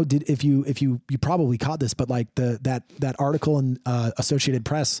don't know. If you probably caught this, but like that article in Associated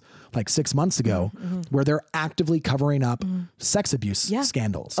Press, like 6 months ago, where they're actively covering up sex abuse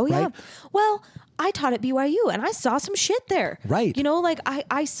scandals. Oh right? yeah. Well, I taught at BYU and I saw some shit there. Right. You know, like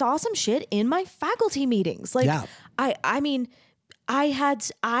I saw some shit in my faculty meetings. Like I mean, I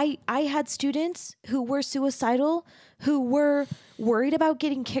had students who were suicidal, who were worried about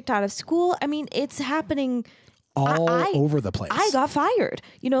getting kicked out of school. I mean, it's happening all over the place. I got fired.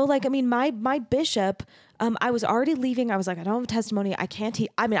 You know, like, I mean, my bishop, I was already leaving. I was like, I don't have a testimony. I can't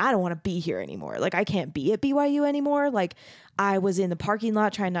I don't want to be here anymore. Like, I can't be at BYU anymore. Like, I was in the parking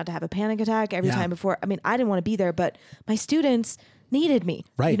lot trying not to have a panic attack every time before. I mean, I didn't want to be there, but my students needed me.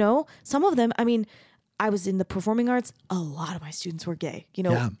 Right. You know, some of them, I mean, I was in the performing arts. A lot of my students were gay, you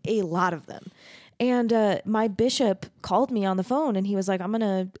know, a lot of them. And my bishop called me on the phone and he was like, I'm going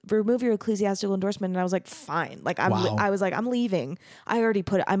to remove your ecclesiastical endorsement. And I was like, fine. Like, I was like, I'm leaving. I already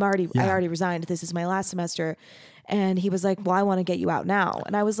resigned. This is my last semester. And he was like, well, I want to get you out now.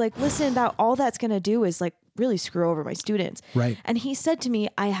 And I was like, listen, all that's going to do is like really screw over my students. Right. And he said to me,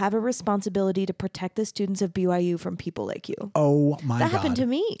 I have a responsibility to protect the students of BYU from people like you. Oh my God. That happened to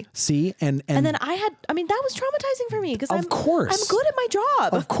me. See? And then that was traumatizing for me because I'm good at my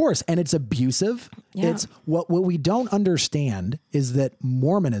job. Of course. And it's abusive. Yeah. It's what we don't understand is that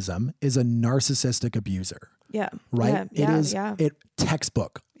Mormonism is a narcissistic abuser. Yeah. Right. It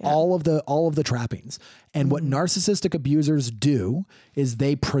textbook. All of the trappings. And what narcissistic abusers do is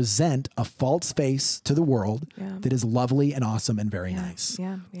they present a false face to the world that is lovely and awesome and very nice.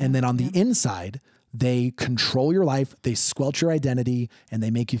 And then on the inside, they control your life, they squelch your identity, and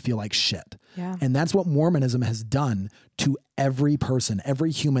they make you feel like shit. Yeah. And that's what Mormonism has done to every person, every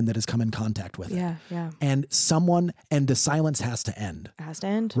human that has come in contact with it. Yeah. And the silence has to end. It has to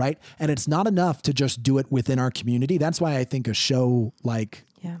end. Right. And it's not enough to just do it within our community. That's why I think a show like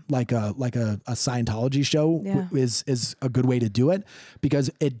a Scientology show is a good way to do it, because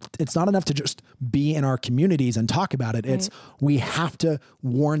it's not enough to just be in our communities and talk about it. It's we have to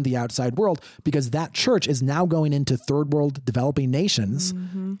warn the outside world, because that church is now going into third world developing nations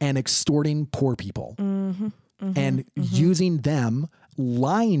and extorting poor people and using them,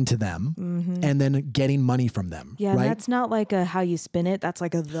 lying to them, and then getting money from them. Yeah, right? That's not like a how you spin it. That's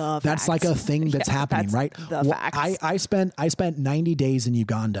like that's like a thing that's happening, right? Facts. I spent 90 days in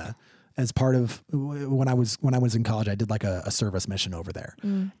Uganda as part of when I was in college. I did like a service mission over there,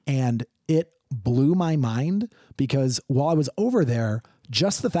 and it blew my mind, because while I was over there,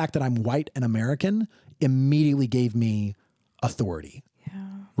 just the fact that I'm white and American immediately gave me authority. Yeah.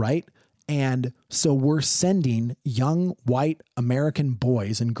 Right. And so we're sending young white American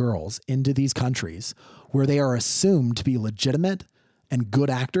boys and girls into these countries where they are assumed to be legitimate and good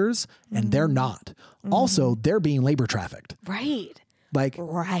actors, and they're not. Also, they're being labor trafficked. Right. Like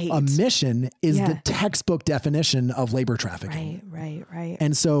a mission is the textbook definition of labor trafficking. Right.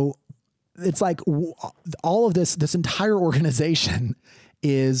 And so it's like all of this entire organization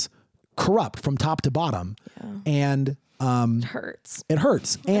is corrupt from top to bottom. Yeah. And it hurts. It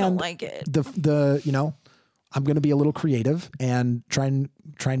hurts. I don't like it. I'm going to be a little creative and try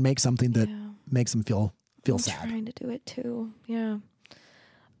and make something that makes them feel sad. I'm trying to do it too. Yeah.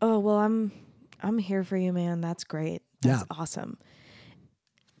 Oh, well, I'm here for you, man. That's great. That's awesome.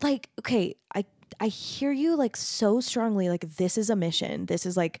 Like, okay, I hear you like so strongly. Like, this is a mission. This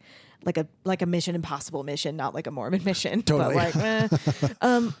is like a Mission Impossible mission, not like a Mormon mission. Totally.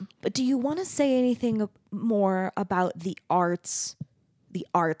 But but do you want to say anything more about the arts? The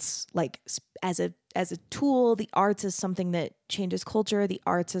arts, like as a tool, the arts is something that changes culture. The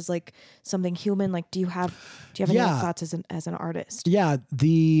arts is like something human. Like, do you have any thoughts as an artist? Yeah.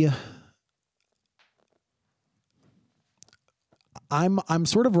 I'm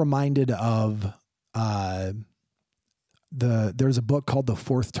sort of reminded of there's a book called The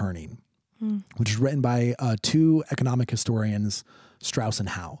Fourth Turning, which is written by two economic historians, Strauss and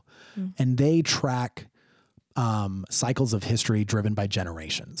Howe. And they track cycles of history driven by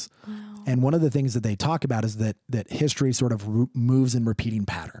generations. Wow. And one of the things that they talk about is that history sort of moves in repeating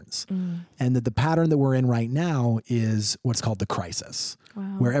patterns. And that the pattern that we're in right now is what's called the crisis,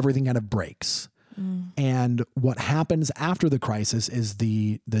 where everything kind of breaks. And what happens after the crisis is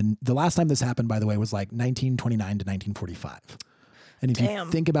the last time this happened, by the way, was like 1929 to 1945. And if you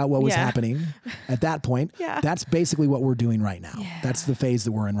think about what was happening at that point, that's basically what we're doing right now. Yeah. That's the phase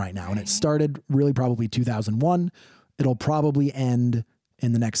that we're in right now. And it started really probably 2001. It'll probably end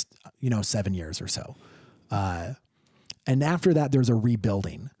in the next, 7 years or so. And after that, there's a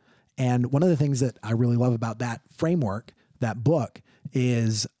rebuilding. And one of the things that I really love about that framework, that book,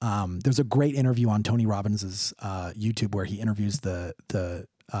 is there's a great interview on Tony Robbins' YouTube where he interviews the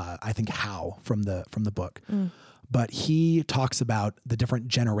I think Howe from the book. But he talks about the different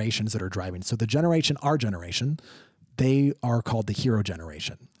generations that are driving. So our generation, they are called the hero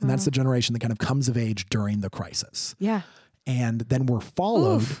generation. And that's the generation that kind of comes of age during the crisis. Yeah. And then we're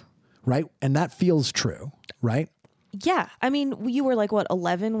followed, right? And that feels true, right? Yeah. I mean, you were like, what,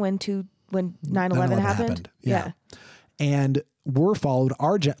 11 when 9/11 happened? Yeah. And we're followed,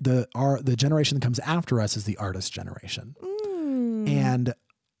 the generation that comes after us is the artist generation.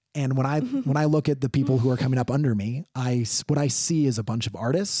 And when I look at the people who are coming up under me, what I see is a bunch of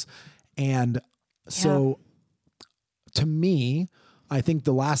artists. And so to me, I think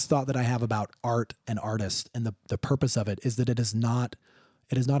the last thought that I have about art and artists and the purpose of it is that it is not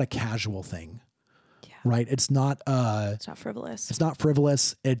a casual thing. Yeah. Right? It's not frivolous. It's not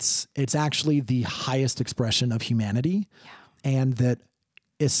frivolous. It's actually the highest expression of humanity. Yeah. And that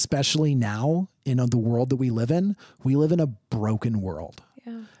especially now in the world that we live in a broken world.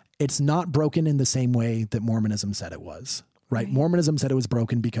 Yeah. It's not broken in the same way that Mormonism said it was, right? Mormonism said it was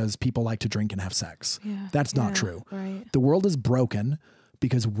broken because people like to drink and have sex. Yeah. That's not true. Right. The world is broken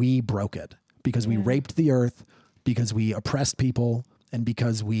because we broke it, because we raped the earth, because we oppressed people, and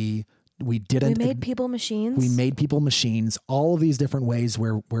because we made people machines. We made people machines. All of these different ways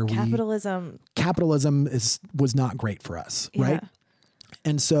where capitalism was not great for us, right?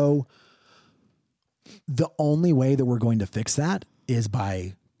 And so the only way that we're going to fix that is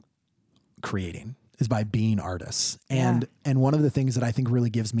by creating, is by being artists. And one of the things that I think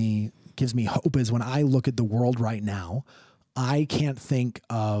really gives me hope is when I look at the world right now, I can't think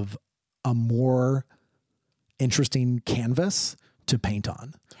of a more interesting canvas to paint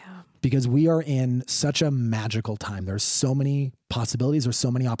on. Yeah. Because we are in such a magical time. There's so many possibilities, there's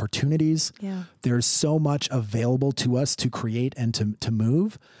so many opportunities. Yeah. There's so much available to us to create and to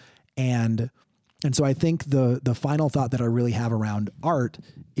move. And so I think the final thought that I really have around art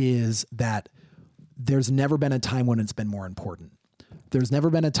is that there's never been a time when it's been more important. There's never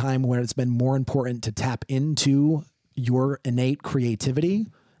been a time where it's been more important to tap into your innate creativity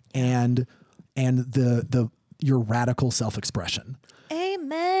and your radical self-expression.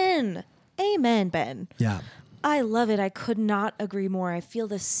 Amen. Amen, Ben. Yeah. I love it. I could not agree more. I feel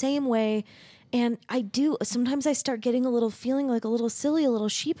the same way. And I do. Sometimes I start getting feeling like a little silly, a little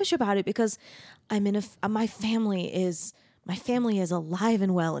sheepish about it because I'm my family is alive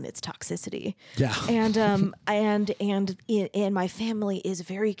and well in its toxicity. Yeah. And and my family is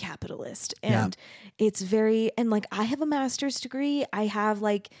very capitalist, and it's very, and like I have a master's degree. I have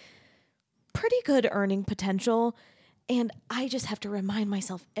like pretty good earning potential. And I just have to remind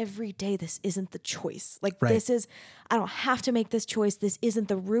myself every day, this isn't the choice. Like I don't have to make this choice. This isn't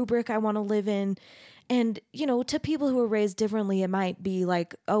the rubric I want to live in. And, to people who are raised differently, it might be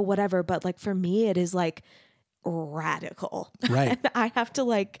like, oh, whatever. But like for me, it is like radical. Right. And I have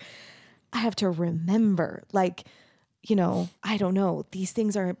to remember, like, I don't know. These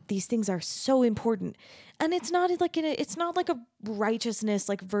things are so important. And it's not like a righteousness,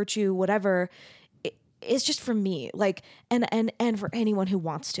 like virtue, whatever. It's just for me, like, and for anyone who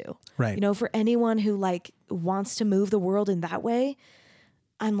wants to, right? For anyone who like wants to move the world in that way,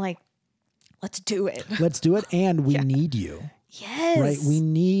 I'm like, let's do it. Let's do it. And we need you. Yes. Right. We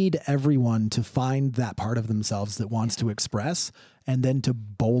need everyone to find that part of themselves that wants to express and then to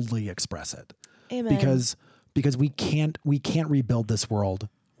boldly express it. Amen. Because we can't rebuild this world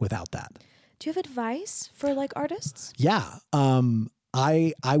without that. Do you have advice for like artists? Yeah.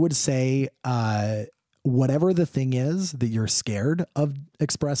 I would say, whatever the thing is that you're scared of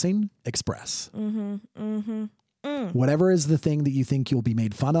expressing, express. Mm-hmm, mm-hmm. Whatever is the thing that you think you'll be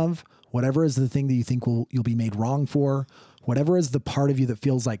made fun of, whatever is the thing that you think you'll be made wrong for, whatever is the part of you that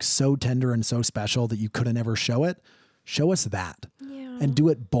feels like so tender and so special that you couldn't ever show it, show us that. Yeah. And do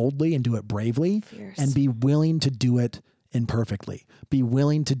it boldly and do it bravely. Fierce. And be willing to do it imperfectly. Be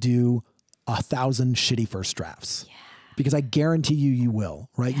willing to do 1,000 shitty first drafts, because I guarantee you will,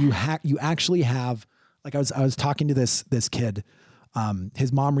 right? You actually have, like I was talking to this kid.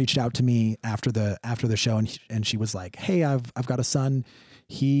 His mom reached out to me after the show, and she was like, "Hey, I've got a son.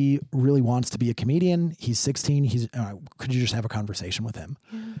 He really wants to be a comedian. He's 16. Could you just have a conversation with him?"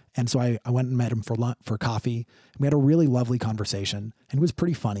 Yeah. And so I went and met him for coffee. We had a really lovely conversation, and it was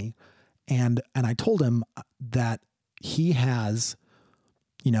pretty funny. And I told him that he has,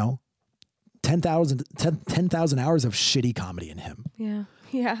 10,000 hours of shitty comedy in him. Yeah.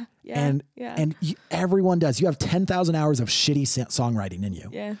 Yeah. Yeah. And everyone does. You have 10,000 hours of shitty songwriting in you.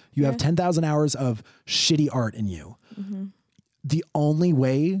 Yeah. You have 10,000 hours of shitty art in you. Mm-hmm. The only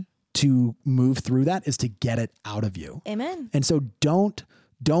way to move through that is to get it out of you. Amen. And so don't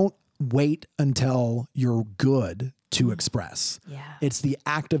wait until you're good to express. Yeah. It's the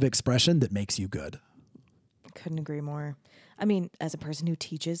act of expression that makes you good. Couldn't agree more. I mean, as a person who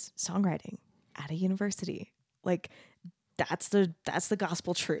teaches songwriting at a university, like that's the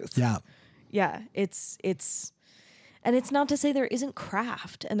gospel truth. Yeah. Yeah. It's and it's not to say there isn't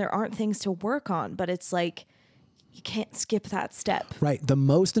craft and there aren't things to work on, but it's like you can't skip that step. Right. The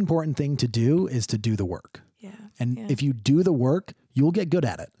most important thing to do is to do the work. Yeah. And if you do the work, you'll get good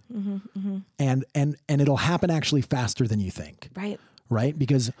at it. Mm-hmm, mm-hmm. And it'll happen actually faster than you think. Right. Right?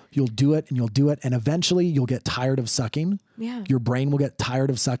 Because you'll do it and eventually you'll get tired of sucking. Yeah. Your brain will get tired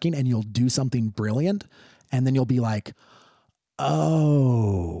of sucking and you'll do something brilliant. And then you'll be like,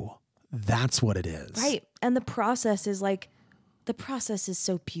 oh, that's what it is. Right. And the process is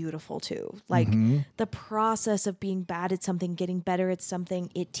so beautiful too. Like the process of being bad at something, getting better at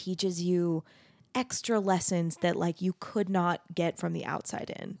something, it teaches you extra lessons that like you could not get from the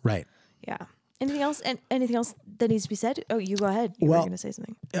outside in. Right. Yeah. Anything else? And anything else that needs to be said? Oh, you go ahead. You were going to say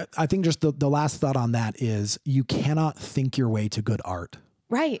something. I think just the last thought on that is you cannot think your way to good art.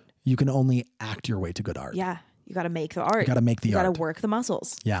 Right. You can only act your way to good art. Yeah. You got to make the art. You got to make the art. You got to work the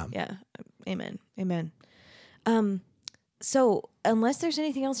muscles. Yeah. Yeah. Amen. Amen. So unless there's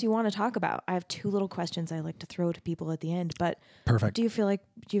anything else you want to talk about, I have two little questions I like to throw to people at the end, but perfect. Do you feel like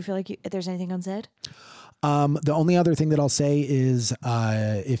there's anything unsaid? The only other thing that I'll say is,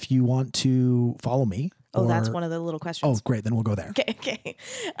 if you want to follow me. Oh, that's one of the little questions. Oh, great. Then we'll go there. Okay.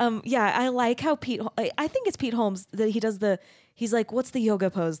 Yeah, I like how I think it's Pete Holmes that he's like, what's the yoga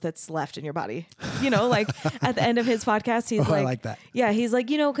pose that's left in your body? Like at the end of his podcast, he's like, I like that. Yeah. He's like,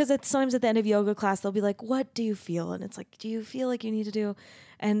 cause sometimes at the end of yoga class, they'll be like, what do you feel? And it's like, do you feel like you need to do?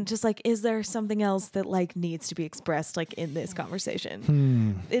 And just like, is there something else that like needs to be expressed like in this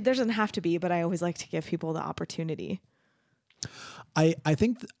conversation? It doesn't have to be, but I always like to give people the opportunity. I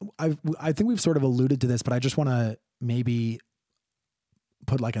think we've sort of alluded to this, but I just want to maybe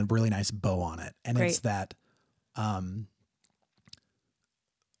put like a really nice bow on it. And It's that,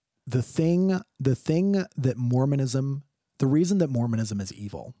 the thing that Mormonism, the reason that Mormonism is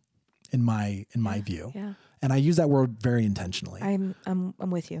evil in my view. Yeah. And I use that word very intentionally. I'm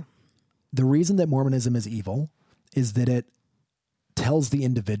with you. The reason that Mormonism is evil is that it tells the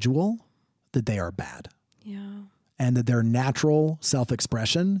individual that they are bad. Yeah. And that their natural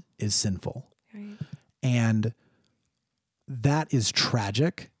self-expression is sinful. Right. And that is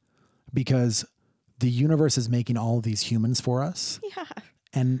tragic because the universe is making all of these humans for us. Yeah.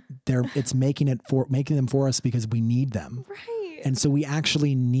 And it's making them for us because we need them. Right. And so we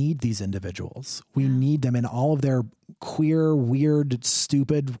actually need these individuals. We need them in all of their queer, weird,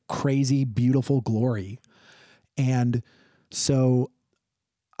 stupid, crazy, beautiful glory. And so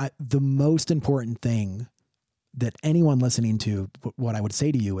the most important thing that anyone listening to what I would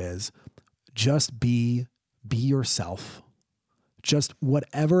say to you is just be yourself. Just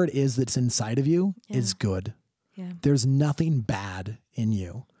whatever it is that's inside of you is good. Yeah. There's nothing bad in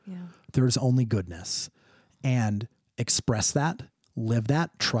you. Yeah. There's only goodness. And express that, live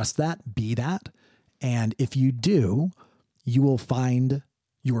that, trust that, be that. And if you do, you will find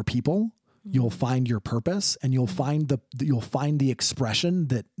your people, you'll find your purpose, and you'll find the expression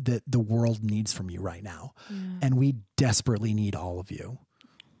that the world needs from you right now. Yeah. And we desperately need all of you.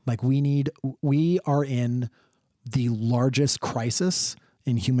 Like we are in the largest crisis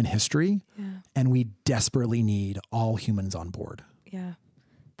in human history, and we desperately need all humans on board. Yeah,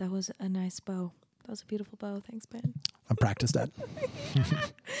 that was a nice bow. That was a beautiful bow. Thanks, Ben. I practiced that.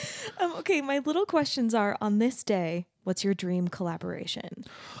 Okay, my little questions are, on this day, what's your dream collaboration?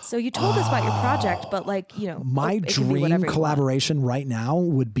 So you told us about your project, but my dream collaboration right now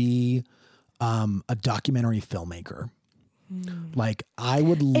would be a documentary filmmaker. Like I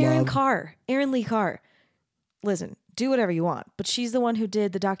would love Erin Lee Carr. Listen, do whatever you want, but she's the one who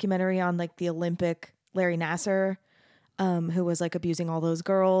did the documentary on like the Olympic Larry Nassar, who was like abusing all those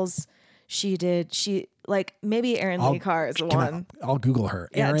girls. She like maybe Erin Lee Carr is the one. I'll Google her.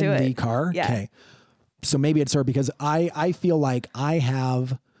 Yeah, Erin Lee Carr. Yeah. Okay. So maybe it's her because I feel like I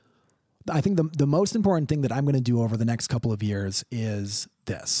think the most important thing that I'm going to do over the next couple of years is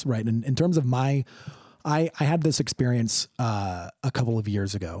this, right? And in terms of I had this experience a couple of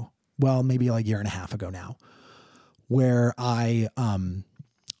years ago, well, maybe like a year and a half ago now, where I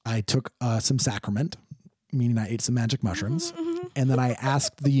took some sacrament, meaning I ate some magic mushrooms, and then I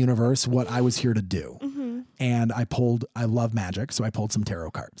asked the universe what I was here to do. And I love magic, so I pulled some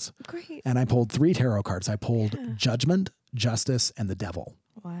tarot cards. Great. And I pulled 3 tarot cards. I pulled Judgment, Justice, and the Devil.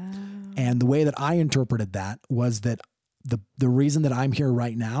 Wow. And the way that I interpreted that was that the reason that I'm here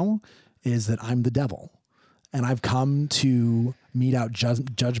right now is that I'm the devil. And I've come to mete out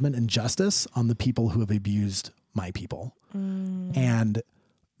judgment and justice on the people who have abused my people. And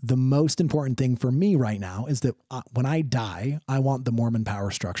the most important thing for me right now is that when I die, I want the Mormon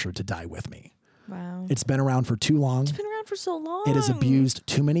power structure to die with me. Wow. It's been around for too long. It's been around for so long. It has abused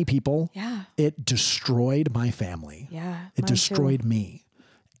too many people. Yeah. It destroyed my family. Yeah. It destroyed me.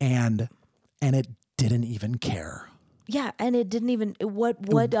 And it didn't even care. Yeah, and it didn't even what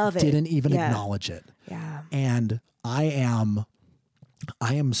of it didn't even acknowledge it. Yeah. And I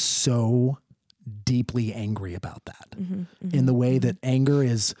am so deeply angry about that. In the way that anger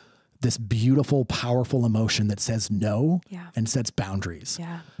is this beautiful, powerful emotion that says no and sets boundaries.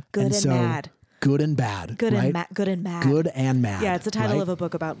 Yeah. Good and mad. Good and bad. Good right? and mad. Good and mad. Good and mad. Yeah, it's the title right? of a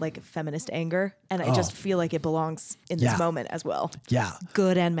book about like feminist anger, and I just feel like it belongs in this moment as well. Yeah.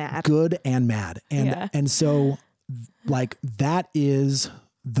 Good and mad. Good and mad. And so like that is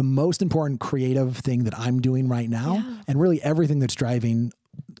the most important creative thing that I'm doing right now. Yeah. And really everything that's driving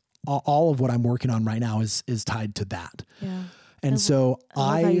all of what I'm working on right now is tied to that. Yeah. And so I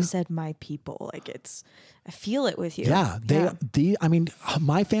love how you said my people, like I feel it with you. Yeah.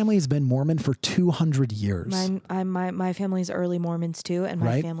 My family has been Mormon for 200 years. My family's early Mormons too. And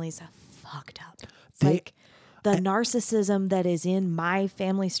my family's fucked up. The narcissism that is in my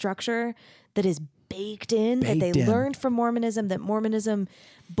family structure that is baked in, that they learned from Mormonism, that Mormonism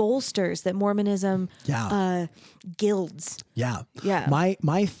bolsters, that Mormonism gilds. Yeah. Yeah.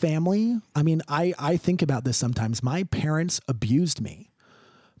 My family, I think about this sometimes. My parents abused me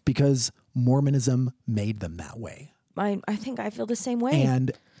because Mormonism made them that way. I think I feel the same way.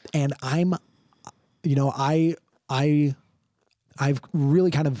 And I'm, I've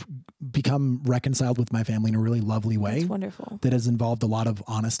really kind of become reconciled with my family in a really lovely way. That's wonderful. That has involved a lot of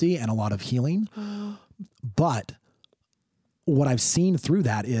honesty and a lot of healing. But what I've seen through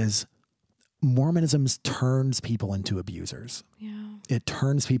that is Mormonism turns people into abusers. Yeah. It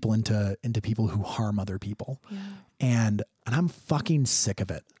turns people into people who harm other people. Yeah. And I'm fucking sick of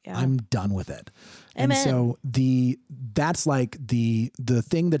it. Yeah. I'm done with it. Amen. And so that's like the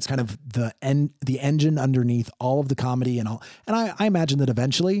thing that's kind of the engine underneath all of the comedy and all. And I imagine that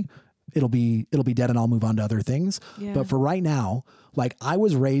eventually it'll be dead and I'll move on to other things. Yeah. But for right now, like I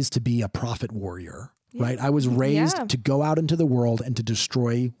was raised to be a prophet warrior. Yeah. Right. I was raised to go out into the world and to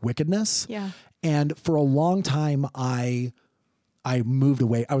destroy wickedness. Yeah. And for a long time, I moved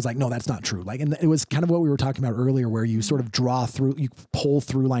away. I was like, no, that's not true. Like, and it was kind of what we were talking about earlier, where you sort of you pull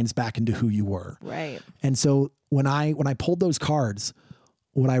through lines back into who you were. Right. And so when I pulled those cards,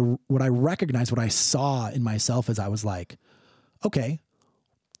 what I recognized, what I saw in myself is I was like, okay,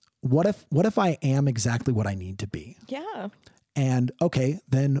 what if I am exactly what I need to be? Yeah. And okay,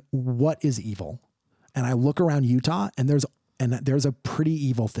 then what is evil? And I look around Utah and there's a pretty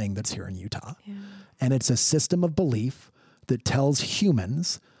evil thing that's here in Utah. Yeah. And it's a system of belief that tells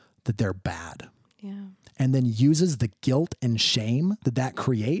humans that they're bad. Yeah. And then uses the guilt and shame that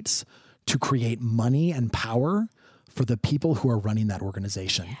creates to create money and power for the people who are running that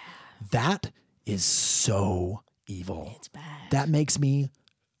organization. Yeah. That is so evil. It's bad. That makes me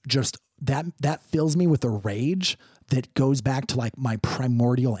that fills me with a rage that goes back to like my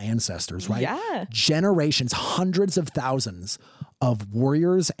primordial ancestors, right? Yeah. Generations, hundreds of thousands of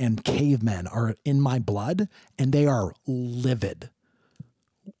warriors and cavemen are in my blood, and they are livid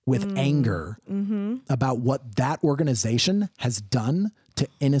with anger about what that organization has done to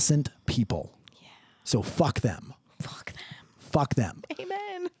innocent people. Yeah. So fuck them. Fuck them. Fuck them.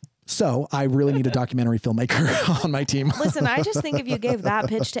 Amen. So I really need a documentary filmmaker on my team. Listen, I just think if you gave that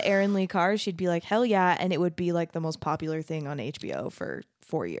pitch to Erin Lee Carr, she'd be like, hell yeah. And it would be like the most popular thing on HBO for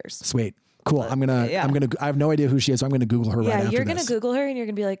 4 years. Sweet. Cool. I have no idea who she is, so I'm going to Google her right after this. Yeah, you're going to Google her and you're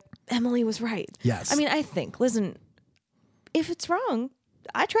going to be like, Emily was right. Yes. I mean, listen, if it's wrong,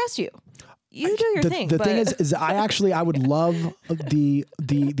 I trust you. You do your thing. The thing is I would love the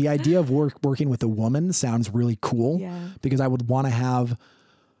idea of working with a woman sounds really cool. Yeah. Because I would want to have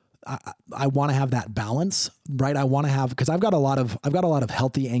I want to have that balance, right? I want to have, because I've got a lot of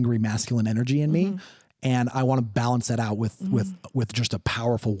healthy, angry, masculine energy in me. And I want to balance that out with just a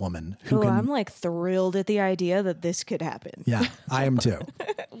powerful woman who can. I'm like thrilled at the idea that this could happen. Yeah, I am too.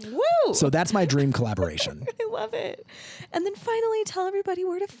 Woo! So that's my dream collaboration. I love it. And then finally, tell everybody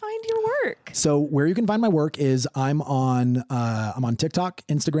where to find your work. So where you can find my work is I'm on TikTok,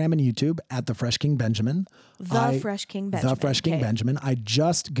 Instagram, and YouTube at The Fresh King Benjamin. The Fresh King Benjamin. I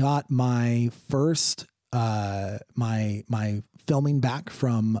just got my first my filming back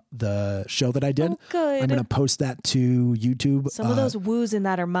from the show that I did. Oh, good. I'm going to post that to YouTube. Some of those woos in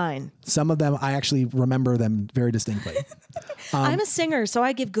that are mine. Some of them, I actually remember them very distinctly. I'm a singer, so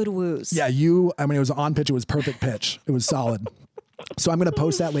I give good woos. Yeah, it was on pitch. It was perfect pitch. It was solid. So I'm going to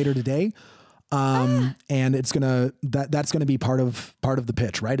post that later today. And it's that's going to be part of the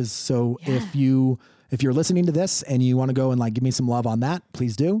pitch, right? If you're listening to this and you want to go and like give me some love on that,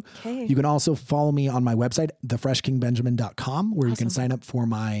 please do. Okay. You can also follow me on my website, thefreshkingbenjamin.com, where you can sign up for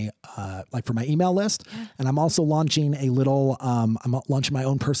my for my email list. Yeah. And I'm also launching I'm launching my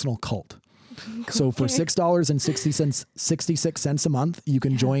own personal cult. So for $6.66 a month, you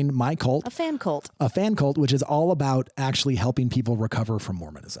can join my cult. A fan cult, which is all about actually helping people recover from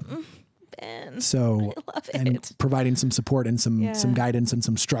Mormonism. Ben, so I love it. And providing some support and some guidance and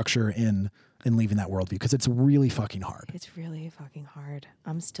some structure in leaving that worldview, because it's really fucking hard. It's really fucking hard.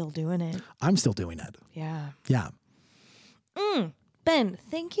 I'm still doing it. I'm still doing it. Yeah. Yeah. Ben,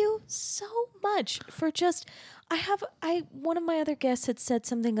 thank you so much for one of my other guests had said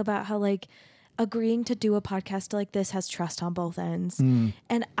something about how like agreeing to do a podcast like this has trust on both ends.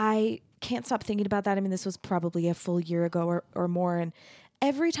 And I can't stop thinking about that. I mean, this was probably a full year ago or more. And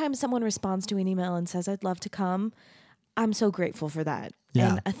every time someone responds to an email and says, I'd love to come, I'm so grateful for that.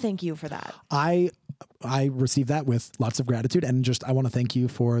 Yeah. And thank you for that. I receive that with lots of gratitude, and just I want to thank you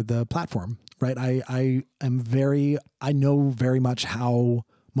for the platform, right? I know very much how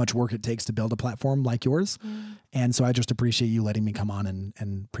much work it takes to build a platform like yours. And so I just appreciate you letting me come on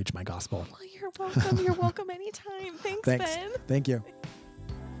and preach my gospel. Well, you're welcome. You're welcome anytime. Thanks, Ben. Thank you.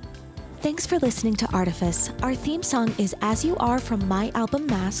 Thanks for listening to Artifice. Our theme song is As You Are from my album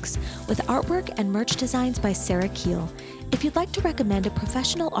Masks, with artwork and merch designs by Sarah Keel. If you'd like to recommend a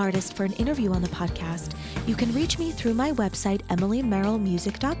professional artist for an interview on the podcast, you can reach me through my website,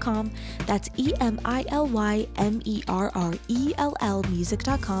 emilymerrillmusic.com. That's EMILYMERRELL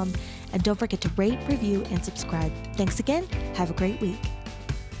music.com. And don't forget to rate, review, and subscribe. Thanks again. Have a great week.